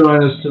much for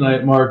joining us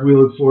tonight, Mark. We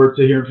look forward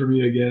to hearing from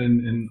you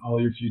again and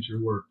all your future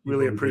work.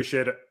 Really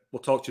appreciate it.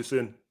 We'll talk to you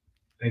soon.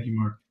 Thank you,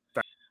 Mark.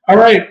 All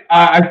right.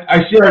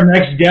 I see our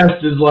next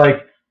guest is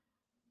like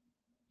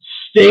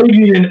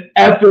staging an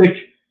epic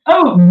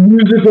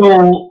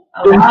musical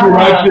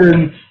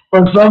introduction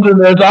or something.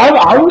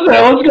 I would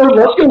say let's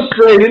go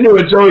straight into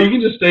it, Joey. You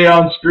can just stay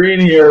on screen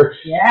here.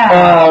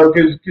 Yeah.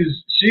 Because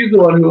she's the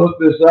one who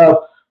looked this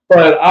up.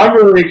 But I'm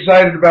really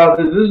excited about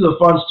this. This is a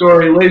fun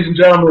story. Ladies and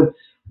gentlemen,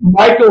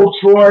 Michael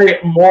Troy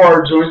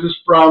Moore joins us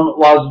from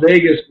Las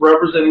Vegas,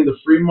 representing the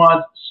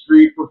Fremont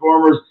Street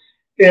Performers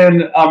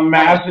in a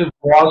massive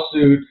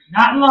lawsuit.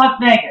 Not in Las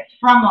Vegas,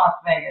 from Las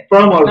Vegas.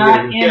 From Las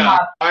Not Vegas. in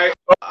Las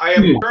I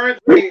am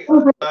currently,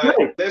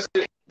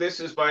 this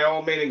is by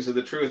all meanings of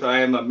the truth,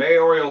 I am a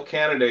mayoral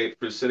candidate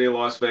for the city of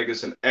Las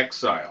Vegas in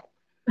exile.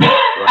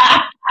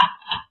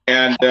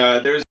 And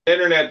there's an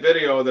internet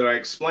video that I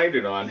explained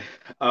it on.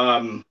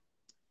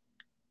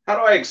 How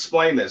do I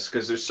explain this?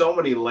 Because there's so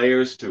many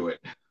layers to it.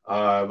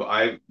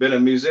 I've been a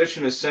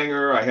musician, a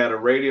singer. I had a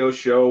radio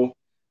show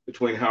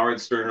between Howard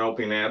Stern and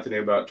Opie and Anthony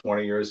about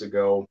 20 years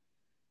ago.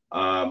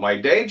 My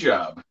day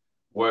job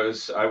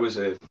was I was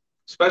a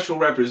special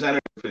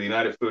representative for the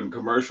United Food and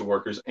Commercial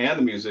Workers and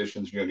the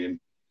Musicians Union,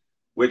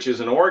 which is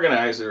an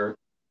organizer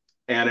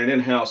and an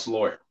in-house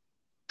lawyer.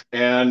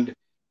 And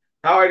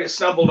how I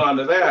stumbled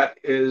onto that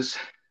is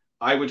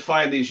I would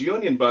find these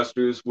union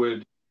busters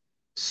would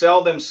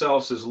sell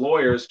themselves as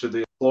lawyers to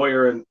the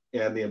employer and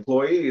the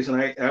employees.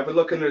 And I would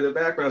look into their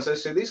backgrounds. I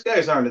say, these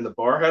guys aren't in the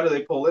bar. How do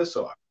they pull this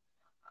off?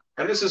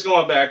 And this is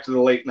going back to the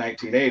late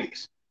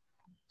 1980s.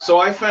 So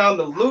I found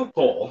the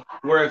loophole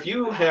where if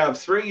you have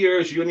 3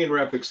 years union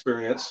rep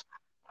experience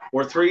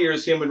or 3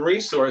 years human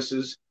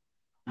resources,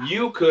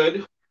 you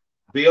could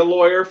be a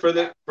lawyer for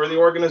the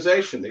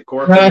organization, the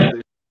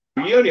corporate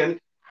the union.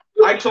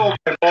 I told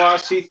my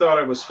boss, he thought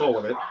I was full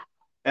of it.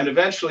 And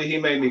eventually he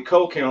made me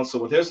co-counsel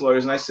with his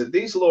lawyers. And I said,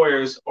 these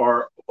lawyers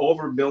are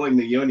overbilling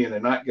the union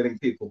and not getting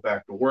people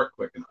back to work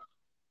quick enough.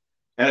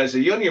 And as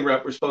a union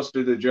rep, we're supposed to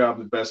do the job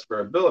to the best of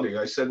our ability.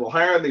 I said, well,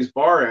 hiring these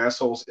bar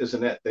assholes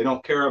isn't it. They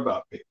don't care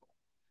about people.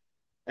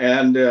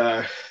 And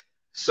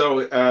so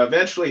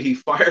eventually he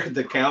fired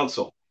the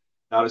counsel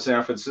out of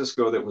San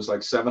Francisco that was like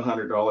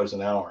 $700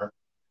 an hour.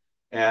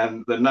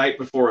 And the night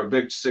before a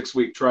big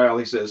 6-week trial,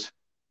 he says,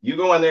 you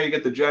go in there, you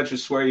get the judge to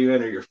swear you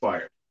in or you're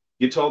fired.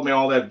 You told me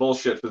all that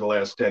bullshit for the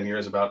last 10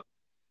 years about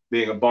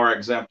being a bar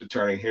exempt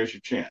attorney. Here's your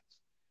chance.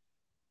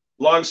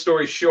 Long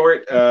story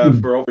short,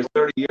 for over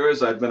 30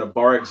 years, I've been a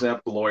bar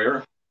exempt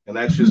lawyer, and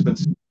that's just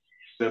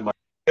been my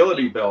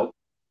utility belt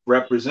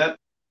represent,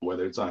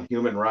 whether it's on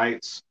human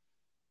rights,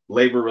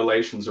 labor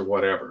relations, or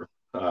whatever,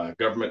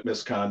 government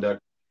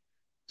misconduct.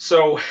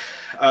 So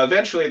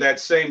eventually that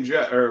same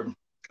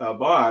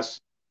boss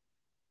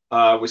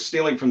was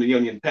stealing from the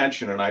union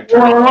pension, and I just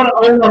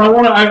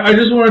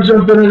want to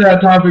jump into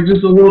that topic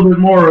just a little bit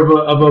more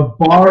of a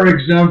bar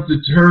exempt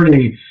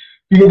attorney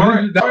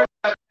because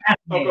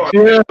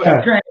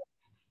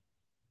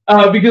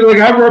because like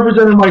I've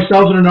represented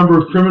myself in a number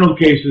of criminal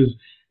cases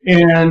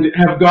and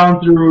have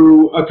gone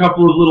through a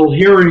couple of little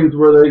hearings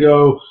where they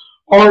go,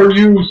 are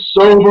you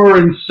sober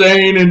and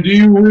sane and do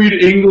you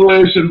read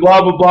English and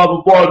blah blah blah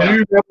blah blah, do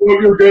you know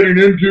what you're getting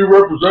into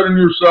representing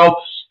yourself?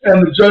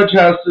 And the judge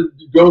has to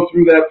go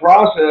through that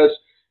process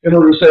in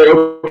order to say,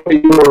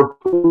 okay, you are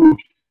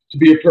approved to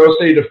be a pro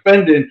se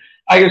defendant.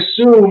 I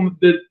assume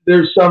that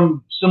there's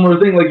some similar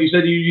thing, like you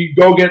said, you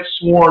go get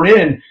sworn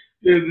in.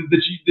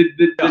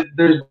 That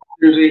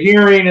there's a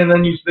hearing, and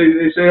then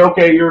they say,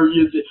 okay, you're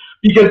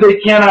because they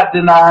cannot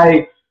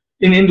deny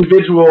any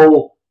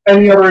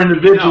other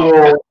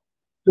individual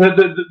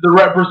the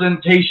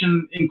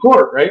representation in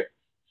court, right?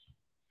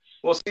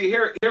 Well, see,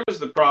 here was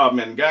the problem,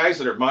 and guys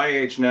that are my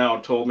age now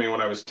told me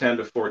when I was 10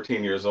 to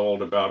 14 years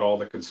old about all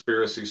the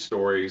conspiracy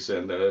stories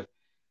and the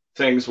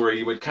things where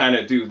you would kind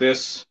of do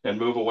this and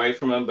move away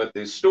from them, but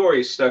the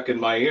stories stuck in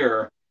my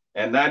ear,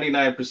 and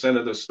 99%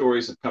 of those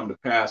stories have come to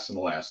pass in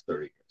the last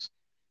 30 years.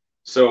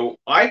 So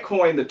I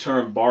coined the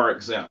term bar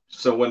exempt.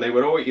 So when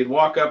you'd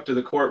walk up to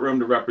the courtroom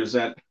to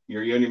represent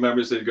your union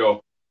members, they'd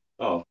go,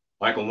 oh,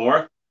 Michael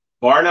Moore,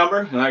 bar number?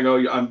 And I go,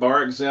 I'm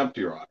bar exempt,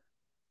 Your Honor.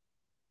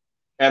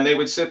 And they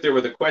would sit there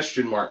with a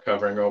question mark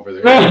covering over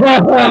their head.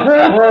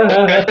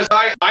 Because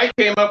I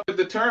came up with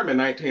the term in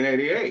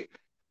 1988.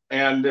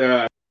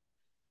 And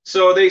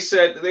so they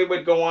said they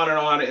would go on.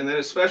 And then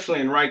especially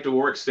in right to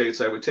work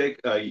states, I would take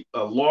a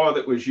law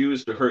that was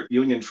used to hurt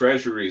union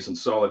treasuries and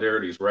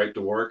solidarities, right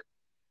to work.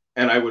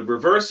 And I would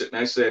reverse it. And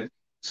I said,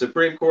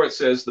 Supreme Court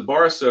says the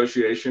Bar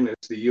Association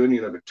is the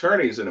union of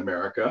attorneys in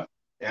America,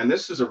 and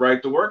this is a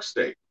right to work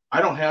state.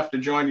 I don't have to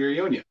join your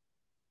union.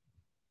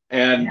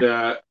 And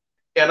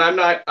I'm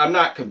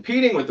not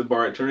competing with the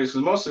bar attorneys,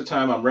 because most of the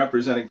time I'm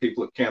representing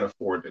people that can't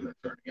afford an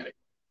attorney anyway.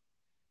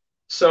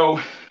 So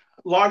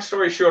long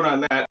story short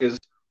on that is,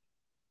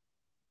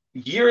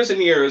 years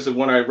and years of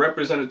when I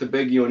represented the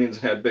big unions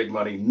and had big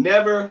money,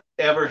 never,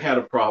 ever had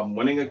a problem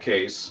winning a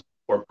case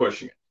or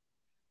pushing it.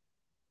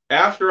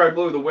 After I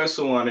blew the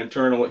whistle on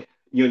internal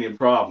union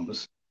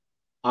problems,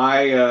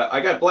 I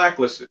got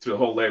blacklisted through the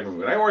whole labor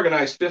movement. I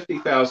organized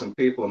 50,000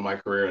 people in my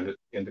career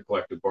into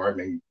collective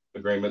bargaining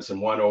agreements and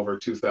won over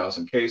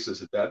 2,000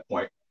 cases at that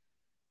point.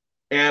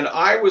 And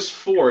I was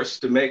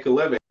forced to make a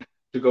living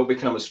to go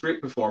become a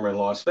street performer in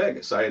Las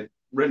Vegas. I had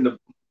written a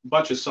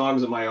bunch of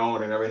songs of my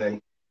own and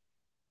everything.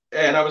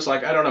 And I was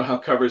like, I don't know how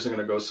covers are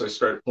going to go. So I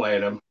started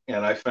playing them.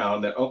 And I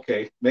found that,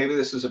 okay, maybe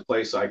this is a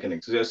place I can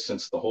exist,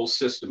 since the whole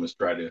system has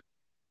tried to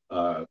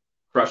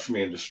crush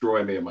me and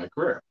destroy me in my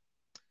career.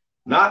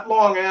 Not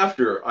long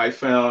after, I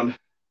found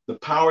the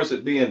powers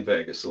that be in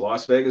Vegas, the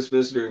Las Vegas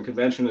Visitor and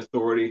Convention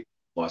Authority,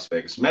 Las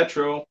Vegas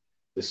Metro,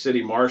 the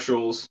city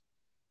marshals,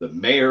 the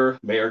mayor,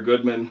 Mayor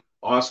Goodman,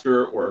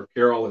 Oscar or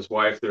Carol, his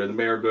wife. They're the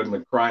Mayor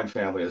Goodman crime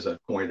family, as I've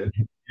coined it.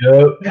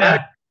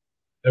 Yep.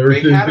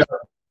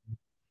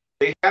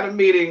 They had a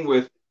meeting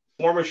with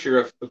former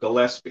Sheriff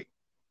Gillespie,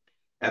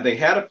 and they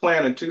had a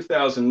plan in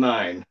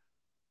 2009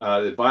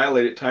 that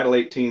violated Title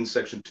 18,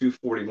 Section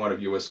 241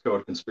 of U.S.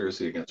 Code,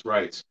 Conspiracy Against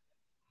Rights,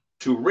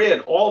 to rid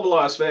all of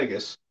Las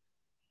Vegas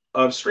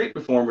of street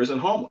performers and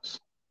homeless.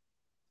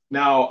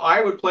 Now,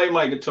 I would play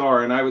my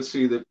guitar and I would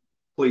see the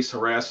police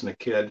harassing a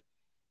kid,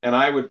 and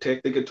I would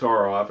take the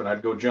guitar off and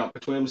I'd go jump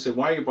between them and say,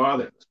 why are you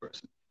bothering this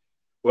person?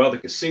 Well, the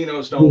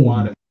casinos don't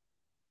want him.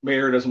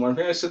 Mayor doesn't want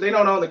him. I said, they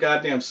don't own the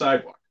goddamn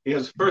sidewalk. He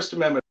has a First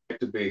Amendment right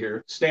to be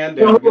here. Stand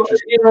down. Hold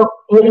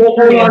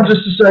on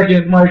just a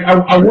second, Mike.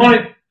 I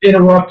want to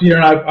interrupt you,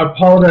 and I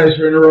apologize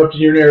for interrupting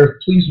your narrative.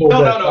 Please hold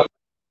that. No.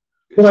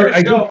 But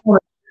I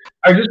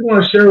just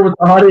want to share with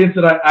the audience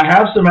that I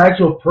have some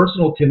actual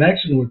personal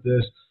connection with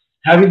this,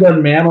 having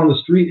done man on the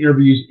street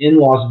interviews in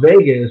Las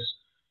Vegas,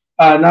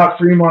 not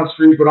Fremont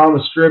Street, but on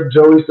the Strip.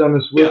 Joey's done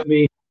this with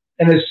me,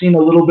 and has seen a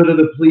little bit of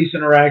the police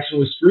interaction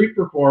with street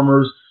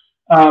performers.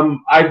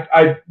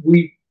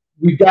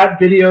 We've got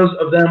videos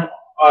of them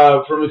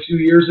from a few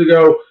years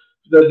ago.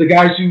 The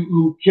guys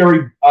who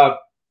carry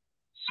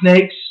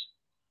snakes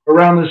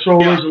around their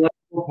shoulders and let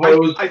them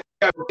pose. I think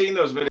I've seen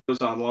those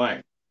videos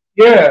online.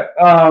 Yeah,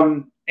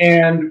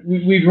 and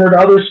we've heard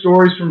other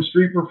stories from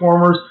street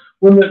performers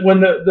when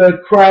the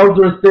crowds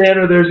are thin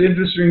or there's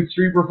interesting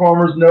street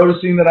performers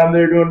noticing that I'm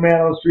there doing man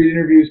on the street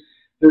interviews.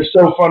 They're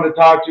so fun to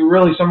talk to.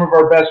 Really, some of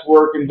our best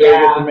work in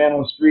Vegas and man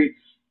on the street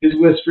is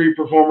with street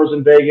performers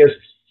in Vegas.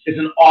 It's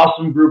an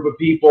awesome group of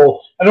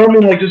people. I don't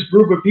mean like just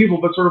group of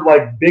people, but sort of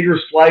like bigger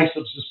slice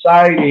of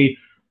society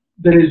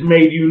that is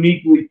made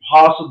uniquely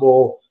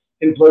possible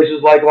in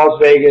places like Las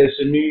Vegas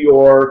and New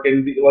York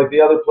and like the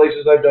other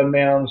places I've done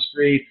man on the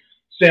street,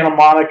 Santa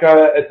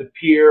Monica at the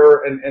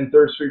Pier and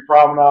 3rd Street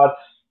Promenade.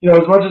 You know,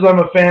 as much as I'm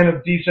a fan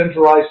of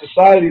decentralized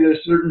society,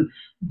 there's certain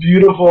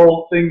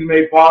beautiful things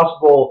made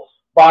possible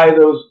by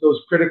those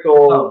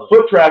critical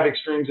foot traffic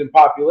streams in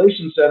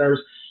population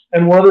centers.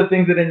 And one of the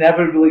things that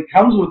inevitably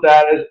comes with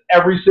that is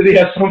every city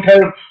has some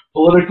kind of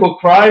political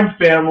crime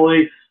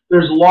family.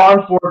 There's law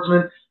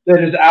enforcement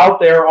that is out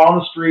there on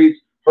the streets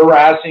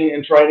harassing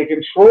and trying to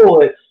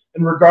control it.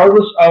 And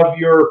regardless of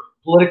your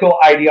political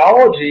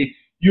ideology,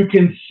 you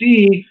can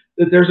see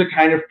that there's a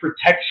kind of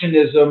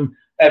protectionism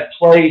at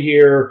play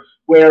here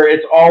where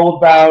it's all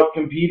about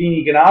competing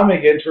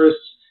economic interests.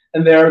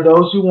 And there are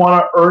those who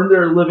want to earn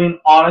their living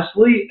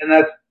honestly, and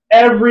that's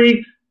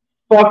every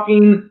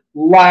fucking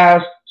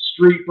last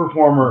street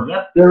performer.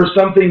 Yep. There's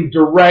something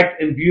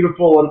direct and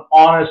beautiful and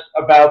honest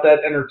about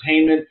that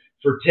entertainment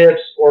for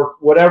tips or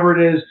whatever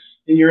it is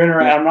in your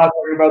I'm not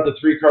talking about the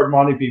 3-card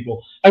money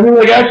people. I mean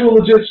like actual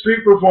legit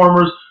street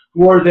performers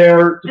who are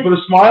there to put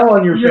a smile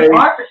on your face.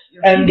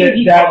 And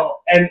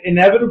and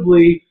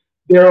inevitably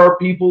there are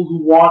people who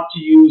want to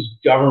use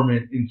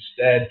government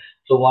instead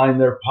to line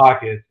their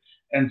pockets.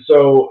 And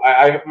so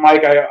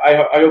Mike,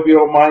 I hope you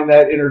don't mind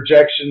that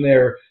interjection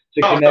there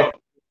to connect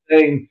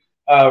thing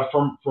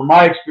from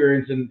my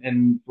experience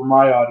and for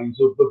my audience.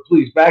 So, but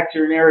please, back to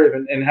your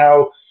narrative and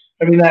how,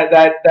 I mean,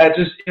 that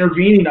just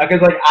intervening,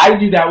 because like I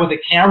do that with a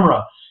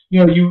camera.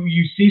 You know,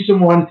 you see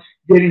someone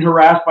getting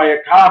harassed by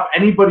a cop.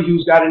 Anybody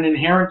who's got an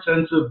inherent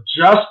sense of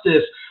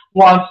justice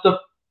wants to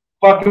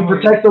fucking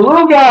protect the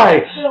little guy.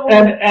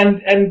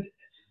 And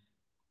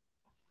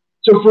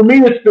so for me,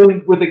 it's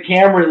been with a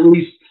camera, at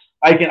least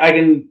I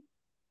can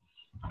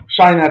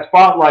shine that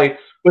spotlight.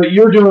 But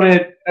you're doing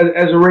it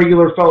as a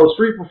regular fellow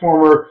street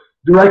performer,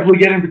 directly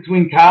getting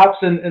between cops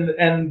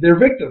and their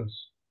victims.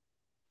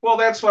 Well,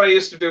 that's what I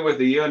used to do with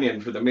the union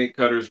for the meat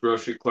cutters,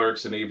 grocery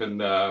clerks, and even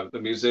the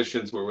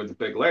musicians were with the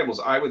big labels.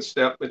 I would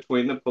step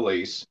between the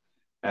police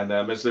and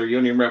them as their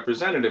union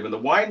representative, and the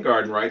wine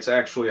garden rights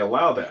actually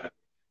allow that.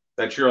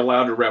 that you're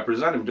allowed to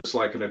represent him just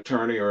like an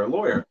attorney or a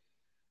lawyer.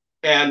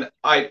 And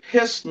I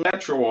pissed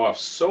Metro off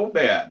so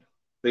bad,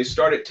 they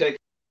started taking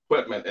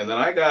equipment, and then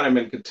I got him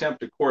in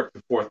contempt of court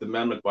for Fourth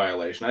Amendment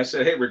violation. I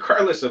said, hey,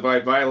 regardless if I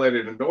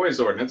violated a noise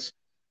ordinance,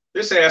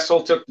 this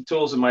asshole took the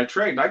tools of my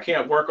trade, and I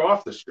can't work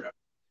off the strip.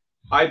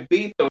 I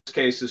beat those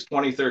cases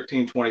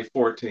 2013,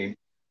 2014.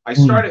 I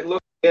started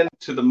looking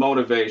into the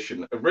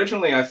motivation.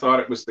 Originally, I thought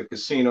it was the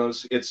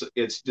casinos. It's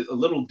a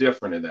little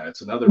different in that.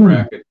 It's another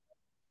racket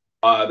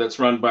that's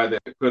run by the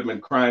Goodman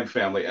crime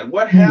family. And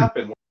what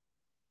happened,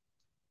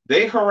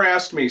 they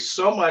harassed me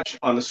so much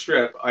on the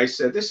strip, I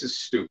said, this is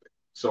stupid.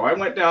 So I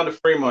went down to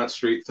Fremont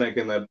Street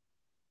thinking that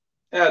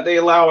they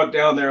allow it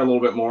down there a little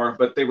bit more,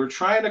 but they were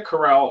trying to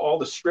corral all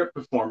the strip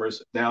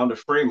performers down to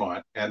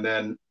Fremont and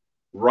then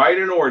write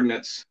an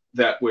ordinance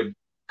that would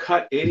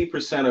cut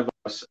 80% of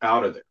us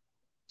out of there.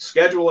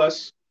 Schedule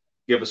us,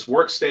 give us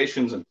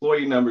workstations,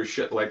 employee numbers,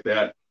 shit like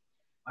that.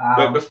 Wow.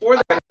 But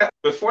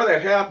before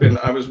that happened,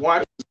 I was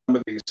watching some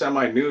of these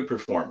semi-nude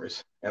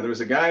performers, and there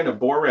was a guy in a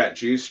Borat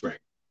G-string,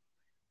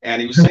 and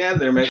he was standing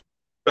there making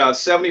about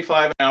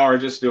 $75 an hour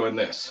just doing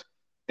this.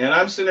 And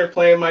I'm sitting there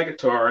playing my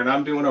guitar, and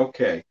I'm doing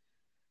okay.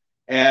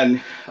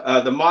 And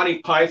the Monty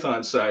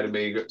Python side of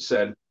me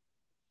said,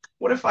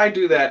 what if I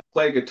do that,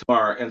 play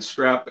guitar, and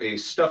strap a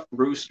stuffed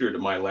rooster to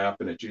my lap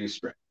in a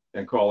G-string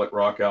and call it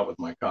Rock Out with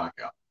My Cock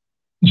Out?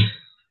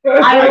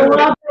 I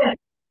love it.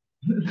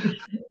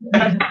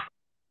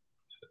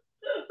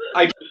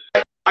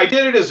 I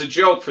did it as a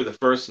joke for the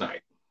first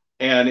night,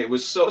 and it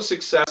was so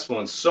successful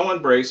and so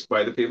embraced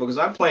by the people because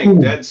I'm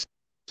playing dead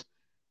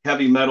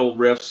heavy metal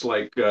riffs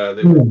like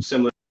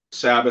similar to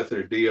Sabbath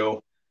or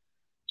Dio.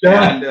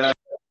 And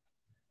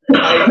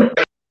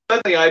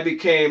suddenly I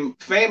became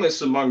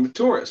famous among the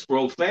tourists,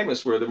 world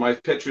famous, where my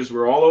pictures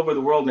were all over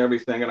the world and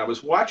everything, and I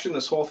was watching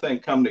this whole thing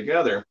come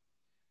together.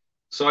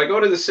 So I go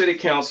to the city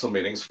council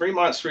meetings.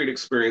 Fremont Street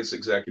Experience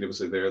executives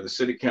are there, the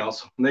city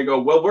council, and they go,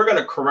 well, we're going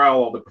to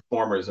corral all the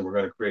performers and we're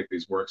going to create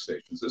these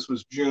workstations. This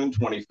was June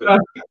 2015.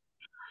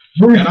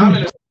 And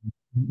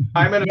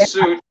I'm in a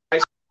suit,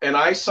 and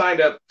I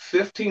signed up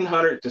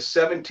 1,500 to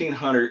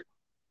 1,700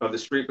 of the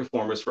street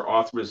performers for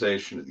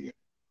authorization of the union.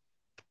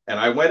 And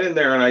I went in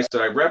there and I said,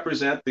 I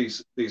represent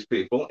these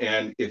people,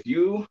 and if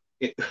you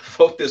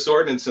vote this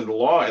ordinance into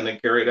law and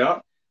then carry it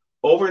out,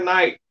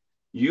 overnight,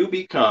 you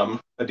become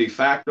a de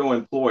facto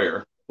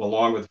employer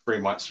along with the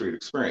Fremont Street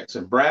Experience.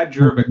 And Brad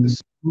Jervik,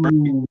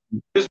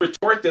 his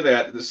retort to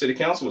that, the city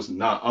council was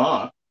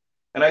nah.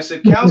 And I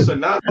said, Councilor,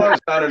 not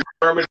an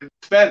affirmative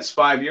defense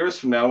 5 years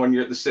from now when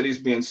the city's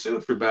being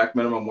sued for back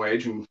minimum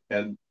wage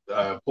and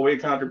employee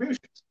contributions.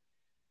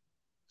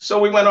 So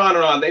we went on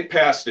and on. They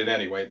passed it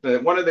anyway.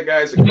 One of the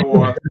guys that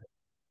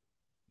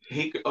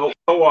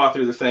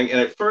co-authored the thing, and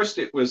at first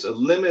it was a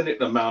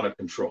limited amount of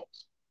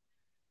controls.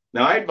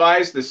 Now, I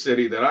advised the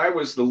city that I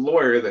was the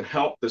lawyer that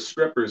helped the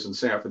strippers in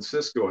San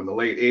Francisco in the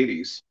late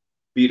 80s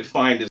be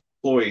defined as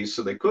employees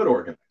so they could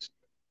organize.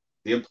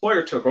 The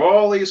employer took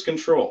all these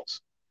controls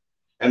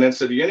and then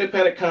said, the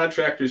independent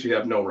contractors, you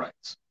have no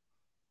rights.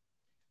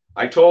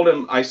 I told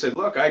him, I said,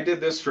 look, I did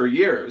this for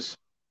years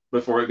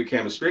before I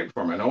became a street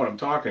performer. I know what I'm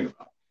talking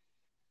about.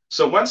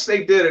 So once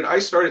they did it, I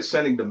started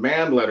sending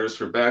demand letters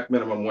for back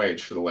minimum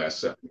wage for the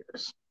last 7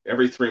 years.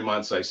 Every 3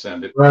 months I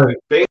send it. Right.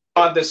 Based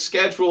on the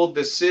schedule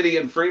the city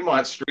and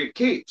Fremont Street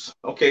keeps.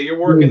 Okay, you're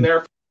working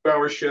there for a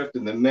 2-hour shift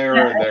and then there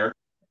and there.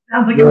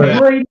 Sounds like an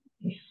employee.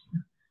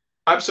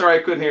 I'm sorry,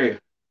 I couldn't hear you.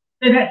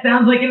 That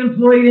sounds like an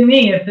employee to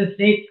me if the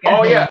state schedule.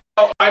 Oh, yeah.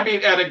 Oh, I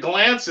mean, at a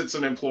glance, it's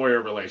an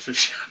employer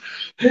relationship.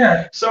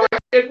 Yeah. So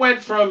it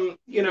went from,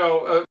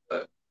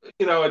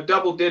 a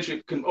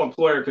double-digit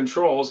employer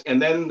controls,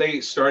 and then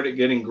they started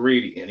getting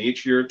greedy, and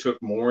each year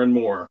took more and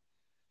more.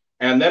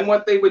 And then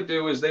what they would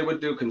do is they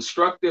would do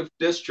constructive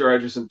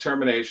discharges and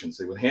terminations.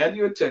 They would hand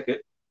you a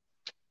ticket,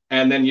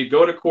 and then you'd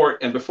go to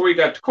court, and before you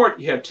got to court,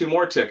 you had 2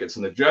 more tickets,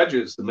 and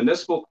the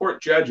municipal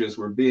court judges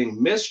were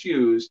being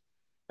misused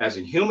as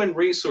a human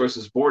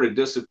resources board of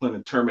discipline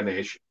and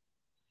termination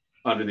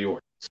under the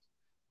ordinance.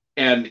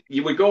 And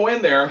you would go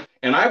in there,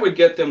 and I would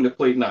get them to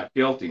plead not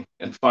guilty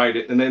and fight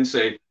it, and then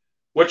say,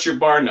 what's your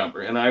bar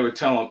number? And I would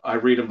tell them, I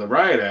read them the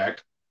riot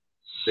act.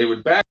 They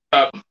would back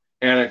up,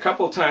 and a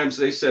couple of times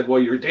they said,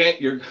 well, you're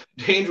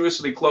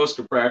dangerously close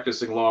to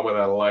practicing law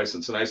without a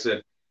license. And I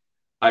said,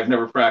 I've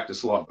never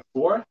practiced law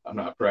before. I'm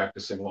not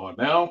practicing law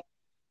now,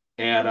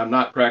 and I'm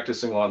not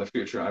practicing law in the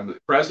future. I'm the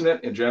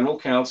president and general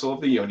counsel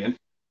of the union.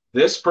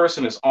 This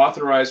person has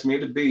authorized me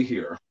to be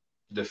here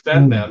to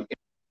defend them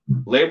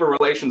in labor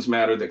relations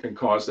matter that can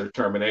cause their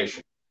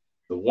termination.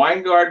 The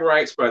Weingarten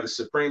rights by the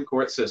Supreme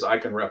Court says I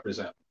can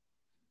represent them.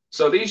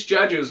 So these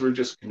judges were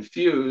just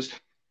confused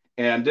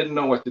and didn't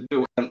know what to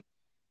do. And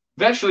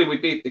eventually we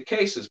beat the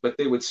cases, but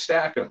they would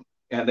stack them.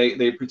 And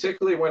they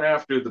particularly went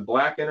after the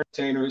black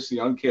entertainers, the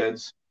young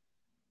kids.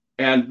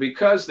 And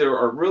because there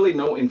are really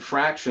no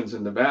infractions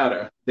in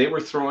Nevada, they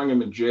were throwing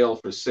them in jail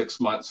for 6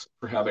 months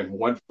for having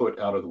 1 foot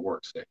out of the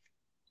workstation.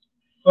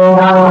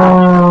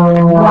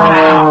 Oh,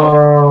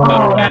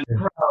 wow.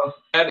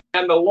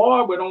 And the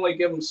law would only only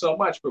give them so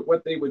much, but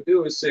what they would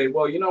do is say,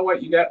 well, you know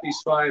what? You got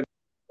these 5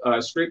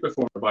 street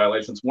performer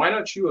violations. Why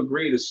don't you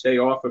agree to stay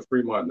off of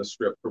Fremont and the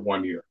Strip for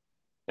 1 year?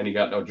 And you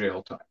got no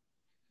jail time.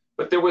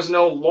 But there was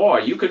no law.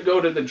 You could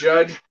go to the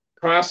judge,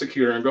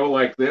 prosecutor, and go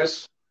like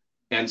this,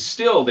 and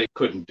still they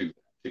couldn't do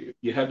that to you.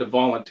 You had to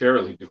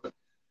voluntarily do it.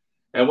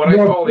 And what I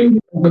call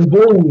it,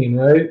 bullying,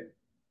 right?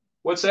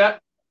 What's that?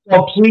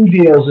 Plea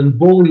deals and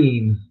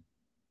bullying.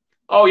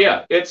 Oh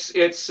yeah, it's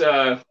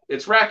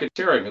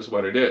racketeering is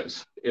what it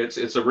is.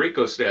 It's a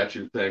RICO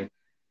statute thing.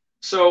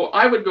 So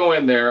I would go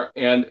in there,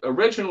 and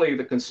originally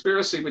the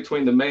conspiracy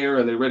between the mayor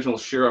and the original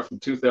sheriff in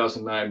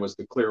 2009 was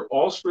to clear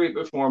all street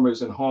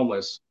performers and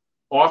homeless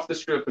off the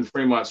Strip and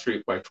Fremont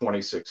Street by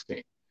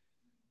 2016.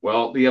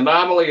 Well, the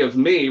anomaly of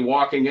me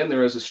walking in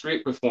there as a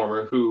street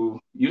performer who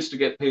used to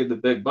get paid the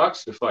big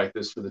bucks to fight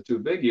this for the 2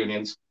 big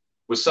unions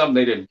was something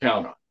they didn't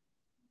count on.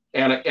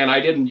 And I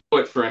didn't do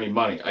it for any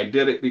money. I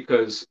did it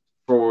because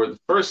for the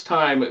first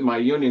time in my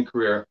union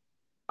career,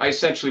 I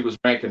essentially was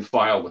rank and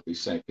file with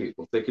these same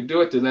people. If they could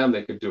do it to them,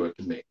 they could do it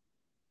to me.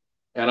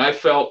 And I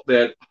felt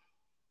that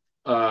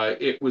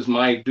it was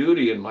my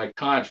duty and my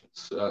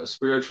conscience,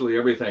 spiritually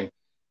everything,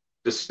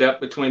 to step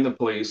between the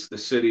police, the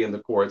city, and the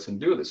courts and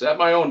do this at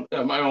my own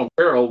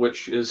peril,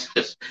 which is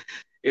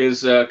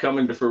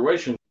coming to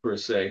fruition per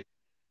se.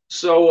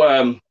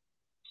 So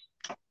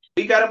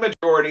we got a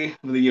majority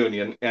of the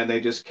union, and they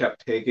just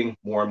kept taking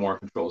more and more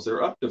controls.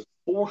 They're up to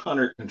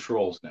 400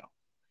 controls now.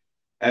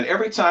 And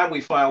every time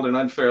we filed an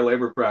unfair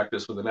labor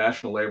practice with the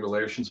National Labor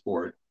Relations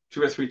Board,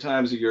 2 or 3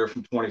 times a year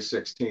from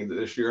 2016 to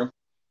this year,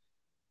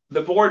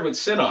 the board would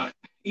sit on it.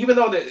 Even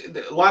though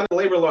a lot of the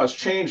labor laws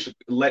changed to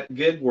let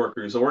gig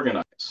workers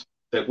organize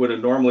that would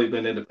have normally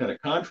been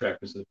independent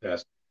contractors in the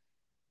past,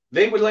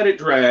 they would let it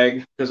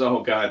drag because,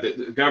 oh God,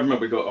 the government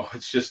would go, oh,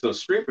 it's just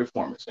those street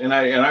performers. And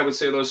I would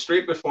say those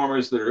street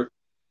performers that are,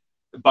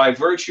 by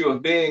virtue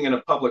of being in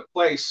a public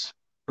place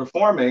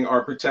performing,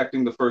 are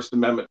protecting the First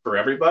Amendment for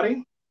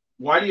everybody.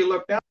 Why do you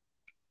look down?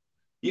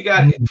 You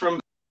got, from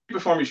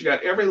performers, you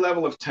got every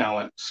level of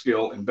talent,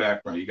 skill, and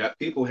background. You got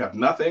people who have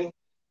nothing,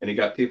 and you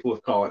got people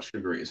with college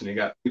degrees, and you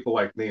got people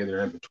like me that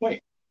are in between.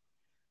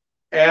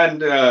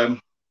 And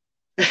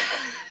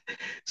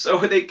so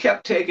they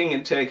kept taking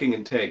and taking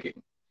and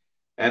taking.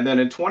 And then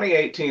in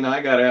 2018,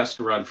 I got asked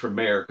to run for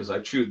mayor because I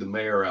chewed the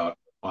mayor out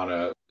on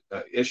a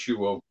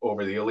issue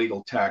over the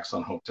illegal tax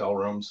on hotel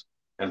rooms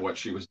and what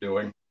she was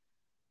doing.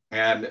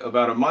 And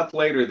about a month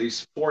later,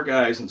 these 4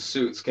 guys in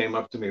suits came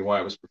up to me while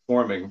I was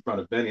performing in front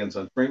of Binion's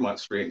on Fremont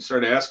Street and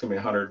started asking me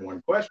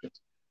 101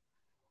 questions.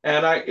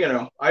 And I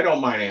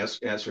don't mind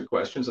answering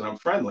questions, and I'm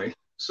friendly.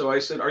 So I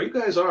said, are you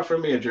guys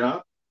offering me a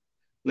job?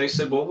 And they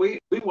said, well, we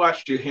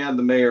watched you hand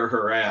the mayor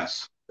her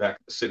ass back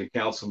at the city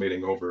council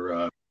meeting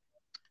over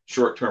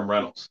short-term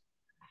rentals.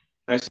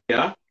 And I said,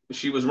 yeah,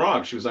 she was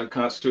wrong. She was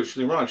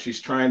unconstitutionally wrong. She's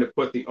trying to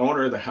put the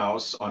owner of the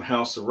house on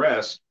house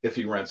arrest if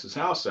he rents his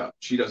house out.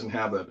 She doesn't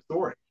have that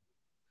authority.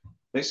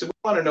 They said, we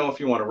want to know if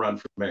you want to run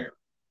for mayor.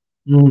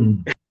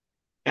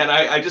 And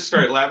I just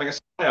started laughing. I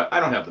said, I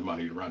don't have the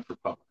money to run for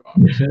public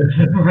office.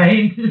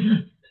 Right.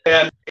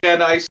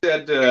 And I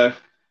said,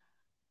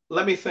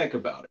 let me think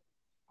about it.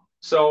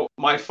 So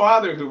my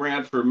father, who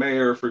ran for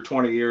mayor for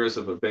 20 years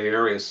of a Bay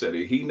Area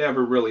city, he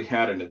never really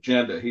had an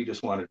agenda. He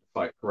just wanted to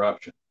fight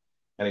corruption.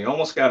 And he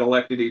almost got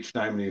elected each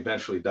time, and he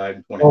eventually died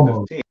in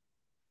 2015.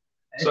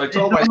 So I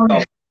told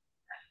myself,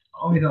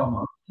 always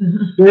almost.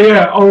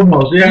 Yeah,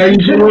 almost. Yeah,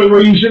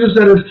 what you should have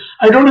said is,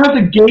 I don't have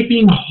the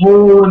gaping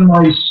hole in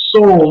my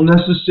soul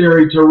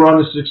necessary to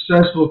run a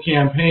successful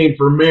campaign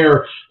for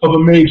mayor of a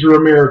major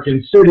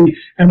American city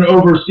and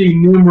oversee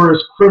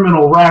numerous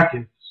criminal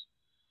rackets.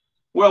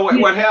 Well,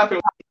 what happened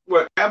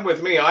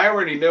with me, I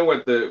already knew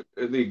what the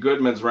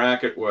Goodman's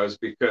racket was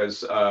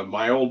because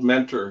my old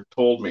mentor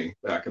told me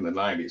back in the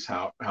 90s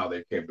how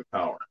they came to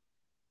power.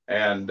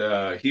 And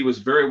he was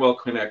very well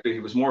connected. He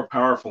was more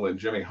powerful than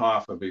Jimmy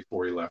Hoffa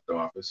before he left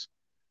office.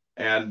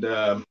 And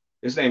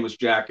his name was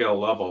Jack L.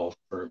 Lovell,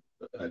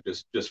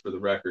 just for the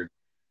record.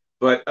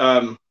 But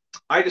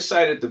I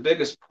decided the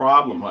biggest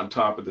problem on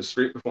top of the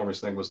street performers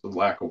thing was the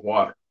lack of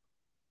water.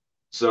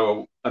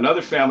 So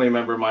another family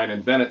member of mine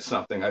invented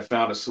something. I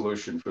found a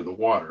solution for the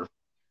water.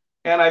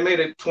 And I made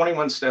a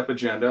 21-step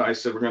agenda. I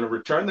said, we're going to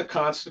return the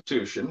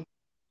Constitution.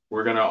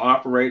 We're going to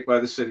operate by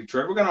the city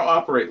charter. We're going to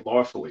operate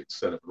lawfully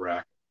instead of a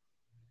racket.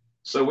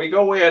 So we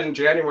go in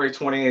January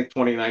 28,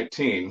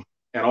 2019,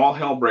 and all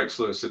hell breaks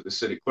loose at the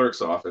city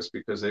clerk's office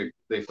because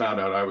they found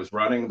out I was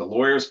running. The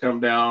lawyers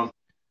come down.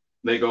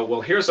 They go,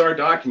 well, here's our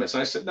documents.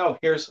 And I said, no,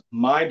 here's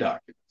my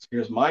documents.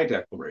 Here's my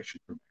declaration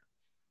from mayor.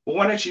 Well,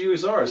 why don't you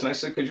use ours? And I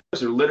said, because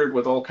yours are littered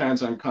with all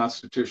kinds of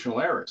unconstitutional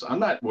errors. I'm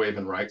not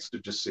waiving rights to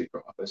just seek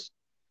office.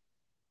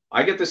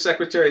 I get the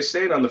Secretary of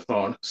State on the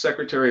phone.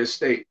 Secretary of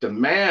State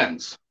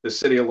demands the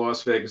city of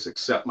Las Vegas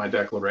accept my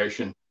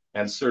declaration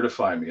and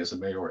certify me as a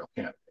mayoral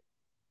candidate.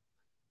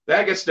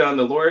 That gets done.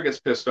 The lawyer gets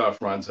pissed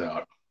off, runs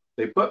out.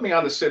 They put me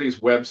on the city's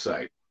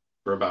website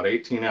for about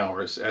 18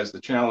 hours as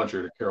the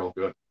challenger to Carol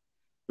Good,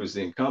 who's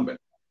the incumbent.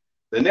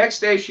 The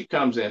next day she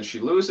comes in, she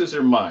loses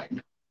her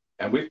mind.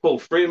 and we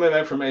pulled Freedom of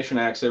Information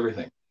Acts,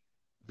 everything.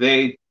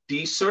 They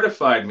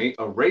decertified me,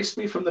 erased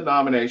me from the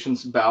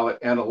nominations, ballot,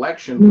 and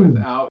election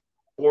without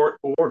court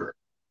order,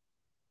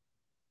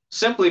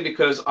 simply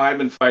because I've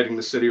been fighting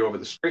the city over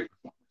the street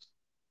performers.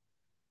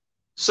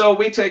 So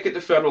we take it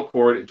to federal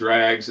court. It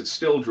drags. It's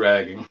still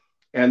dragging.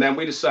 And then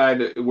we decide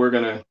that we're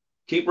going to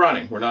keep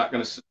running. We're not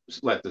going to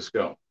let this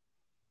go.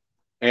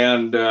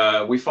 And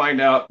we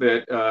find out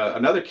that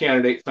another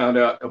candidate found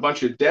out a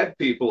bunch of dead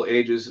people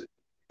ages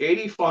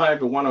 85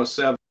 to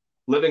 107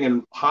 living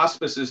in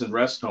hospices and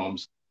rest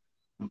homes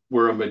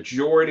were a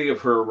majority of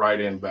her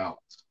write-in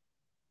ballots.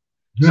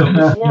 So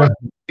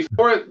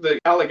before the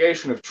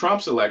allegation of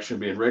Trump's election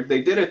being rigged,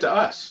 they did it to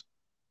us.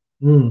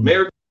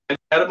 Mayor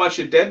had a bunch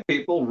of dead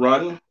people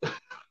run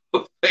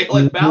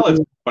mail-in ballots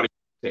in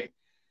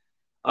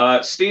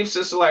 2015. Steve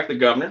Sisolak, the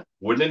governor,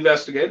 wouldn't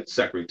investigate it.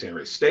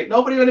 Secretary of State,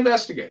 nobody would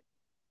investigate.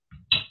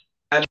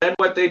 And then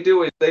what they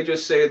do is they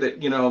just say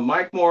that,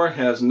 Mike Moore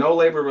has no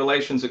labor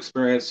relations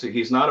experience.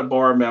 He's not a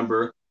bar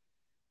member.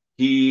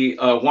 He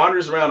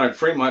wanders around on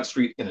Fremont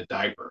Street in a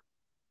diaper.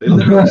 They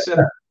literally said,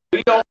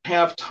 we don't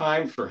have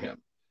time for him.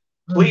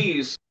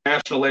 Please,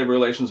 National Labor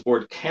Relations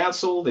Board,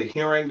 cancel the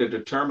hearing to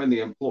determine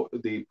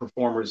the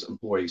performer's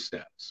employee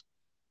status.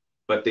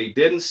 But they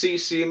didn't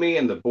CC me,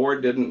 and the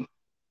board didn't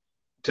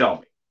tell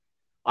me.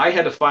 I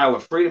had to file a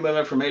Freedom of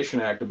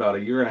Information Act about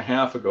 1.5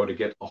 years ago to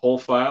get the whole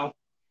file.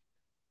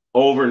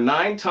 Over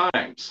 9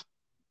 times,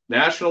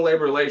 National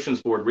Labor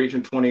Relations Board,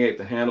 Region 28,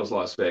 that handles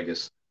Las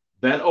Vegas,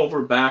 bent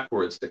over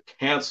backwards to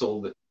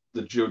cancel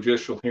the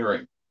judicial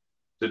hearing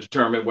to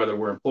determine whether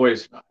we're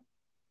employees or not.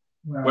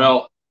 Wow.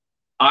 Well,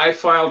 I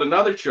filed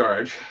another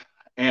charge,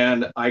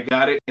 and I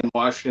got it in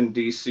Washington,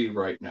 D.C.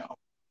 right now.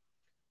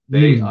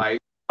 I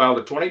filed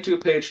a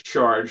 22-page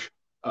charge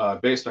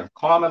based on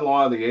common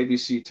law, the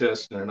ABC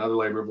test, and another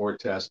labor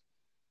board test.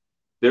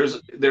 There's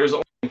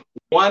only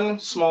one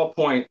small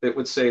point that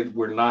would say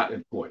we're not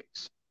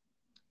employees.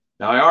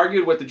 Now, I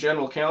argued with the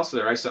general counsel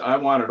there. I said I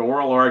want an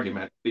oral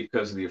argument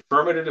because of the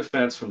affirmative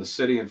defense from the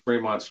city in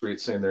Fremont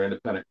Street saying they're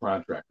independent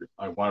contractors.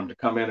 I want them to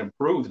come in and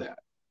prove that.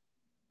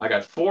 I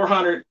got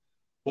 400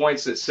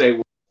 points that say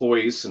we're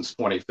employees since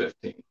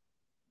 2015.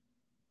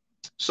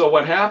 So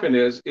what happened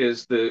is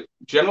the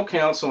general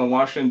counsel in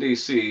Washington,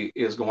 D.C.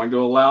 is going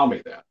to allow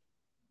me that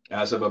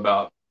as of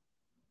about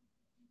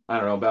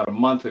a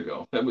month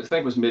ago. I think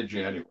it was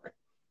mid-January.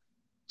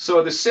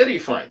 So the city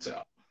finds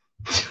out.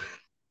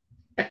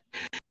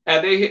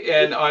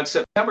 And on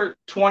September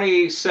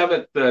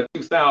 27th,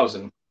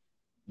 2000,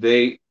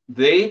 they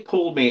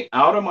pulled me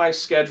out of my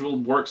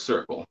scheduled work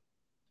circle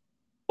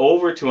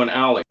over to an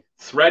alley,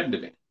 threatened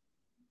me.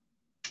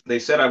 They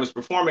said I was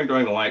performing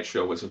during the light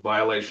show was a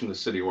violation of the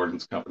city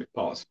ordinance company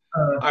policy.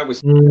 I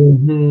was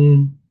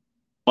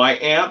my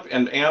amp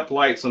and amp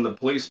lights on the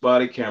police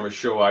body camera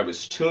show I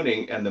was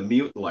tuning, and the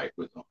mute light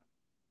was on.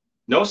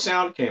 No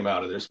sound came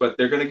out of this, but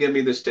they're going to give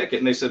me this ticket.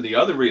 And they said the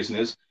other reason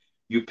is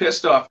you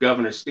pissed off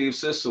Governor Steve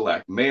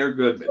Sisolak, Mayor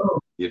Goodman,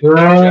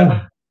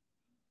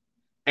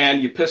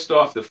 and you pissed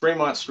off the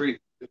Fremont Street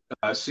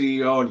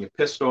CEO, and you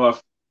pissed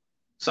off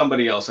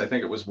somebody else. I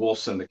think it was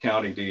Wolfson, the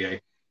county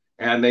DA.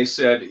 And they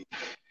said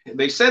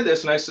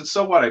this, and I said,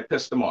 so what? I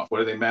pissed them off.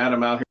 What are they mad?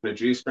 I'm out here in a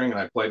G-string and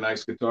I play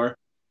nice guitar.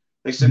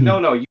 They said,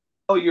 no, you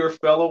know your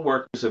fellow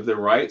workers of their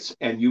rights,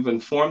 and you've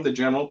informed the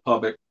general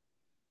public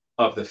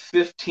of the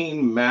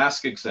 15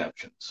 mask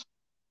exemptions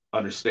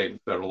under state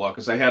and federal law,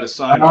 because I had a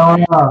sign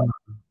on it.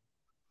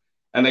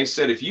 And they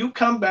said, if you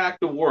come back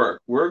to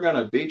work, we're going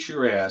to beat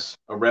your ass,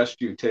 arrest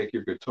you, take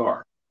your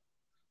guitar.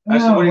 I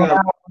said, what are you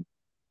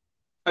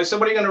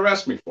going to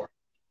arrest me for?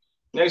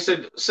 And they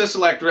said,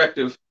 Sisolak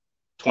Directive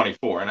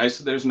 24. And I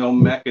said, there's no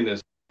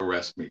mechanism to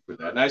arrest me for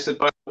that. And I said,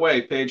 by the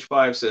way, page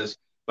 5 says, if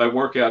I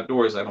work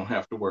outdoors, I don't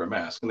have to wear a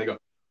mask. And they go,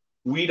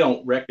 we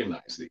don't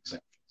recognize the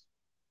exemptions.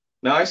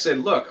 Now I said,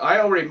 look, I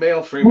already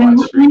mailed Fremont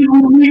Street.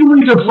 We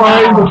legally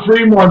define the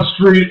Fremont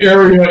Street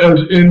area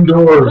as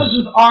indoors. This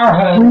is our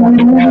home.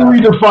 We legally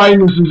define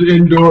this as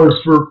indoors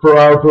for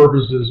our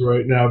purposes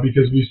right now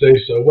because we say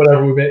so.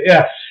 Whatever we may,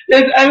 yeah.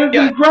 It's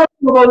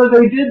incredible that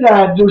they did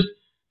that just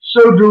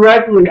so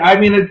directly. I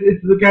mean,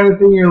 it's the kind of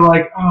thing you're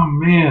like, oh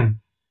man,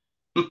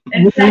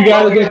 we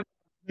gotta get.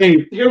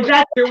 Hey,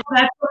 that's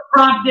what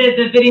prompted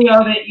the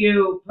video that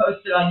you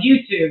posted on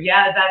YouTube.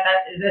 Yeah,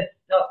 is this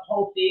the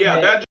whole thing?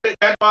 Yeah,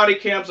 that body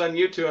cam's on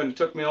YouTube, and it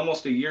took me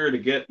almost a year to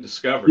get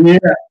discovered. Yeah,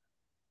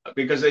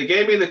 because they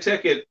gave me the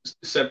ticket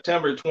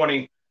September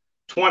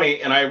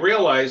 2020, and I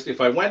realized if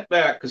I went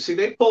back, because see,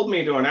 they pulled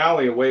me to an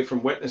alley away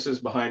from witnesses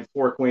behind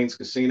Four Queens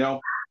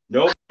Casino,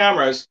 no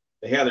cameras.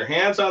 They had their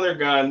hands on their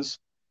guns.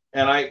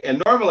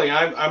 And normally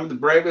I'm the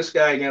bravest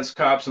guy against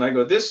cops, and I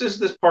go, this is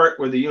this part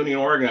where the union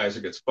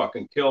organizer gets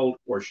fucking killed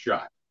or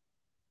shot,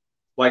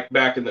 like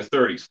back in the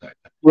 30s.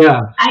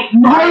 Yeah,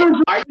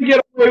 I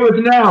get away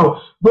with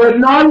now, but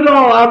not at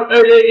all.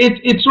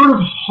 It's sort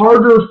of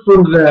harder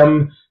for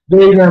them,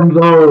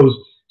 those,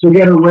 to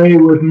get away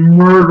with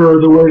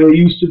murder the way they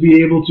used to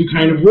be able to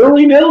kind of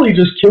willy-nilly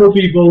just kill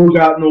people who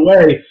got in the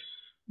way.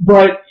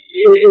 But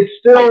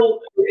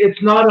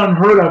it's not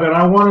unheard of, and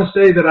I want to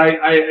say that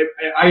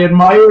I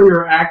admire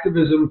your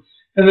activism,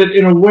 and that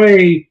in a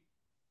way,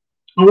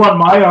 I want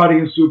my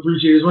audience to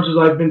appreciate, as much as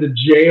I've been to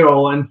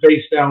jail and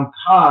faced down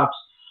cops,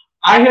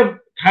 I have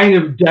kind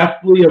of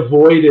deftly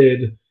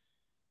avoided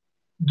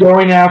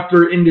going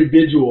after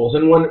individuals.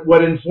 And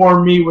what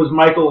informed me was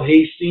Michael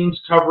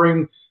Hastings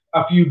covering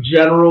a few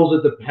generals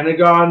at the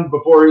Pentagon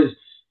before his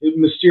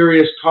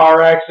mysterious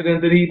car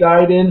accident that he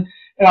died in.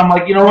 And I'm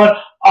like, you know what?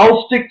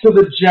 I'll stick to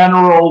the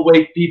general,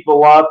 wake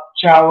people up,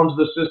 challenge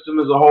the system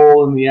as a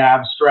whole in the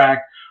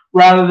abstract,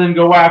 rather than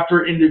go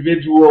after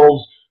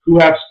individuals who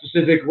have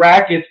specific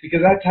rackets,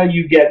 because that's how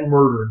you get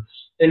murdered.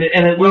 And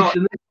at least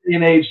in this day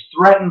and age,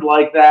 threatened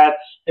like that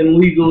and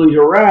legally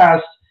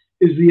harassed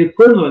is the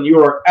equivalent. You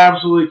are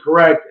absolutely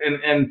correct,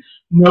 and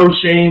no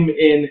shame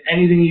in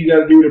anything you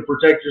got to do to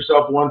protect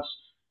yourself once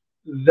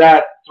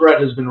that threat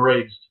has been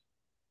raised.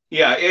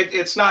 Yeah,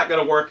 it's not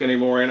going to work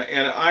anymore. And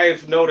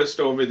I've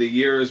noticed over the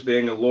years,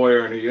 being a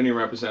lawyer and a union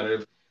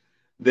representative,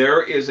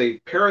 there is a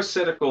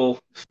parasitical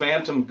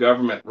phantom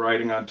government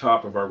riding on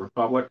top of our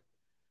republic.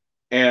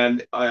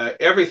 And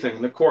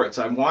everything, the courts,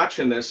 I'm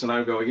watching this and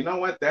I go, you know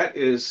what, that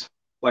is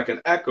like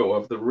an echo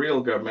of the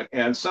real government.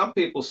 And some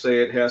people say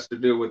it has to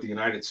do with the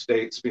United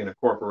States being a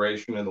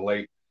corporation in the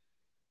late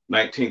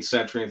 19th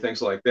century and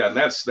things like that. And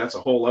that's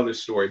a whole other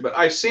story. But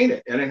I've seen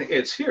it, and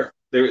it's here.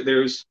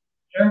 There's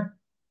Sure.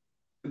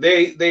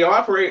 They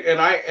operate, and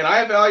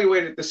I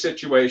evaluated the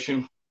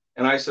situation,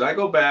 and I said, I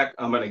go back,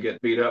 I'm going to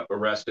get beat up,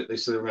 arrested. They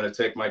said they're going to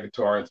take my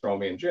guitar and throw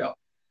me in jail.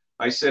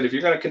 I said, if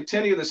you're going to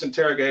continue this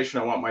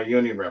interrogation, I want my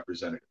union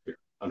representative here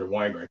under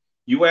Weinberg.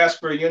 You ask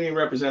for a union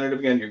representative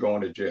again, you're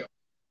going to jail.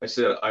 I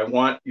said, I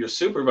want your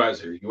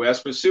supervisor. You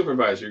ask for a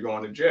supervisor, you're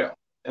going to jail.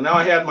 And now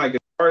I had my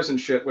guitars and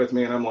shit with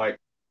me, and I'm like,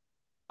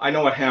 I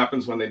know what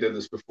happens when they did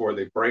this before.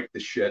 They break the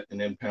shit and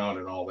impound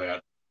and all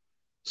that.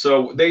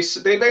 So they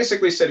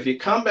basically said, if you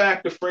come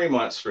back to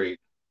Fremont Street,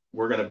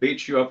 we're going to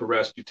beat you up,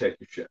 arrest you, take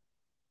your shit.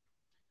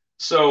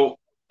 So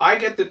I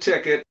get the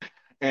ticket,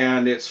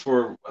 and it's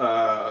for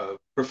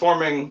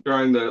performing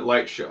during the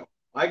light show.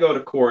 I go to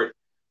court.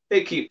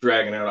 They keep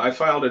dragging out. I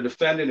filed a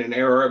defendant in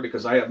error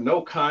because I have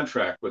no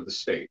contract with the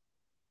state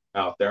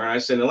out there. And I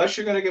said, unless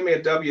you're going to give me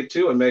a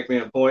W-2 and make me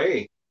an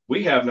employee,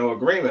 we have no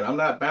agreement. I'm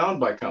not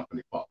bound by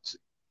company policy.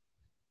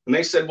 And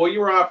they said, well,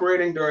 you were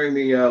operating during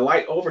the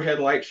overhead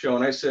light show.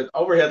 And I said,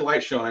 overhead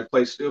light show. And I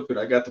played stupid.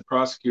 I got the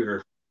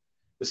prosecutor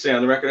to say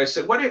on the record, I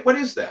said, what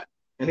is that?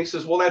 And he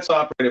says, well, that's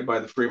operated by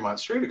the Fremont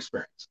Street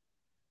Experience.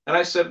 And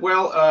I said,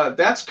 well,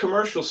 that's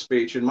commercial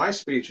speech, and my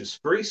speech is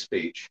free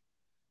speech.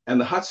 And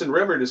the Hudson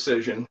River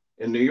decision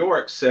in New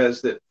York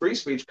says that free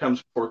speech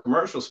comes before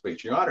commercial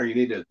speech. Your Honor, you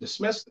need to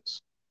dismiss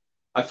this.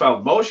 I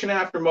filed motion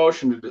after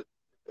motion to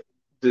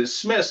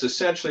dismiss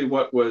essentially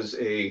what was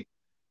a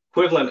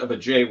equivalent of a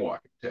jaywalking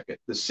ticket.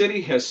 The city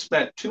has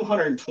spent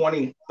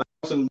 $220,000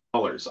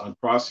 on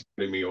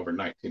prosecuting me over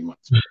 19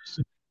 months.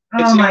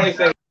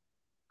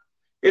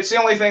 It's the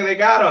only thing they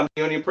got on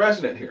the union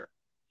president here.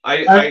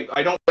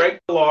 I don't break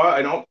the law.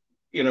 I don't,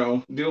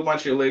 do a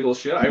bunch of illegal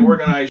shit. I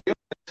organize units.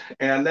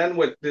 And then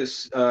with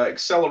this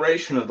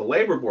acceleration of the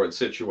labor board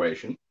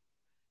situation,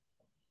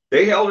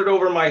 they held it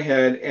over my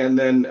head. And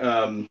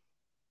then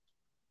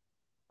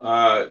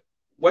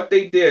what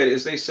they did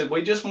is they said,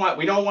 we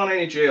don't want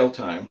any jail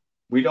time.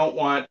 We don't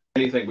want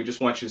anything. We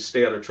just want you to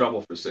stay out of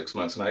trouble for 6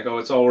 months. And I go,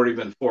 it's already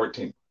been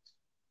 14 months.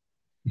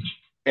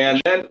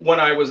 And then when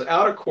I was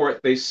out of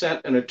court, they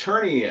sent an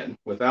attorney in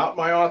without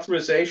my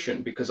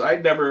authorization, because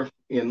I'd never,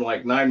 in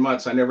like 9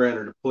 months, I never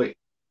entered a plea.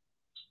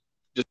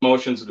 Just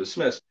motions to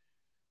dismiss.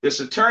 This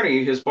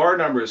attorney, his bar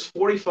number is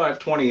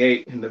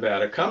 4528 in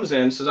Nevada, comes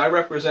in, says, I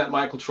represent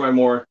Michael Troy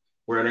Moore.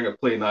 We're entering a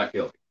plea not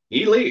guilty.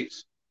 He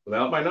leaves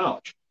without my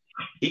knowledge.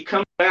 He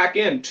comes back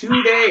in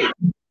 2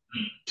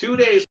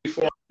 days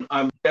before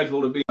I'm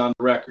scheduled to be on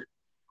the record,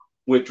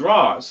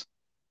 withdraws.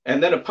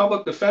 And then a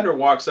public defender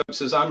walks up and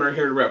says, I'm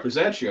here to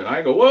represent you. And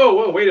I go,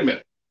 whoa, wait a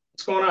minute.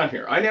 What's going on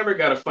here? I never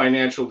got a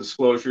financial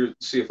disclosure to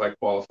see if I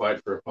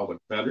qualified for a public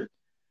defender.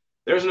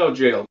 There's no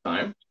jail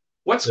time.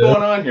 What's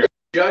going on here?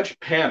 Judge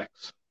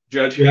panics.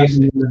 Judge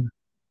Hastings.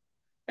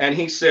 And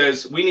he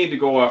says, we need to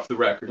go off the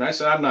record. And I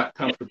said, I'm not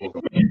comfortable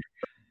going.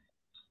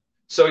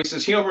 So he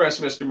says, humorous,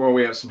 Mr. Moore,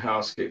 we have some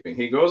housekeeping.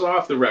 He goes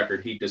off the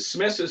record. He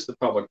dismisses the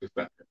public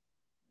defender.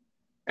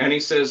 And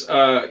he says,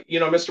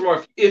 Mr.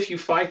 Moore, if you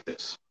fight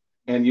this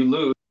and you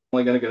lose, you're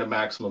only going to get a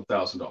maximum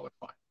 $1,000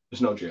 fine.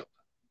 There's no jail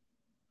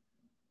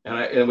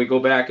time. And we go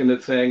back into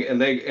the thing, and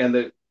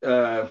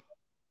the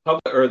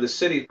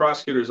city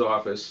prosecutor's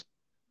office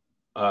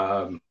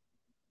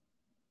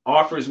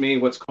offers me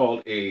what's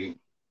called a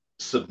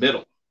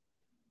submittal.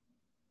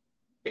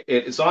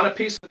 It's on a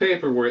piece of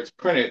paper where it's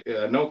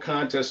printed, no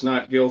contest,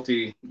 not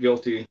guilty,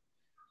 guilty.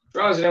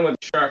 Draws it in with a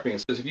Sharpie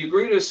and says, if you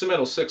agree to a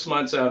submittal 6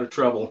 months out of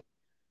trouble,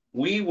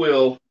 we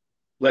will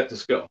let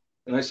this go.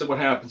 And I said, what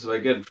happens if I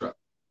get in trouble?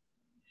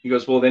 He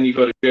goes, well, then you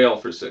go to jail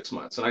for 6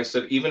 months. And I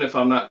said, even if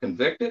I'm not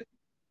convicted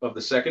of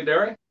the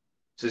secondary? He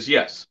says,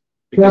 yes.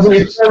 Because Well,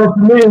 this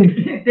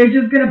is, They're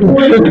just going to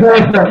pull you.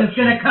 They're just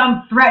going to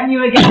come threaten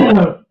you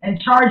again and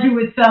charge you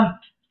with some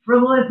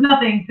frivolous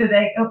nothing.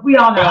 So we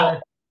all know.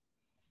 well,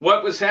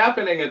 what was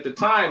happening at the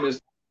time is,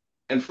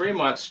 and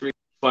Fremont Street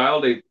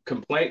filed a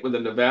complaint with the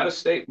Nevada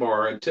State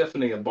Bar, and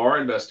Tiffany, a bar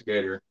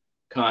investigator,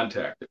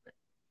 contacted me.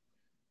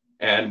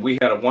 And we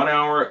had a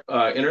 1-hour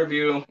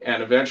interview,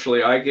 and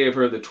eventually I gave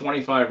her the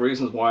 25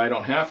 reasons why I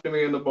don't have to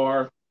be in the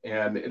bar.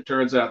 And it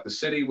turns out the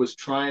city was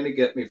trying to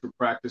get me for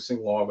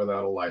practicing law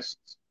without a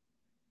license.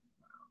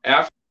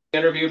 After she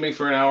interviewed me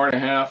for an hour and a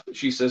half,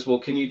 she says, well,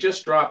 can you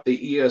just drop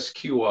the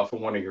ESQ off of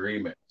one of your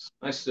emails?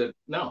 I said,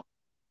 no.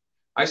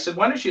 I said,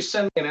 why don't you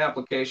send me an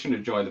application to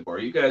join the bar?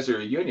 You guys are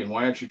a union.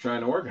 Why aren't you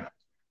trying to organize?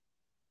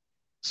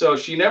 So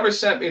she never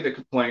sent me the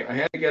complaint. I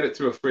had to get it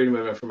through a Freedom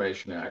of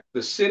Information Act.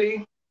 The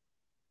city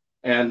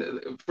and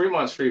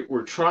Fremont Street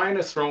were trying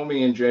to throw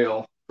me in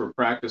jail for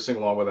practicing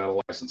law without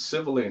a license,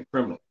 civilly and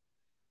criminally.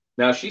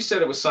 Now, she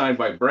said it was signed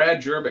by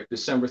Brad Jerbick,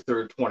 December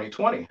 3rd,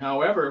 2020.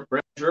 However,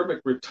 Brad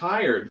Jerbick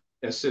retired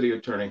as city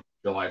attorney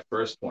July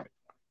 1st,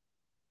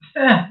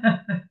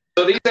 2020.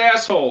 So these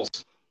assholes,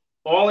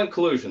 all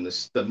inclusion,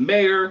 the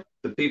mayor,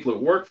 the people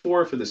that work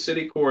for the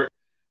city court,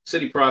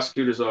 city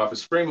prosecutor's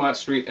office, Fremont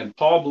Street, and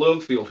Paul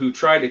Bloomfield, who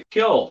tried to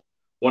kill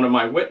one of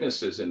my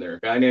witnesses in there, a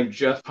guy named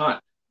Jeff Hunt.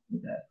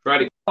 Tried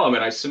to kill him,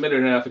 and I submitted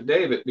an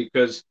affidavit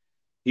because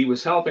he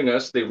was helping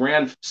us. They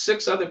ran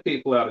 6 other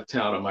people out of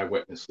town on my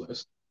witness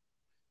list.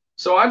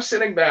 So I'm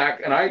sitting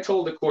back, and I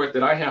told the court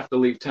that I have to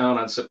leave town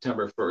on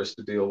September 1st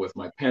to deal with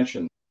my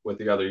pension with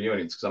the other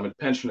unions, because I'm in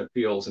pension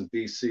appeals in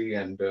D.C.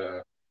 and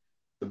the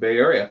Bay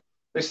Area.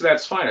 They said,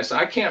 that's fine. I said,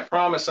 I can't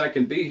promise I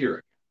can be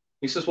here.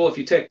 He says, well, if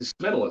you take the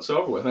submittal, it's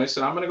over with. And I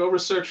said, I'm going to go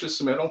research the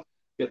submittal,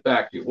 get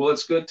back to you. Well,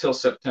 it's good till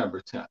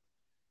September 10th.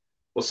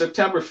 Well,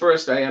 September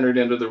 1st, I entered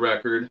into the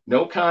record,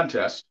 no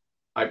contest.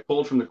 I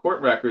pulled from the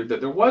court record that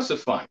there was a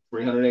fine,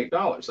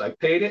 $308. I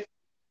paid it,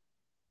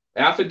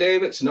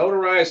 affidavits,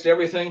 notarized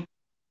everything,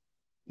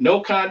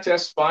 no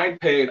contest, fine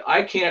paid.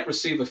 I can't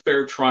receive a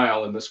fair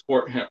trial in this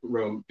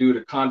courtroom due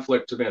to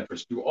conflicts of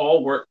interest. You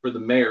all work for the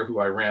mayor who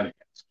I ran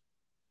against.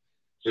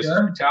 This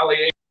is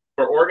retaliation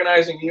for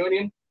organizing a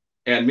union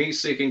and me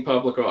seeking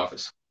public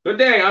office. Good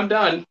day, I'm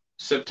done.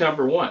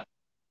 September 1.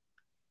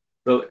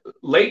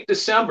 Late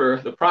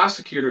December, the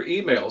prosecutor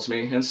emails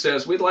me and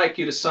says, we'd like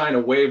you to sign a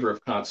waiver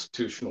of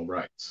constitutional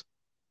rights.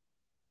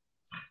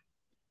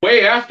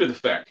 Way after the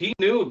fact, he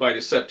knew by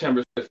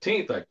September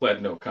 15th I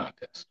pled no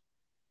contest.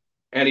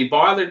 And he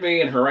bothered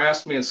me and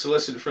harassed me and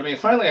solicited for me. And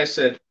finally I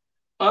said,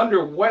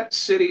 under what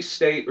city,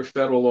 state, or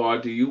federal law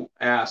do you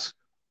ask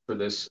for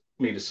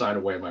me to sign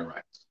away my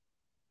rights?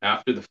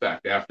 After the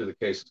fact, after the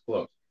case is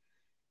closed.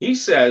 He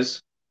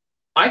says,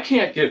 I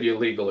can't give you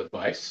legal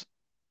advice.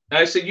 And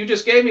I said, you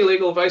just gave me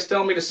legal advice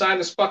telling me to sign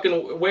this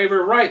fucking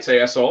waiver of rights,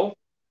 asshole.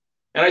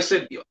 And I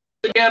said,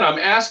 again, I'm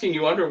asking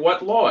you under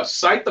what law?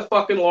 Cite the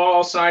fucking law,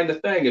 I'll sign the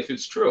thing if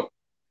it's true.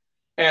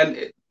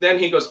 And then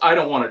he goes, I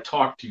don't want to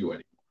talk to you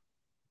anymore.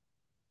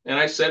 And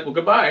I said, well,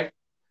 goodbye.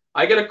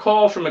 I get a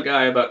call from a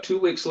guy about 2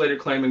 weeks later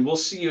claiming, we'll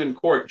see you in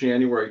court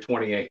January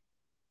 28th.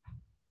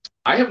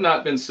 I have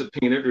not been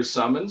subpoenaed or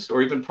summoned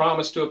or even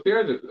promised to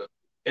appear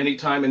any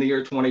time in the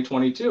year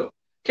 2022.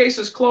 Case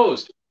is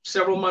closed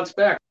several months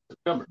back in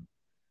September.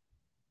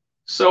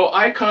 So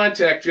I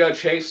contact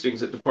Judge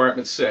Hastings at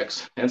Department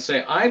 6 and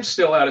say, I'm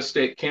still out of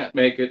state, can't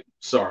make it,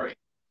 sorry.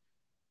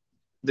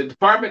 The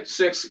Department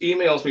 6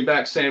 emails me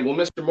back saying, well,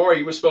 Mr. Moore,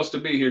 you were supposed to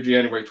be here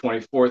January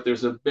 24th.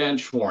 There's a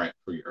bench warrant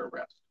for your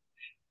arrest.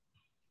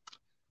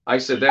 I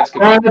said,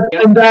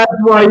 and that's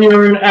why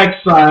you're in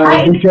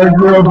exile, because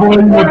you're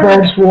avoiding the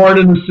bench warrant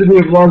in the city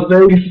of Las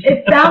Vegas.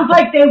 It sounds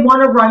like they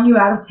want to run you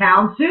out of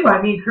town too.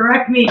 I mean,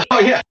 correct me. Oh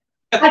yeah.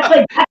 That's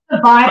the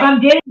vibe I'm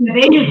getting.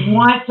 They just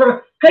want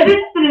to, because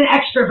it's an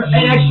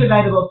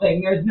extraditable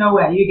thing. There's no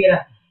way you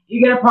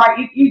get a part.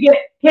 You get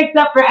picked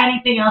up for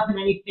anything else in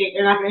any state.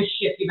 They're not going to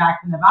ship you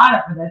back to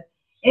Nevada for this.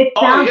 It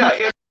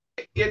sounds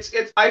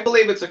it's. I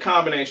believe it's a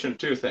combination of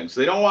two things.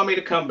 They don't want me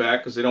to come back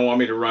because they don't want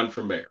me to run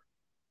for mayor.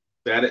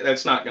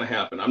 That's not going to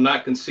happen. I'm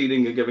not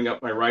conceding and giving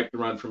up my right to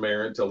run for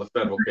mayor until the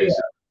federal case.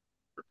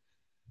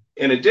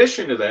 In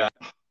addition to that,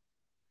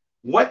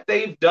 what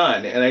they've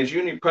done, and as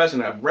union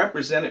president, I've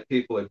represented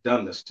people who have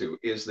done this too,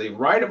 is they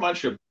write a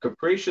bunch of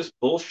capricious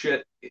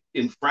bullshit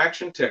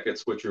infraction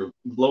tickets, which are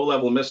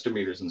low-level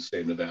misdemeanors in the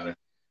state of Nevada.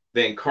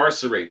 They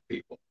incarcerate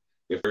people.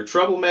 If they're a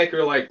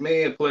troublemaker like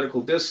me, a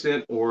political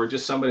dissident, or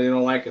just somebody they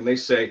don't like, and they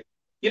say,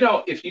 you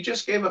know, if you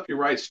just gave up your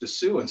rights to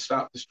sue and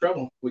stop this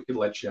trouble, we could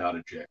let you out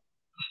of jail.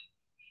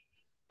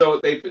 So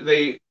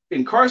they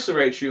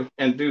incarcerate you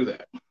and do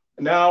that.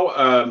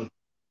 Now,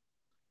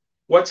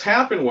 what's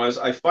happened was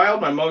I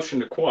filed my motion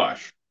to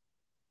quash,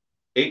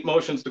 8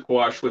 motions to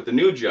quash with the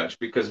new judge,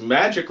 because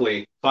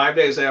magically 5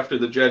 days after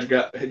the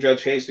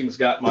Judge Hastings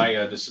got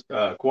my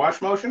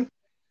quash motion,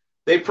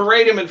 they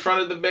parade him in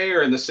front of the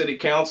mayor and the city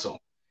council.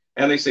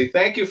 And they say,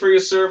 thank you for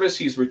your service.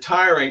 He's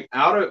retiring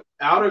out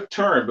of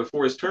term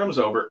before his term's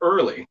over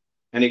early.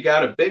 And he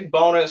got a big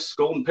bonus,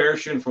 golden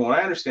parachute. And from what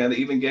I understand, they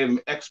even gave him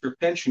extra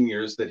pension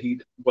years that he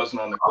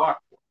wasn't on the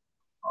clock for.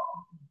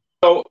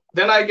 So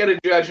then I get a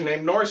judge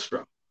named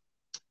Nordstrom,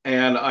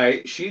 and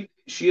she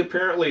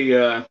apparently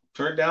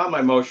turned down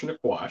my motion to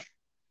quash.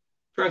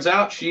 Turns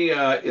out she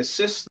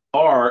assists the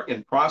bar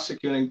in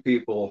prosecuting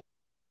people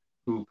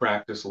who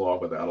practice law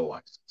without a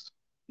license.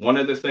 One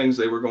of the things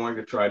they were going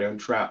to try to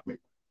entrap me.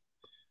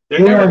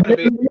 You're a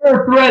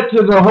threat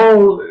to the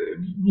whole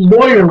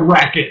lawyer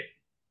racket.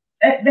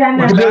 Then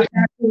that's exactly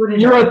what it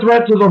is. You're a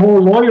threat to the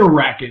whole lawyer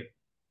racket.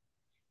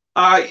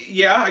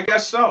 Yeah, I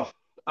guess so.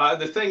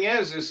 The thing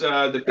is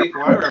the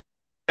people I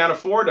can't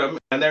afford them,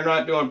 and they're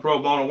not doing pro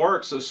bono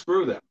work, so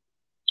screw them.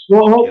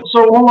 Well,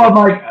 so hold on,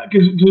 Mike,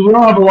 because we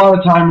don't have a lot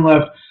of time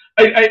left.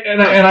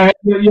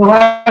 You'll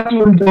have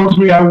to indulge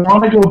me. I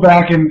want to go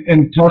back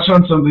and touch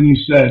on something you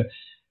said,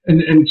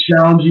 and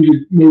challenge you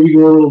to maybe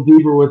go a little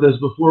deeper with us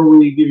before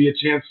we give you a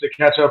chance to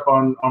catch up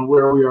on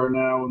where we are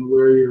now and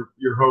where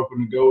you're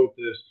hoping to go with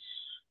this.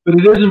 But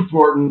it is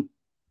important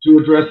to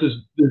address this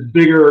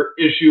bigger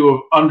issue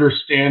of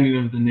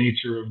understanding of the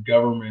nature of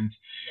government.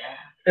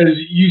 Yeah. As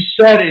you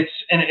said,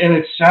 and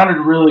it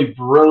sounded really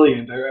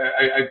brilliant.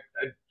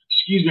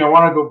 Excuse me, I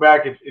want to go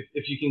back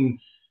if you can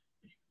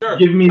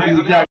give me the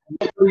exact.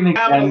 I'm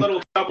having a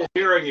little trouble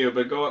hearing you,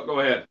 but go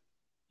ahead.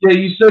 Yeah,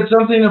 you said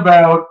something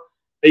about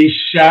a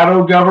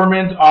shadow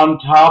government on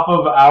top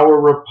of our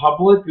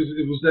republic.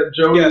 Was that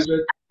Joe? Yes.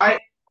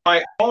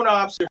 My own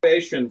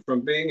observation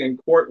from being in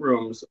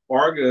courtrooms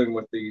arguing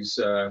with these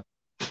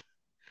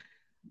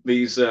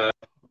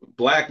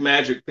black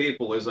magic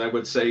people is, I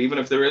would say, even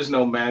if there is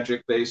no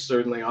magic, they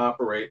certainly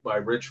operate by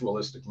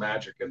ritualistic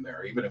magic in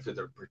there, even if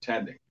they're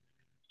pretending.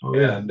 Oh,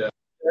 yeah. And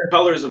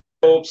colors of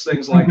hopes,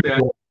 things like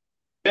that.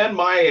 Men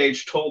my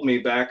age told me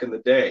back in the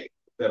day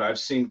that I've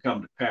seen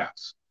come to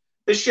pass.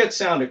 This shit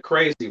sounded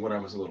crazy when I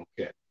was a little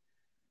kid.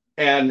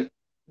 And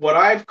what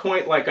I've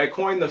coined, I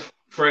coined the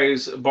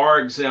phrase bar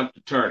exempt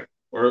attorney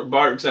or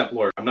bar exempt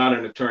lawyer. I'm not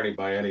an attorney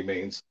by any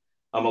means.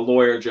 I'm a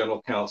lawyer,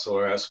 general counsel,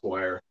 or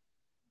esquire.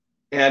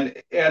 And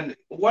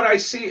what I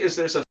see is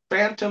there's a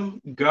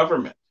phantom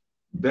government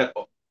that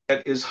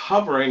is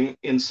hovering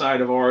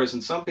inside of ours.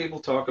 And some people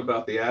talk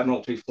about the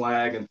Admiralty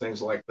flag and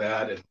things like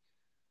that. And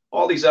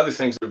all these other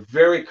things that are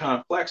very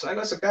complex. I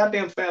guess a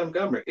goddamn phantom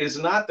government is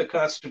not the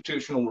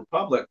constitutional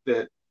republic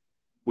that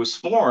was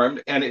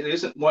formed, and it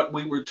isn't what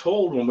we were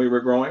told when we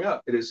were growing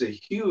up. It is a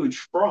huge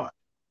fraud.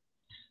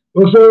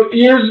 Well, so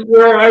here's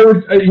where I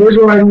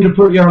need to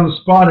put you on the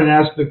spot and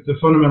ask the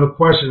fundamental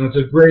question. It's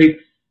a great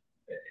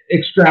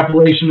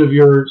extrapolation of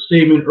your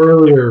statement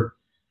earlier,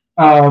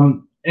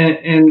 and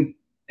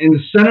the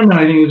sentiment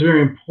I think is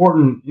very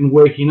important in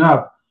waking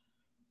up,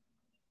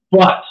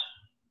 but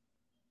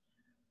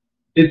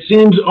it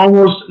seems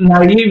almost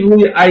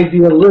naively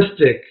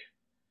idealistic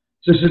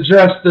to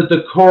suggest that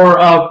the core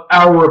of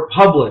our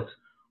republic,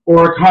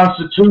 or a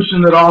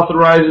constitution that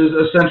authorizes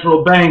a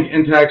central bank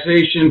and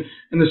taxation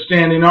and a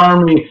standing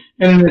army,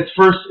 and in its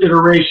first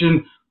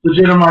iteration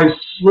legitimized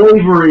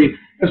slavery,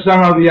 as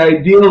somehow the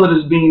ideal that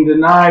is being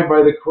denied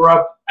by the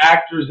corrupt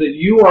actors that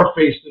you are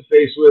face to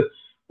face with,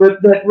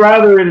 but that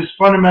rather it is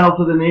fundamental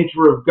to the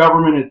nature of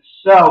government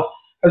itself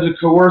as a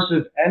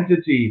coercive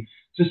entity.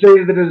 To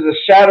say that it is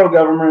a shadow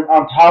government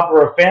on top,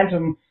 or a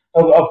phantom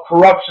of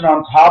corruption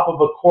on top of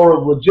a core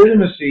of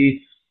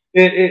legitimacy,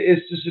 it is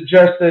to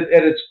suggest that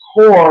at its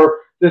core,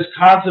 this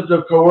concept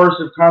of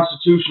coercive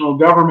constitutional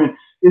government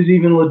is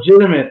even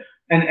legitimate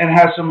and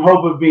has some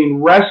hope of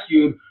being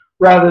rescued,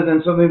 rather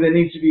than something that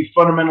needs to be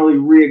fundamentally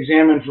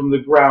re-examined from the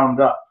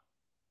ground up.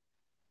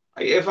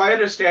 If I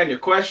understand your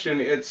question,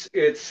 it's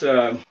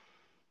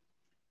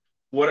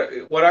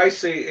what I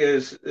see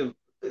is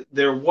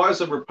there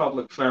was a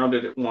republic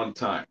founded at one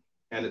time,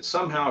 and it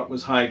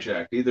was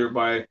hijacked either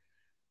by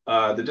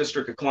the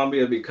District of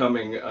Columbia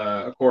becoming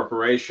a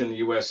corporation,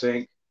 U.S.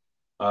 Inc.,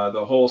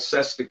 the whole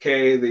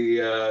Sestake,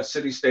 the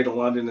city-state of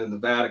London, and the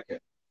Vatican.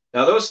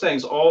 Now, those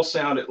things all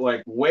sounded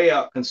like way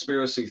out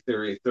conspiracy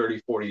theory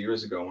 30, 40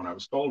 years ago when I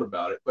was told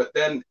about it. But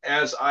then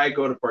as I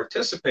go to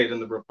participate in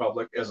the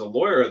republic as a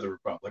lawyer of the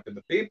republic and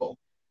the people,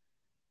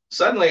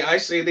 suddenly I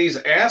see these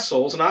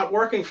assholes not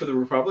working for the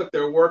republic.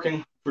 They're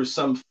working for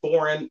some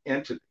foreign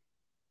entity.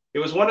 It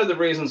was one of the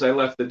reasons I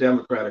left the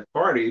Democratic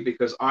Party,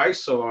 because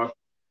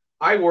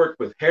I worked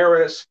with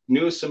Harris,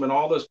 Newsom, and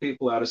all those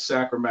people out of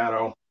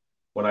Sacramento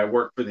when I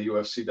worked for the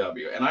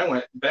UFCW. And I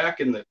went back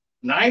in the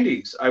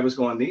 90s, I was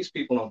going, these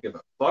people don't give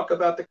a fuck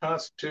about the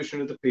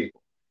Constitution of the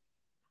people.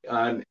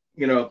 And,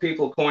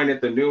 people coin it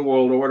the New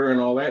World Order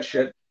and all that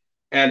shit.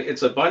 And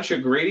it's a bunch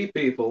of greedy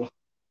people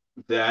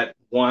that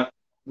want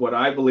what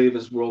I believe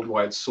is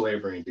worldwide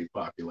slavery and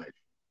depopulation.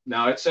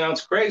 Now, it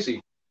sounds crazy,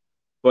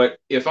 but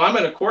if I'm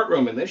in a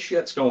courtroom and this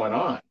shit's going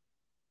on,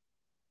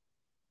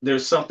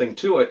 there's something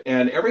to it.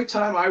 And every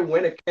time I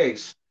win a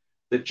case,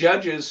 the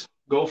judges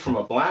go from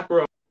a black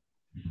robe,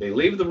 they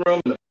leave the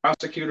room, and the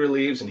prosecutor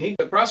leaves, and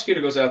the prosecutor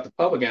goes out the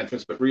public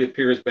entrance but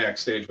reappears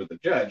backstage with the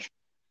judge.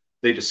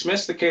 They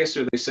dismiss the case,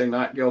 or they say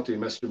not guilty,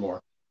 Mr.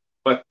 Moore.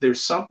 But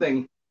there's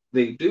something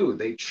they do,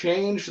 they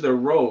change their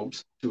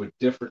robes to a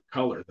different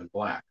color than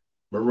black,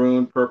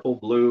 maroon, purple,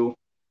 blue,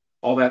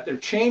 all that. They're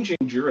changing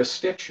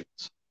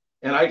jurisdictions.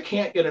 And I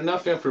can't get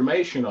enough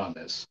information on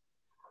this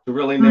to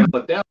really nail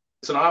it down.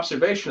 It's an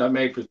observation I've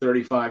made for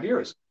 35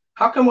 years.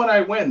 How come when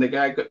I win, the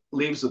guy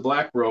leaves the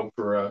black robe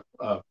for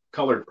a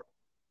colored robe?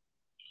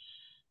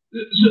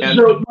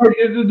 So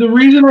the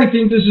reason I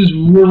think this is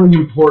really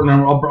important,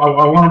 I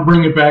want to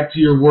bring it back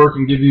to your work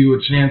and give you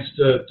a chance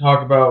to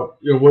talk about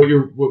where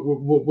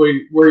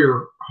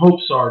your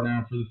hopes are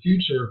now for the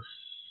future,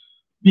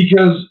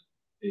 because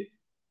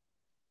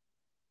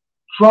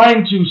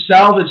trying to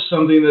salvage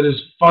something that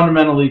is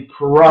fundamentally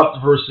corrupt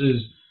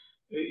versus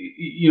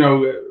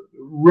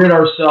rid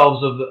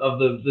ourselves of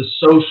the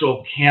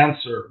social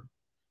cancer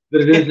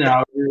that it is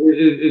now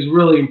is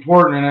really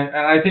important, and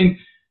I think.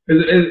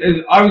 As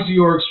obviously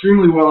you are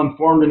extremely well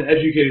informed and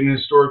educated and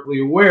historically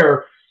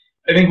aware,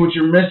 I think what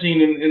you're missing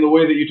in the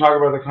way that you talk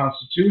about the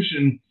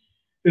Constitution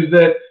is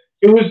that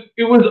it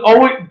was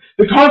always,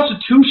 the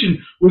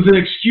Constitution was an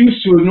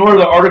excuse to ignore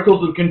the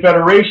Articles of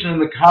Confederation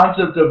and the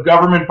concept of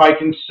government by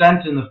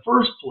consent in the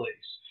first place.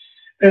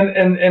 And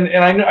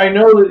I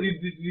know that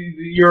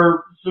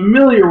you're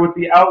familiar with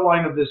the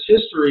outline of this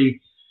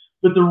history,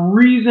 but the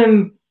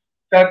reason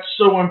that's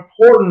so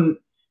important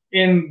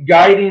in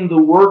guiding the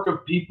work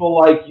of people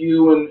like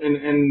you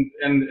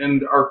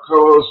and our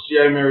co-host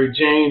G.I. Mary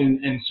Jane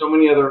and so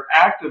many other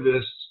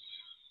activists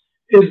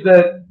is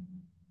that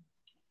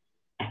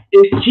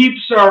it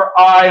keeps our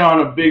eye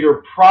on a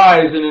bigger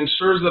prize and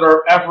ensures that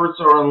our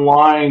efforts are in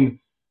line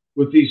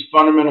with these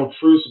fundamental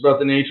truths about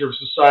the nature of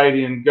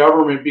society and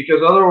government,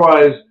 because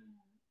otherwise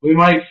we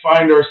might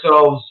find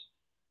ourselves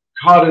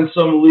caught in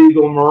some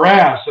legal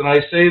morass. And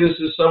I say this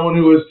as someone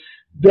who has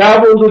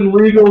dabbled in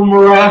legal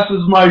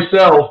morasses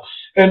myself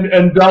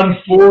and done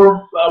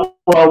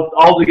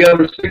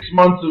altogether 6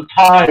 months of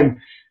time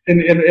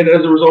and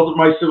as a result of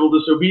my civil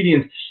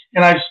disobedience.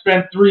 And I've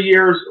spent 3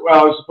 years,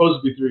 well, it was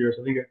supposed to be 3 years,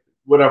 I think,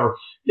 whatever,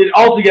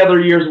 altogether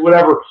years,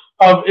 whatever,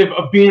 of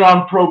being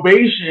on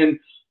probation,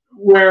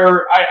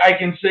 where I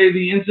can say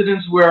the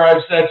incidents where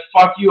I've said,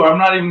 fuck you, I'm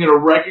not even going to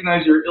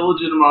recognize your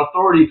illegitimate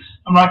authority,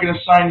 I'm not going to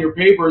sign your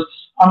papers,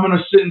 I'm going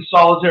to sit in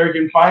solitary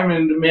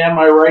confinement and demand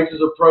my rights as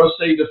a pro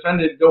se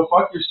defendant. Go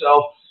fuck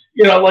yourself.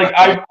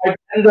 I've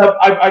ended up,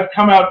 I've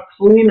come out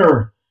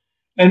cleaner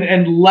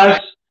and less,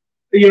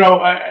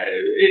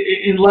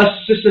 in less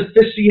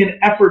Sisyphean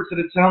efforts that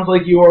it sounds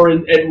like you are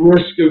at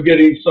risk of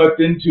getting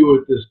sucked into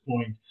at this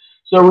point.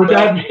 So with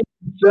that being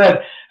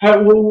said,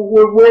 feel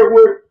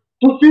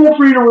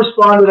free to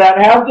respond to that.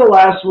 Have the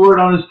last word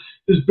on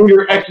this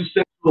bigger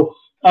existential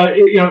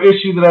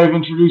issue that I've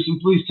introduced, and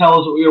please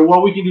tell us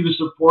what we can do to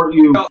support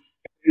you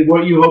and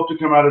what you hope to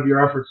come out of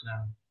your efforts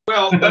now.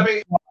 Well,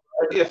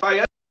 if I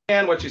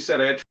understand what you said,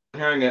 I had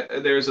hearing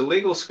it. There's a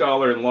legal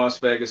scholar in Las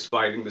Vegas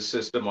fighting the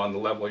system on the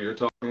level you're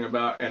talking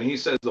about, and he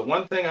says the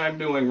one thing I'm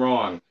doing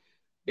wrong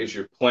is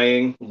you're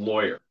playing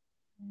lawyer.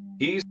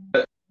 He's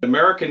an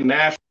American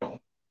national,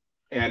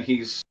 and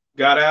he's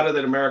got out of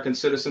that American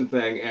citizen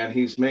thing, and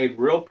he's made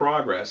real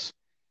progress.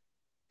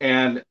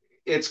 And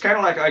it's kind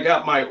of like I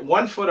got my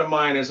 1 foot of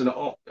mine as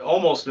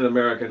almost an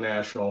American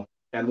national,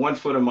 and 1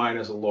 foot of mine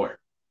as a lawyer.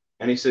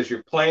 And he says,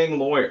 you're playing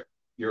lawyer.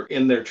 You're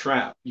in their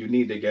trap. You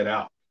need to get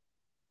out.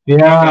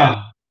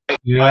 Yeah.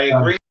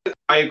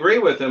 I agree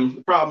with him.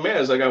 The problem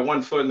is I got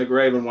 1 foot in the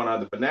grave and one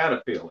on the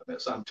banana peel in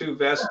this. I'm too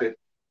vested.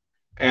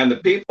 And the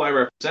people I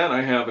represent,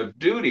 I have a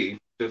duty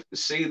to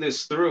see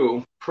this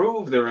through,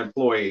 prove they're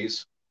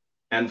employees,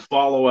 and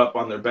follow up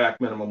on their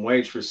back minimum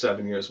wage for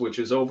 7 years, which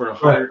is over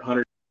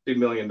 $150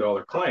 million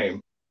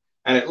claim,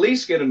 and at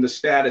least get them the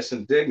status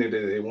and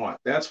dignity they want.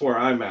 That's where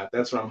I'm at.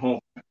 That's what I'm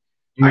hoping.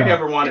 Yeah. I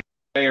never wanted to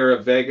be mayor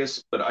of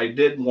Vegas, but I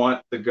did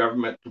want the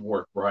government to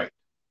work right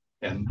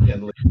and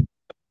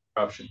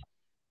corruption.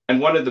 And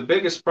one of the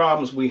biggest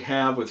problems we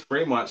have with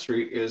Fremont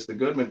Street is the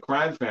Goodman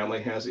crime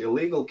family has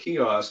illegal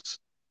kiosks,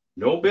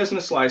 no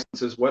business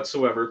licenses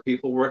whatsoever,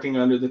 people working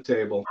under the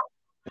table,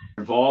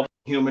 involved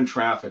in human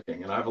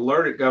trafficking. And I've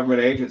alerted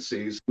government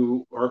agencies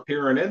who are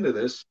peering into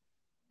this,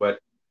 but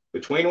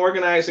between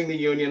organizing the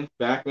union,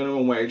 back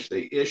minimum wage,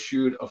 they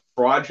issued a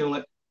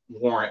fraudulent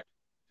warrant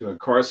to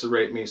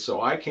incarcerate me, so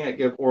I can't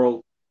give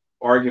oral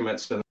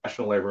arguments to the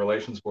National Labor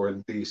Relations Board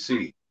in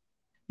D.C.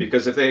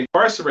 Because if they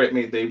incarcerate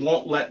me, they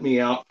won't let me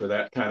out for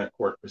that kind of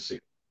court proceeding.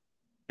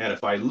 And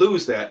if I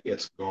lose that,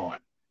 it's gone.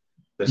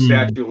 The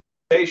statute of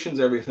limitations,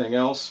 everything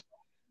else.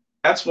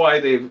 That's why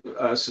they've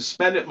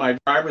suspended my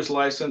driver's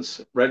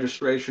license,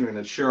 registration, and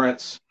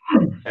insurance,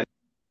 and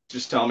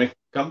just tell me,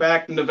 come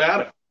back to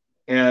Nevada.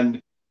 And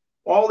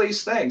all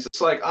these things. It's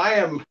like I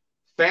am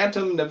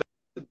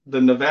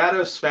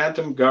Nevada's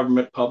phantom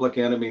government public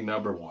enemy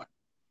 #1.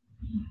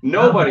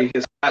 Nobody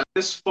has got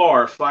this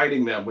far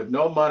fighting them with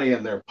no money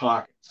in their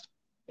pockets.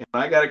 And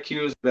I got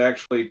accused of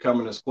actually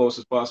coming as close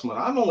as possible.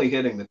 I'm only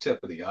hitting the tip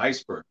of the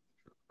iceberg.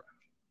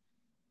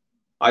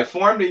 I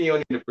formed a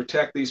union to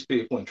protect these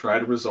people and try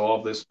to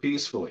resolve this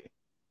peacefully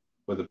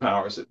with the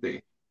powers that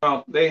be.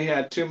 Well, they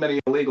had too many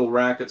illegal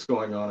rackets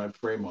going on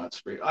Fremont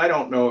Street. I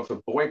don't know if a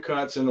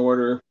boycott's in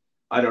order.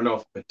 I don't know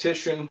if a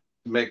petition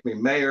to make me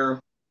mayor.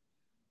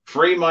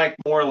 Free Mike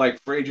Moore like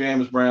free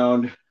James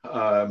Brown.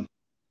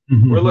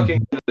 We're looking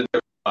into the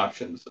different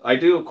options. I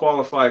do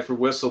qualify for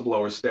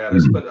whistleblower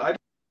status, but I have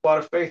a lot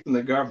of faith in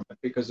the government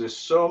because there's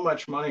so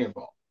much money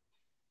involved.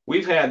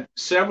 We've had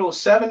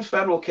 7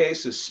 federal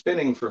cases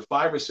spinning for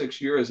 5 or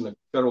 6 years in the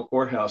federal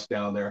courthouse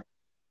down there,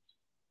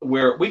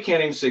 where we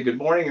can't even say, good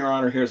morning, Your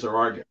Honor, here's our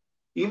argument.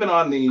 Even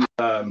on the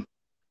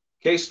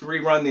case to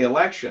rerun the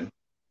election,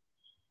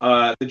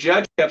 the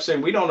judge kept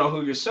saying, we don't know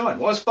who you're suing.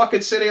 Well, it's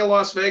fucking city of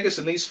Las Vegas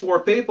and these 4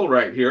 people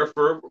right here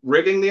for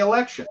rigging the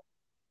election.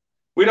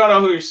 We don't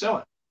know who you're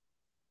suing.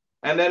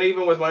 And then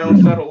even with my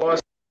own federal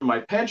lawsuit for my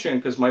pension,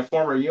 because my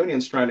former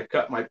union's trying to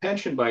cut my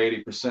pension by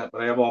 80%,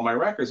 but I have all my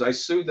records, I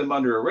sued them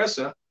under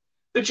ERISA.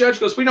 The judge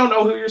goes, we don't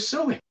know who you're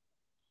suing.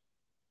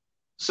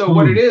 So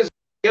what it is,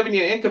 giving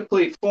you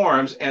incomplete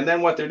forms, and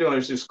then what they're doing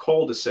is just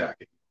cul-de-sac,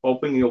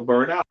 hoping you'll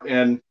burn out.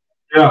 And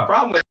the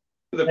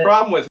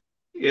problem with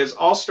is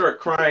I'll start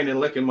crying and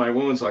licking my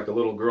wounds like a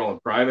little girl in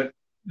private.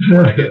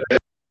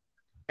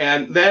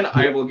 And then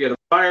I will get a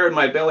fire in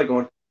my belly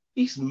going,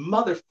 these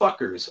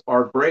motherfuckers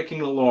are breaking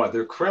the law.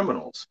 They're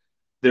criminals.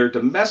 They're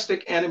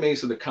domestic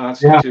enemies of the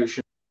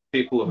Constitution,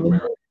 people of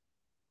America.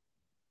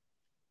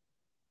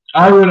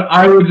 I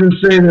would just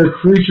say they're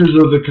creatures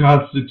of the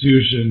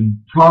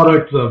Constitution,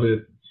 products of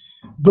it.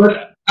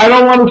 But I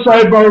don't want to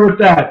sidebar with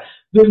that.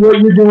 What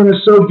you're doing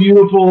is so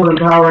beautiful and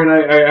empowering,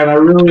 and I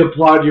really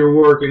applaud your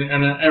work and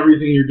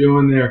everything you're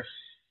doing there.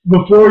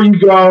 Before you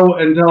go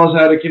and tell us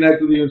how to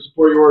connect with you and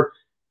support your work,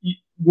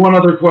 one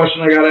other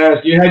question I got to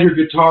ask. You had your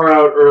guitar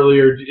out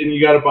earlier, and you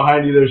got it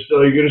behind you there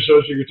still. Are you going to show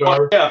us your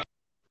guitar? Oh, yeah,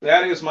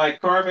 that is my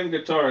carving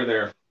guitar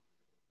there.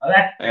 Oh,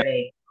 that's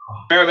great.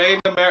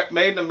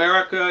 Made in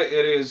America.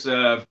 It is.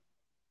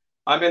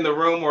 I'm in the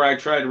room where I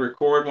try to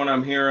record when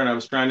I'm here, and I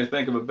was trying to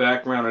think of a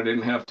background. I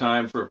didn't have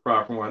time for a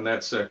proper one.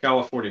 That's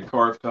California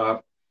carved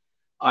top.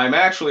 I'm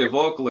actually a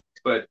vocalist,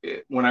 but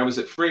when I was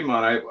at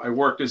Fremont, I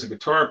worked as a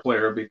guitar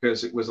player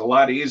because it was a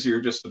lot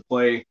easier just to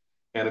play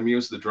and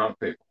amuse the drunk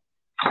people.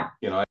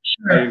 You know, I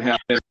didn't have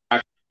to,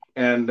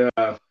 and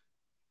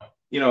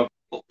you know,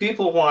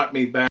 people want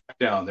me back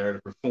down there to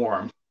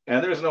perform,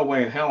 and there's no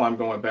way in hell I'm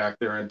going back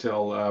there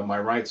until my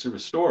rights are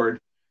restored.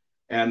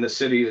 And the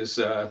city is,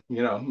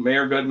 you know,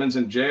 Mayor Goodman's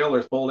in jail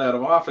or pulled out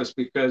of office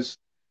because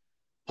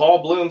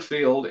Paul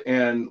Bloomfield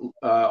and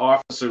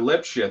Officer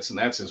Lipschitz, and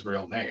that's his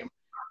real name,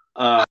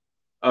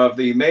 of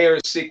the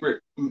mayor's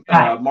secret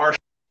marshal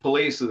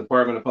police, the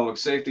Department of Public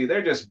Safety,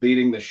 they're just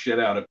beating the shit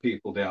out of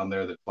people down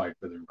there that fight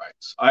for their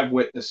rights. I've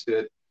witnessed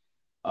it.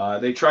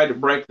 They tried to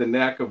break the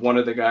neck of one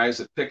of the guys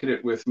that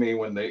picketed with me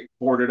when they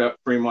boarded up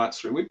Fremont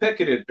Street. We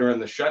picketed during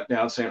the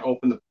shutdown saying,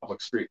 open the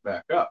public street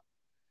back up.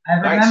 I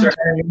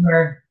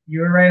remember you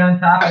were right on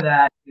top of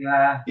that.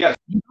 Yes,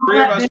 3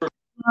 of us were.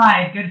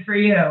 Good for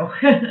you.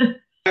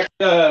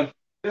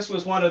 This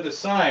was one of the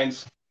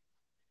signs,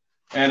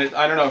 and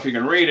I don't know if you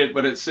can read it,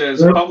 but it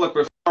says public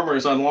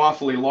performers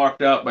unlawfully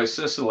locked out by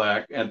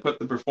Sisolak and put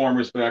the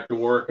performers back to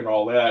work and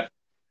all that.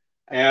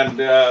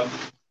 And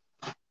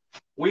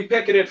we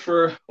picketed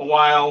for a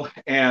while,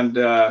 and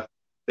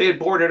they had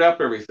boarded up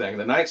everything.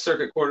 The Ninth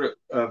Circuit Court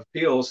of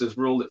Appeals has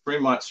ruled that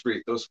Fremont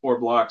Street, those 4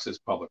 blocks, is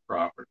public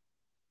property.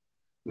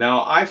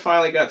 Now, I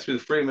finally got through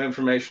the Freedom of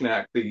Information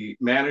Act, the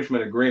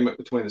management agreement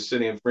between the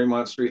city and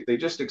Fremont Street. They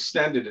just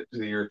extended it to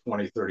the year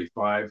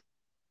 2035.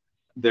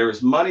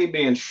 There's money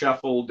being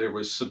shuffled. There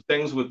was some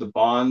things with the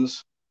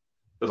bonds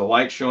for the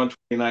light show in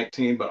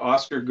 2019, but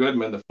Oscar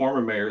Goodman, the former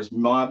mayor's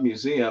Mob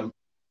Museum,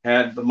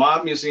 had the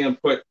Mob Museum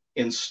put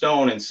in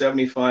stone in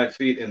 75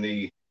 feet in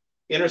the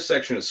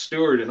intersection of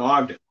Stewart and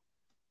Ogden.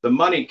 The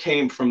money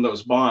came from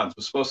those bonds. It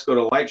was supposed to go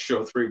to light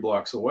show 3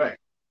 blocks away.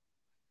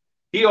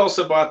 He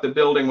also bought the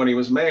building when he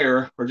was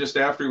mayor, or just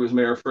after he was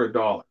mayor, for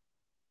 $1.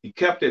 He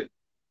kept it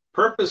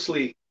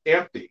purposely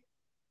empty. It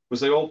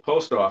was the old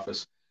post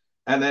office.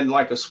 And then,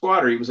 like a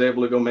squatter, he was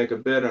able to go make a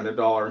bid on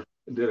 $1.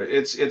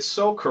 It's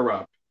so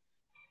corrupt.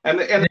 And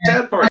the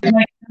sad part is,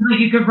 like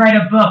you could write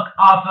a book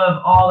off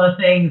of all the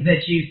things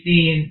that you've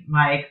seen,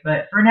 Mike.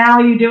 But for now,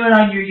 you do it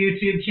on your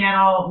YouTube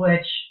channel,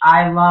 which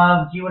I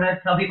love. Do you want to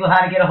tell people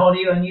how to get a hold of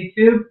you on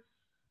YouTube?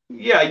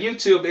 Yeah,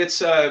 YouTube.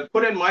 It's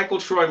put in Michael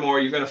Troy Moore.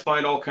 You're going to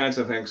find all kinds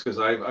of things because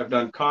I've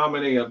done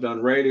comedy, I've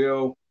done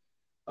radio.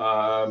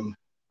 I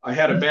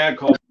had a band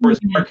called. Where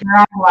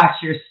I watch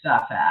your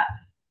stuff at.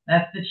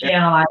 That's the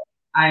channel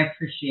I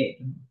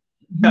appreciate.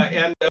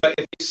 And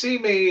if you see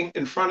me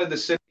in front of the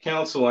city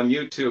council on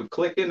YouTube,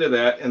 click into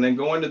that and then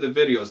go into the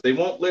videos. They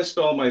won't list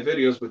all my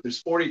videos, but there's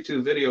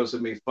 42 videos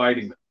of me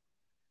fighting them.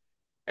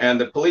 And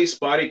the police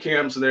body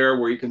cam's there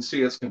where you can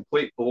see it's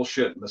complete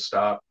bullshit in the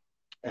stop.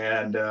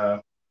 And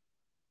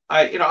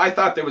I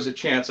thought there was a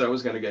chance I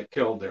was going to get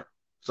killed there.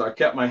 So I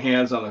kept my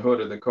hands on the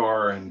hood of the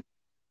car, and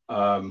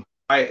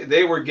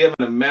they were given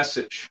a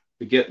message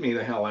to get me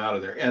the hell out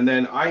of there. And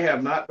then I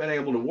have not been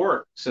able to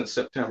work since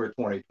September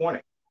 2020.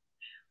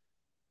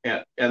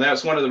 And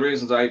that's one of the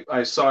reasons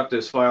I sought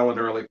this file an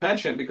early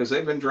pension, because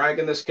they've been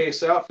dragging this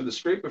case out for the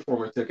street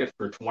performer ticket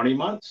for 20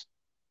 months.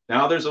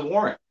 Now there's a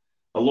warrant.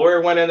 A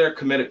lawyer went in there,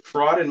 committed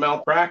fraud and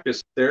malpractice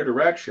in their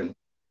direction,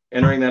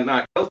 entering that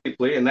not guilty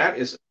plea, and that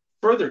is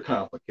further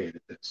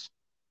complicated this.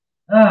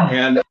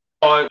 And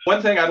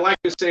one thing I'd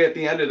like to say at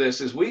the end of this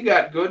is we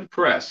got good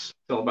press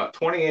till about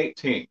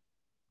 2018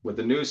 with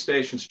the news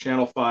stations,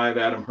 Channel 5,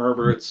 Adam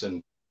Herberts,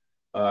 and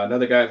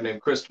another guy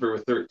named Christopher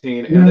with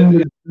 13. And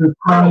then the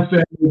crime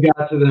family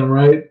got to them,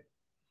 right?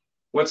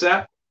 What's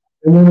that?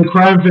 And then the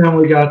crime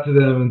family got to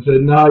them and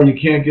said, no, you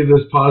can't give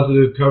this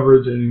positive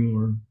coverage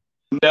anymore.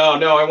 No.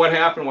 And what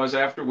happened was,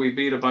 after we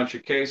beat a bunch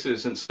of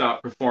cases and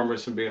stopped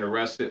performers from being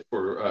arrested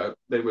for,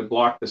 they would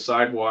block the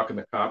sidewalk and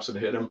the cops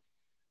would hit them.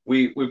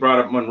 We brought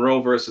up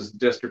Monroe versus the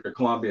District of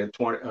Columbia in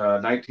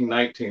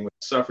 1919 with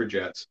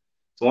suffragettes.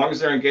 As long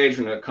as they're engaged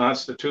in a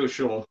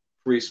constitutional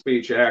free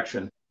speech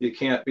action, you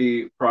can't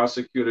be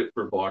prosecuted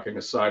for blocking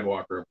a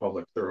sidewalk or a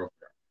public thoroughfare.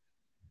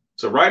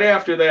 So right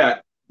after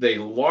that, they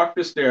locked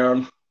us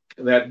down.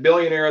 That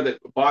billionaire that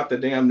bought the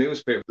damn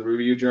newspaper, the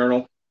Review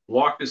Journal,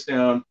 locked us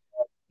down.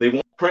 They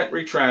won't print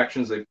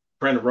retractions. They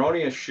print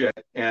erroneous shit.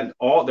 And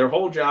their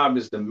whole job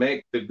is to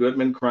make the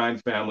Goodman crime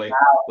family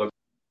look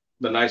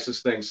the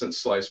nicest thing since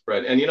sliced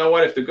bread. And you know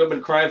what? If the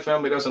Goodman crime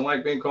family doesn't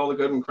like being called the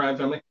Goodman crime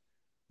family,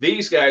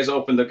 these guys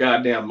opened the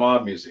goddamn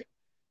mob museum,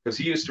 because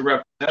he used to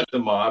represent the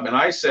mob. And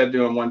I said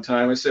to him one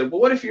time, I said, well,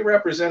 what if you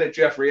represented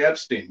Jeffrey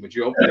Epstein? Would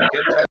you open a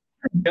kid to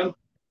him?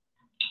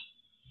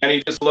 And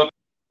he just looked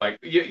like,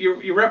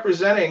 you're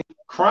representing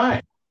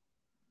crime.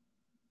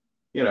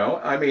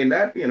 I mean,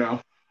 that,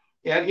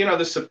 and,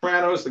 The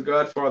Sopranos, The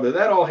Godfather,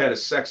 that all had a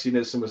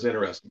sexiness and was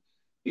interesting.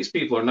 These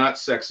people are not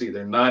sexy.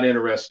 They're not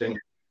interesting.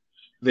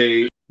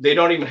 They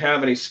don't even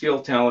have any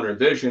skill, talent, or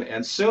vision.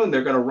 And soon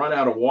they're going to run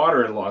out of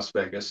water in Las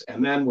Vegas.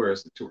 And then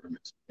where's the tourism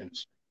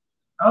industry?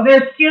 Oh,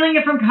 they're stealing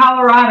it from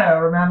Colorado,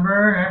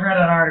 remember? I read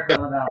an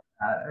article about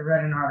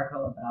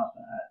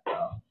that.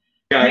 So.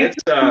 Yeah,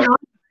 it's...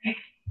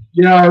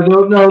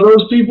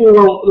 those people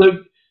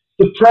will...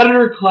 The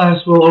predator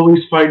class will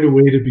always find a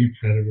way to be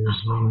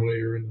predators one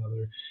way or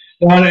another.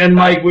 And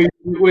Mike, what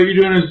you're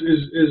doing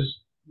is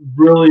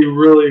really,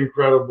 really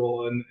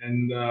incredible.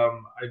 And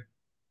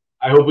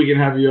I hope we can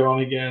have you on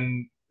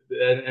again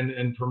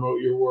and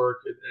promote your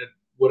work at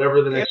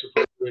whatever the next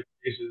appropriate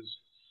case is.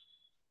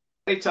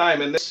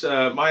 Anytime. And this,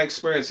 my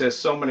experience has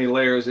so many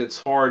layers,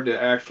 it's hard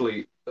to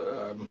actually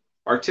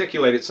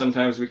articulate it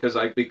sometimes, because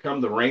I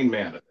become the Rain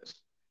Man of this.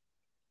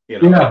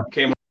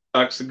 Came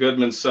sucks, the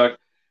Goodman suck.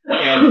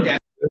 And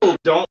people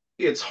don't,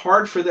 it's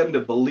hard for them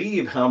to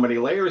believe how many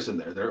layers in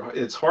there.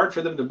 It's hard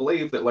for them to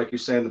believe that, like you're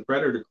saying, the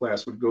predator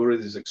class would go to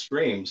these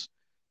extremes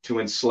to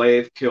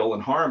enslave, kill,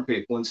 and harm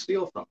people and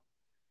steal from them.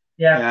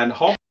 Yeah. And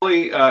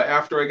hopefully,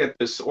 after I get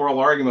this oral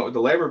argument with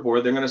the labor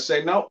board, they're going to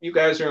say, no, you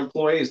guys are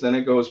employees. Then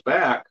it goes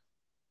back.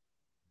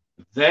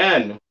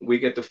 Then we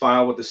get to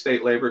file with the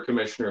state labor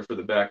commissioner for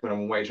the back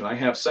minimum wage. And I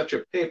have such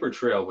a paper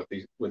trail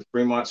with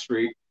Fremont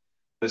Street,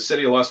 the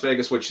city of Las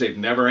Vegas, which they've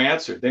never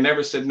answered. They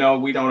never said, no,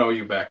 we don't owe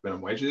you back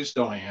minimum wage. They just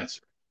don't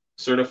answer.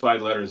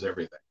 Certified letters,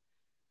 everything.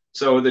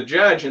 So the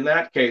judge in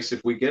that case,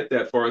 if we get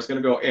that far, is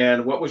going to go,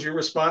 and what was your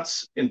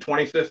response in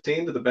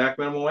 2015 to the back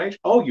minimum wage?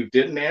 Oh, you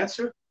didn't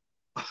answer?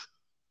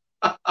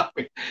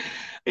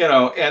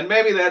 And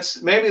maybe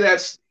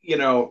that's,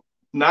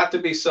 not to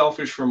be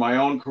selfish for my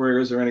own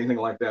careers or anything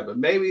like that, but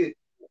maybe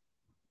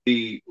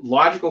the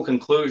logical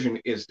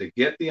conclusion is to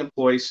get the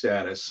employee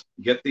status,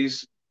 get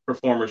these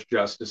performers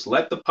justice,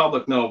 let the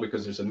public know,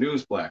 because there's a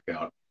news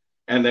blackout,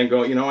 and then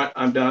go, you know what,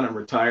 I'm done, I'm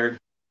retired,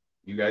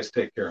 you guys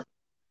take care of it.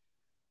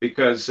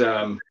 Because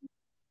they're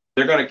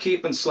going to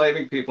keep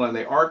enslaving people, and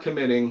they are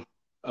committing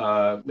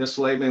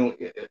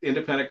mislabeling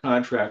independent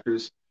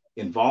contractors,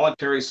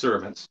 involuntary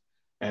servants,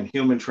 and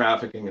human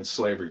trafficking and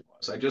slavery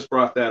laws. I just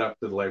brought that up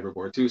to the labor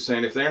board too,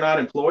 saying if they're not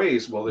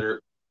employees, well, they're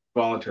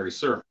voluntary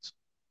servants.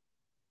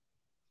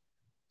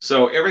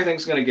 So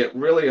everything's going to get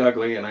really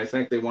ugly, and I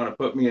think they want to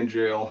put me in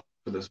jail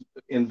for this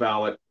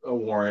invalid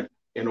warrant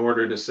in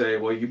order to say,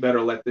 well, you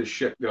better let this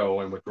shit go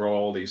and withdraw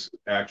all these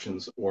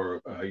actions,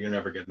 or you're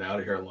never getting out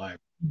of here alive.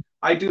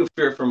 I do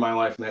fear for my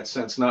life in that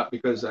sense, not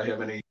because I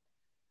have any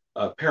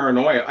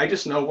paranoia. I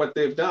just know what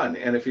they've done.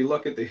 And if you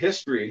look at the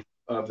history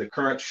of the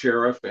current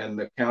sheriff and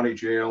the county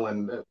jail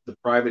and the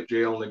private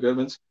jail and the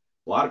Goodmans,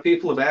 a lot of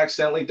people have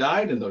accidentally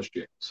died in those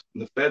jails.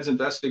 And the feds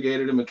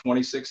investigated him in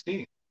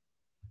 2016.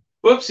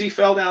 Oops, he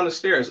fell down the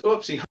stairs.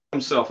 Oops, he hung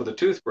himself with a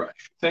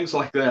toothbrush. Things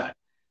like that.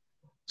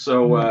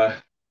 So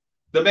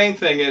the main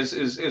thing is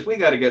we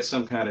got to get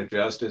some kind of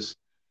justice.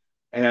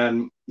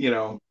 And,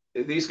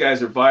 these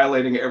guys are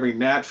violating every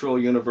natural,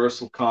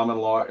 universal, common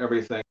law,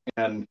 everything,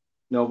 and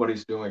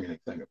nobody's doing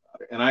anything about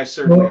it. And I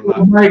certainly am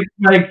not.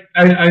 Mike,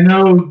 I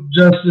know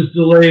justice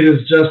delayed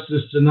is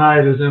justice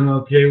denied, as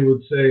MLK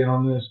would say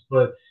on this,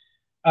 but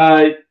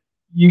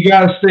you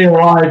got to stay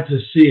alive to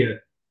see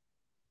it.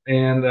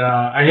 And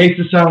I hate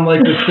to sound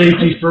like the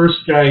safety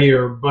first guy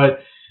here,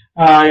 but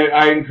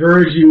I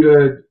encourage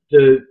you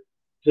to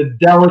to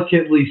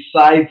delicately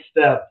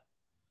sidestep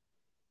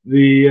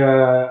the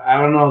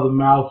the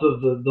mouth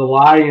of the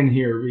lion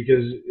here,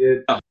 because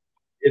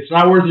it's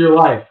not worth your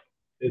life.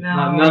 It's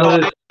not none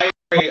of this. I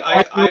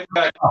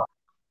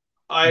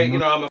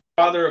agree. I'm a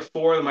father of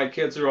 4. My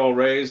kids are all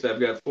raised. I've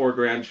got 4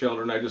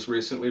 grandchildren. I just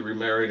recently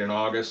remarried in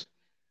August,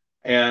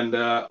 and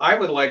I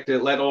would like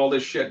to let all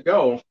this shit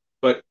go,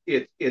 but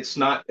it's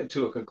not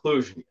to a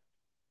conclusion.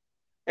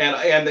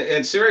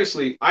 And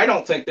seriously, I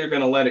don't think they're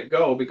going to let it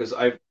go, because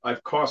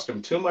I've cost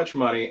them too much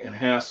money and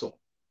hassle,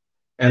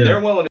 and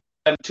they're willing to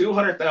spend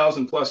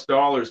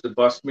 $200,000+ to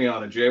bust me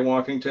on a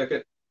jaywalking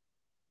ticket.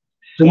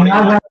 So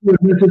now have to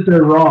admit that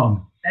they're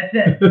wrong. That's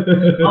it.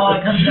 That's all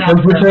it comes down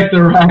to. Protect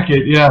the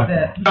racket,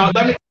 yeah. No,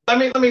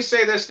 let me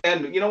say this,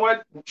 and you know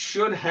what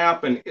should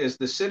happen is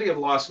the city of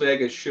Las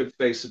Vegas should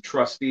face a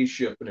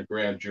trusteeship and a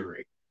grand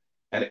jury.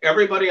 And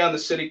everybody on the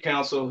city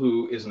council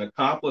who is an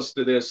accomplice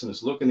to this and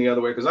is looking the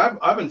other way, because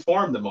I've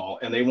informed them all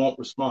and they won't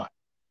respond.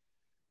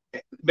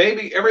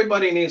 Maybe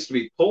everybody needs to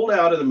be pulled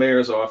out of the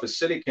mayor's office,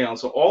 city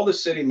council, all the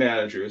city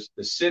managers,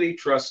 the city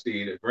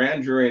trustee, the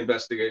grand jury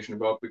investigation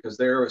invoked, because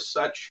there is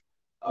such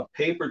a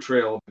paper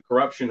trail of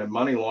corruption and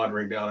money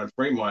laundering down in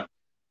Fremont.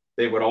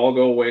 They would all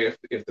go away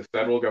if the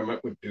federal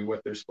government would do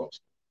what they're supposed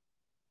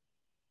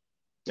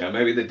to. Yeah,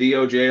 maybe the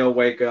DOJ will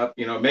wake up.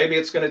 Maybe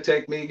it's going to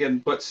take me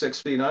getting put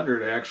 6 feet under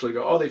to actually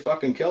go, oh, they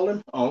fucking killed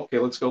him? Oh, okay,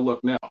 let's go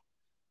look now.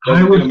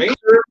 I would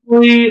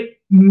certainly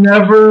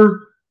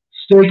never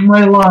stake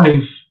my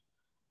life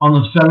on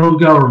the federal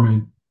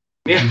government.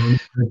 Yeah,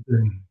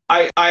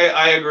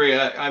 I agree.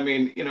 I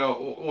mean,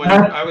 when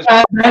I was...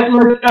 that's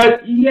where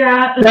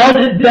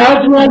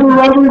the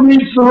rubber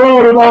meets the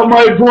road about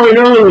my point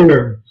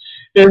earlier.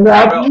 And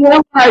that's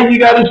why you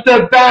got to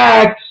step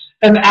back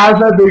and ask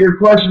that bigger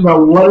question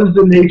about what is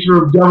the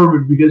nature of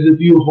government. Because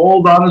if you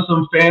hold on to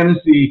some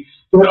fantasy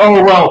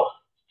that,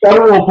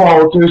 federal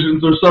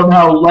politicians are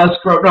somehow less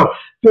corrupt. No,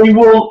 they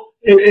will.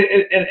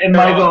 And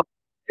Michael,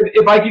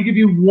 if I could give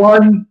you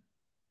one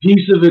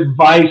piece of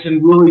advice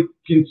and really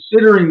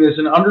considering this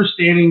and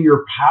understanding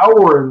your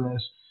power in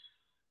this,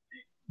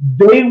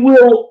 they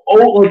will,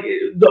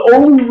 the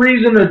only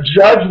reason a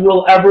judge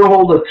will ever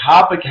hold a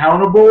cop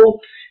accountable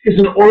is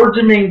in order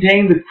to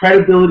maintain the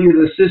credibility of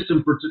the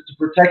system to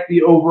protect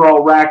the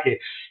overall racket.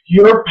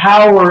 Your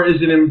power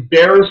is in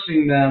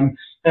embarrassing them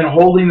and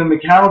holding them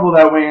accountable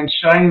that way and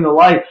shining the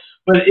light.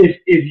 But if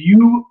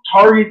you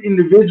target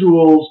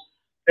individuals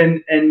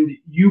and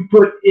you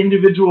put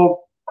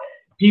individual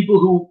people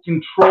who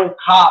control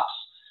cops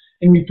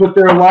and you put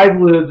their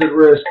livelihoods at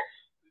risk,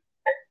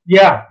 they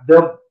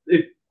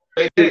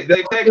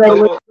take it a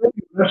little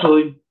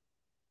personal.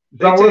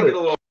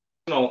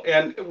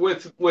 And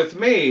with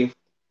me,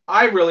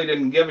 I really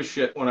didn't give a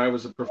shit when I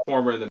was a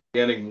performer in the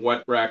beginning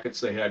what rackets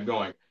they had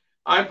going.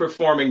 I'm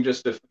performing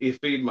just to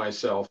feed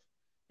myself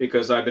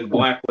because I've been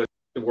blacklisted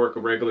to work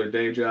a regular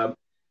day job.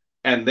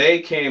 And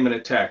they came and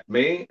attacked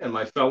me and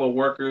my fellow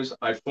workers.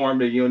 I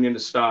formed a union to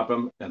stop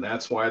them, and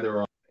that's why they're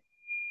on.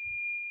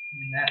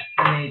 That's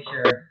the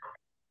nature.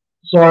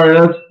 Sorry,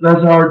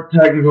 that's our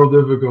technical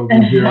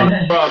difficulties here.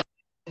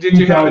 Did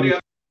you have any?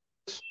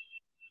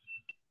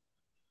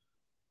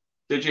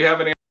 Did you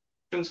have any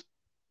questions?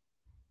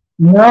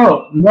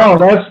 No.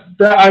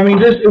 I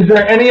mean, is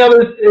there any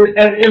other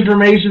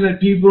information that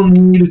people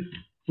need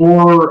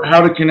for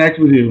how to connect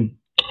with you?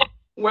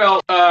 Well,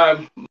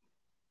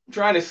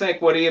 trying to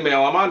think what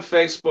email. I'm on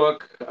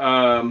Facebook.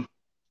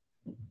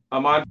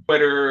 I'm on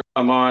Twitter.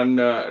 I'm on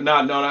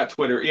not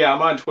Twitter. Yeah,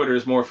 I'm on Twitter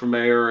as More for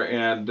Mayor,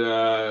 and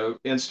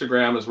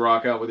Instagram is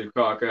Rock Out with Your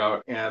Cock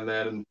Out, and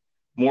then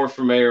More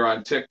for Mayor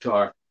on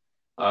TikTok.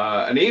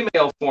 An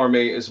email for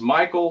me is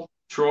Michael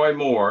Troy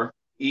Moore,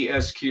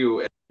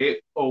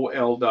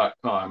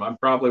 ESQ@AOL.com. I'm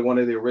probably one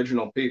of the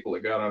original people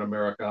that got on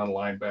America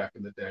Online back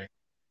in the day.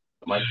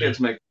 My kids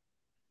make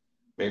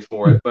me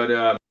for it,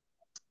 but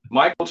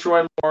Michael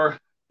Troy Moore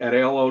at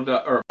AOL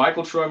or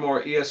Michael Troy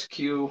Moore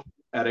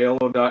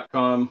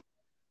ESQ@AOL.com.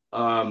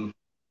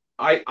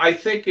 I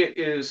think it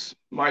is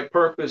my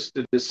purpose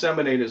to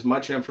disseminate as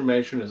much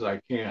information as I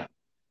can,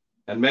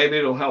 and maybe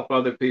it'll help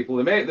other people.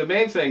 The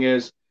main thing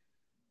is,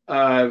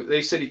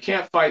 they said you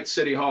can't fight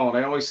City Hall, and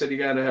I always said you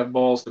got to have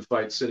balls to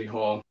fight City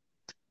Hall.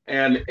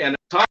 And on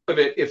top of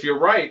it, if you're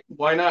right,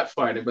 why not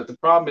fight it? But the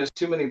problem is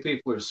too many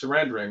people are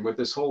surrendering with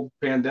this whole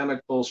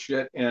pandemic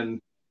bullshit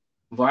and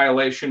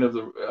violation of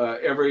the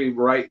every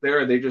right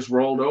there. They just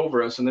rolled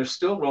over us, and they're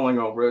still rolling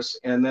over us.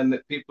 And then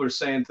people are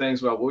saying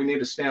things about, well, we need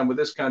to stand with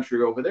this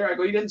country over there. I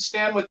go, you didn't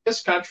stand with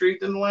this country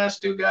in the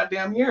last 2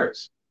 goddamn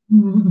years.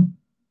 Mm-hmm.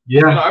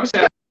 Yeah,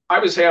 I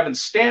was having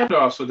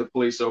standoffs with the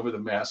police over the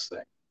mask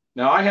thing.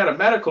 Now, I had a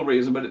medical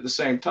reason, but at the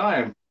same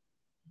time,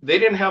 they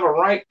didn't have a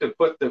right to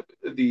put the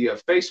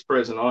face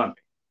prison on me.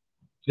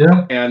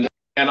 Yeah.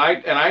 And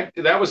I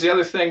that was the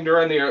other thing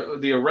during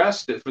the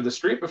arrest for the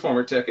street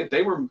performer ticket.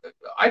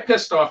 I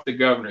pissed off the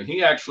governor.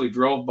 He actually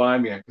drove by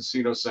me at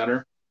Casino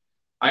Center.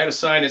 I had a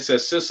sign that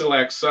says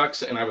Sisolak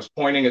sucks, and I was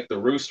pointing at the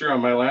rooster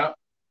on my lap.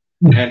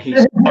 And he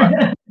saw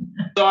it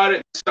at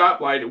the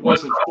stoplight. It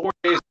wasn't 4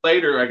 days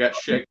later I got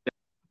shaken.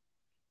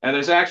 And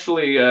there's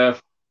actually I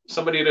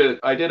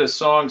did a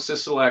song,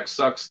 Sisolak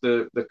Sucks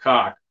the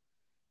Cock.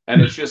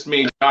 And it's just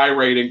me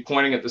gyrating,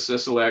 pointing at the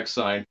Sisolak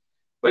sign.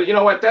 But you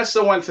know what? That's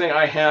the one thing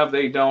I have.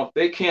 They don't.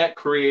 They can't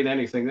create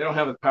anything. They don't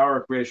have the power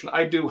of creation.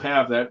 I do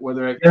have that,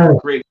 whether I can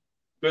create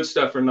good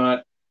stuff or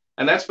not.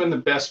 And that's been the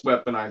best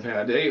weapon I've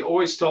had. They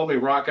always told me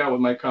rock out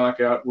with my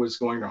cock out was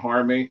going to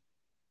harm me.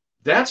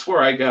 That's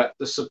where I got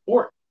the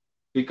support,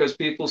 because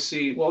people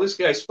see, well, this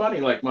guy's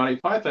funny like Monty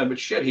Python, but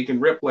shit, he can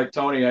rip like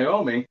Tony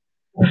Iommi,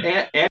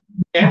 and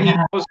he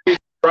knows his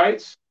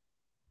rights.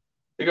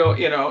 You go,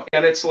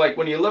 and it's like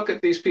when you look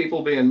at these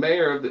people being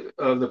mayor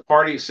of the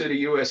Party City,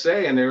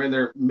 USA, and they're in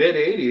their mid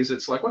 80s,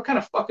 it's like, what kind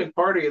of fucking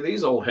party are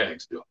these old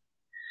hags doing?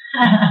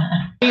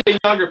 The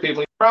younger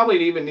people, you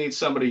probably even need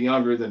somebody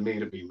younger than me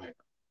to be mayor of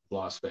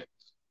Las Vegas,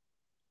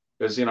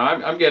 because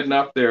I'm getting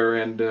up there,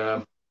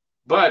 and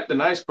but the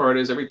nice part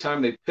is every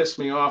time they piss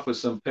me off with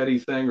some petty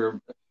thing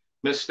or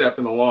misstep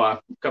in the law,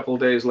 a couple of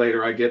days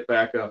later I get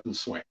back up and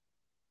swing.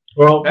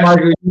 Well,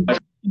 Michael,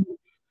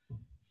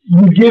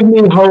 you give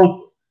me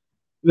hope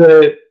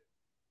that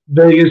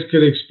Vegas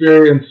could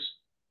experience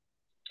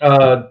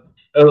a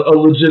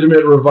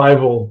legitimate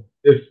revival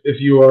if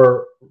you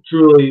are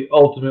truly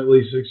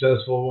ultimately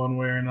successful one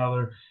way or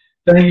another.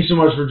 Thank you so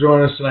much for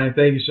joining us tonight.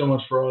 Thank you so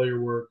much for all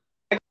your work.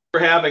 Thank you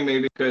for having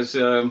me, because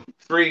 3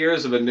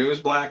 years of a news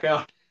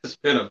blackout has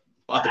been a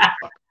lot of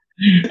fun.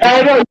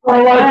 I know, you have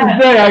a lot to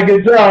say. I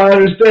can tell. I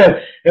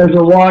understand. It's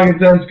a long,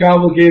 intense,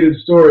 complicated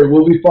story.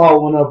 We'll be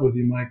following up with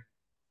you, Mike.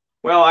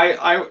 Well,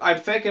 I'm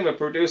thinking of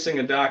producing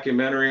a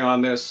documentary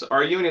on this.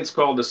 Our union's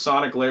called the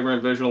Sonic Labor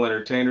and Visual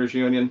Entertainers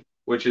Union,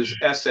 which is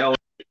SLAVE,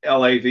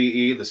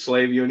 the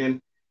Slave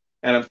Union.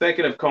 And I'm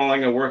thinking of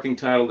calling a working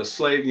title, The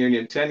Slave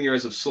Union, 10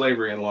 Years of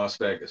Slavery in Las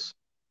Vegas.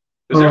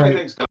 Because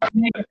everything's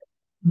documented.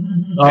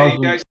 Awesome. Hey,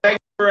 guys, thank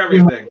you for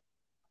everything.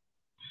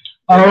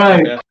 All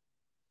right.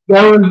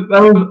 That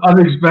was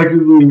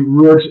unexpectedly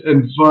rich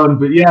and fun.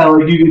 But yeah,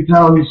 like you can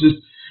tell, he's just,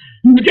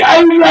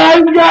 yes. And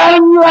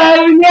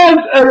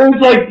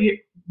it's like,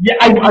 yeah,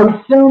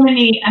 I'm so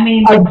many. I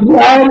mean, I'm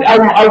glad.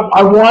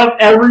 I want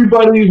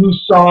everybody who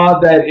saw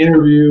that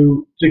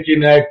interview to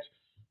connect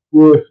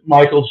with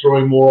Michael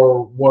Troy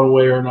Moore one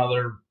way or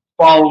another.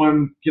 Follow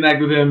him,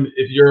 connect with him.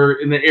 If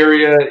you're in the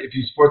area, if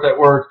you support that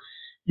work,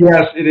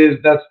 yes, it is.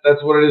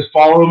 That's what it is.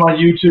 Follow him on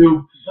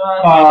YouTube.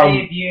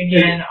 Slave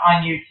Union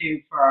on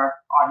YouTube for our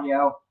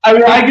audio. I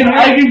mean, I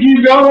can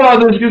keep going on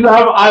this because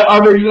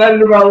I'm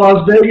excited about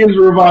Las Vegas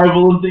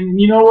revival and thinking,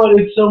 you know what?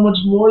 It's so much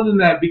more than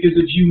that, because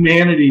of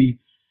humanity.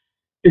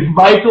 If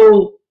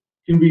Michael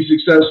can be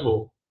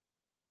successful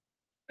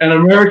and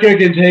America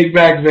can take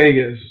back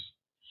Vegas,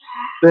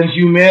 then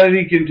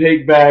humanity can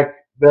take back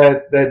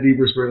that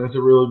deeper spirit. That's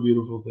a really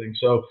beautiful thing.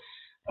 So,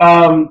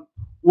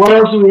 what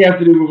else do we have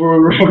to do before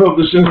we wrap up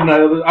the show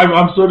tonight?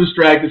 I'm so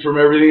distracted from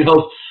everything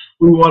else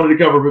we wanted to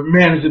cover, but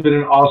man, has it been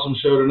an awesome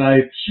show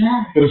tonight.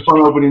 Yeah. Been a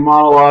fun opening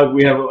monologue.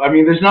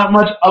 There's not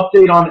much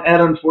update on Ed,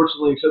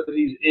 unfortunately, except that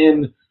he's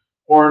in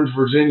Orange,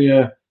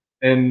 Virginia,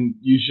 and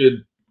you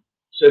should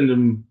send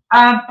him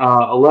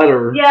a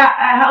letter. Yeah,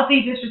 a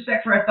healthy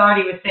disrespect for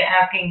authority was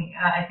asking.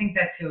 I think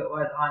that's who it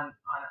was on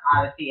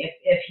Odyssey.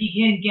 If he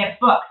can get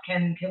books,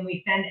 can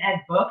we send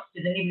Ed books?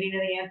 Does anybody know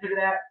the answer to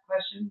that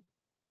question?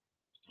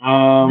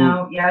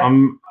 No.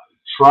 Yeah.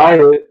 Try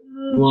it.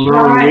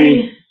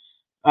 Try.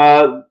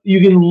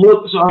 You can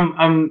look.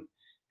 So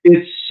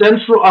it's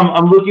central.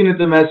 I'm looking at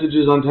the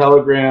messages on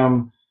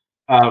Telegram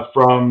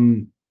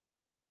from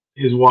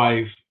his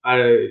wife.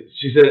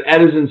 She said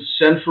Ed is in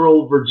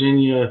Central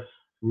Virginia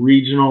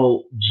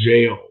Regional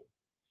Jail,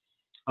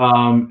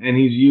 and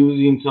he's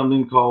using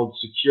something called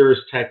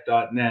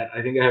securistech.net.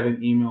 I think I have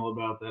an email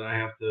about that. I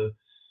have to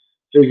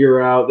figure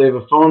out. They have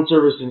a phone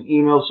service and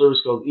email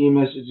service called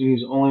e-messaging.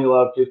 He's only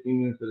allowed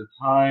 15 minutes at a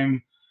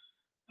time.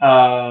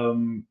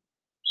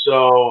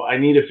 So I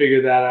need to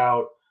figure that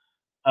out.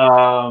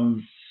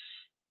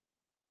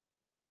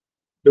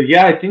 But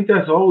yeah, I think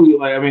that's all we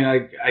like. I mean,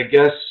 I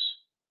guess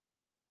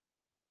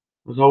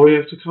that's all we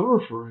have to cover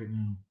for right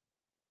now.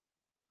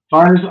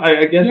 Fine.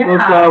 I guess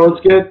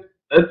let's get.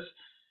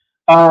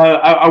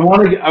 I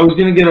was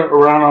gonna get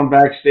around on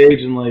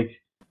backstage and like,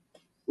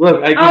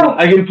 look, I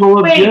can pull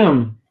up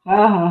Jim.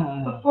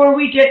 Before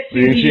we get to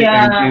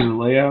the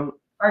layout,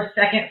 our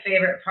second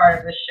favorite part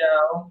of the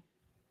show.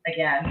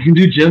 Again, you can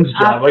do Jim's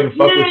job. I can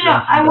fuck with Jim.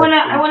 No. I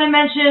wanna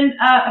mention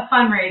a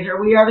fundraiser.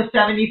 We are the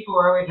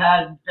 74. We've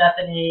had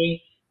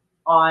Bethany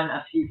on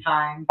a few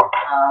times.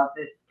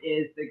 This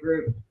is the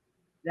group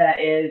that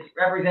is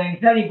representing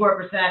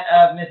 74%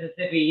 of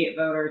Mississippi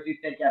voters who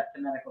said yes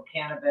to medical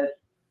cannabis.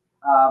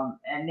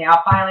 And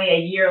now finally, a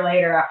year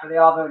later, after they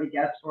all voted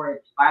yes for it,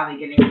 it's finally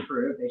getting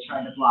approved. They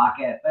tried to block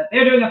it, but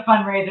they're doing a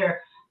fundraiser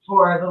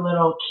for the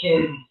little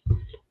kids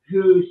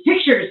whose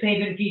pictures they've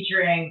been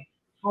featuring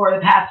for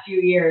the past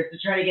few years to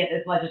try to get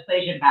this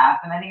legislation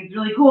passed. And I think it's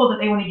really cool that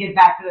they want to give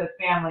back to those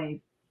families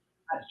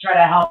to try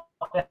to help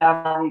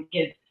them. These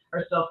kids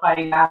are still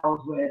fighting battles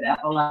with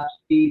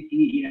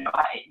epilepsy,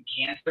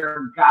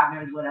 cancer, God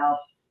knows what else.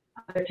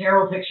 They're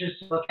terrible pictures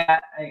to look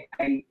at.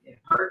 It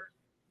hurts.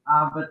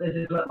 but this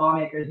is what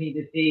lawmakers need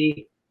to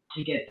see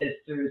to get this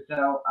through.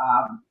 So,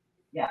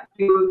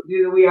 do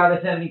the We Are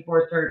the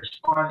 74 search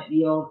on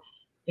the old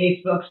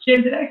Facebook.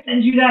 Jim, did I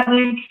send you that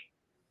link?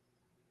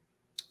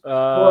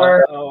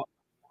 Oh,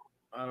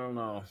 I don't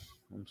know.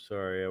 I'm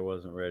sorry, I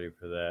wasn't ready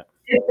for that.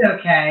 It's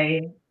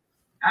okay.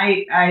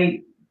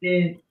 I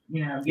did, give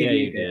Yeah, you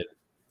you did.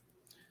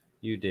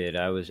 You did.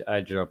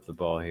 I dropped the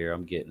ball here.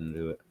 I'm getting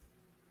to it.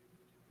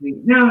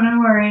 No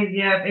worries.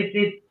 Yeah,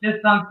 it's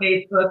just on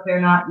Facebook.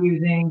 They're not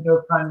using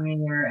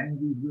GoFundMe or any of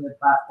these weird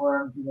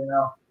platforms, even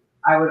though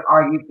I would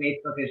argue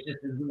Facebook is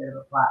just as weird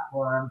of a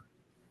platform.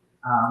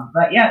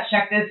 But yeah,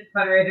 check this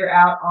fundraiser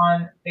out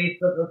on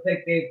Facebook. Looks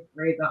like they've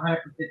raised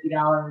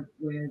 $150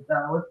 with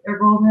what's their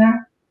goal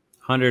there?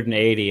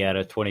 180 out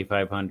of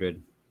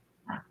 2,500.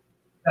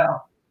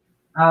 So,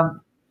 head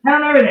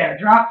on over there.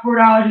 Drop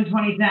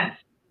 $4.20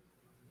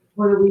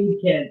 for the weed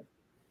kids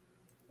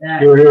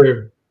that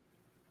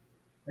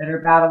are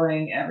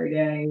battling every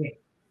day,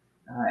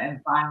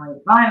 and finally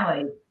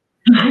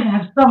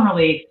have some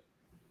relief,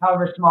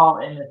 however small,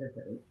 in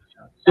Mississippi.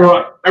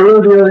 So I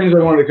really the other things I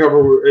wanted to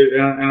cover,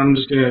 and I'm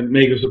just going to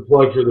make this a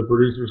plug for the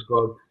Producers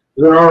Club.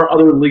 There are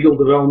other legal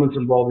developments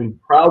involving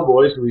Proud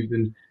Boys, who we've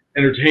been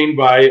entertained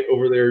by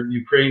over their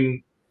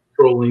Ukraine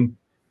trolling,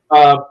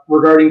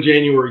 regarding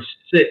January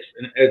 6th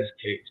and Ed's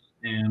case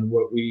and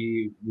what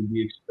we would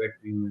be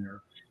expecting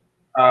there.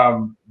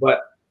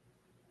 But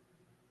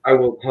I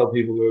will tell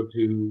people go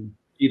to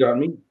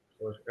t.me/Adam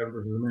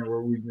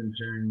where we've been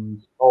sharing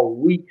these all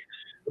week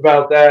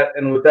about that.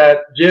 And with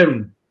that,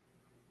 Jim,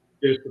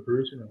 give us the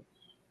producer notes.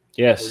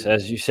 Yes,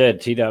 as you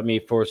said,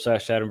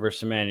 t.me/Adam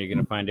vs. Man. You're going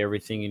to find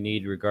everything you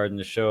need regarding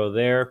the show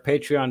there.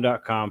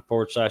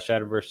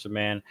 Patreon.com/Adam vs.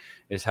 Man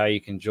is how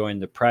you can join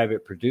the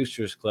private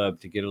producers club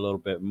to get a little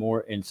bit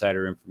more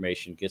insider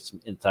information, get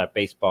some inside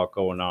baseball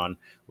going on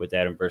with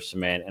Adam vs.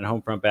 Man, and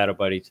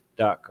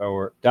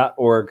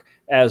HomefrontBattleBuddies.org.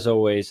 As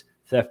always,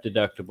 theft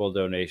deductible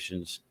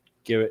donations.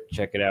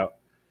 Check it out.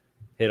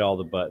 Hit all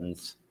the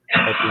buttons.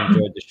 Hope you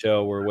enjoyed the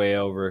show. We're way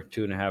over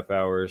 2.5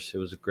 hours. It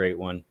was a great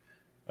one.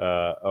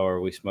 Are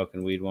we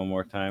smoking weed one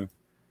more time?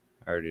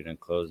 I already done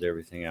closed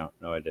everything out.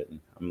 No, I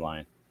didn't. I'm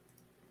lying.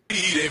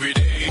 Every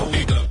day.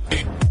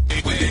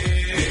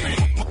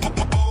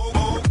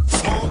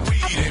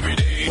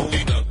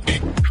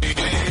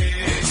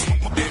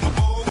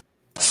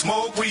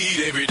 Smoke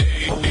weed every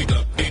day.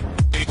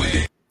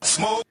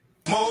 Smoke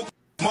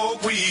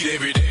weed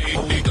every day.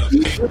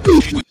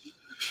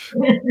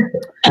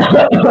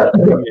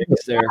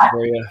 It's there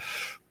for you.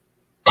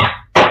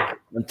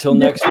 Until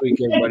next week,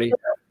 everybody.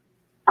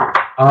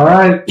 All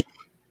right.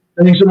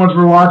 Thanks so much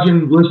for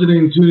watching,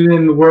 listening, tuning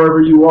in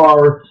wherever you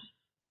are.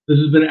 This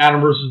has been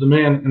Adam versus the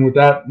Man. And with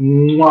that,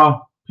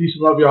 peace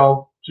and love,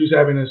 y'all. Choose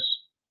happiness.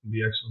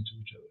 Be excellent to you.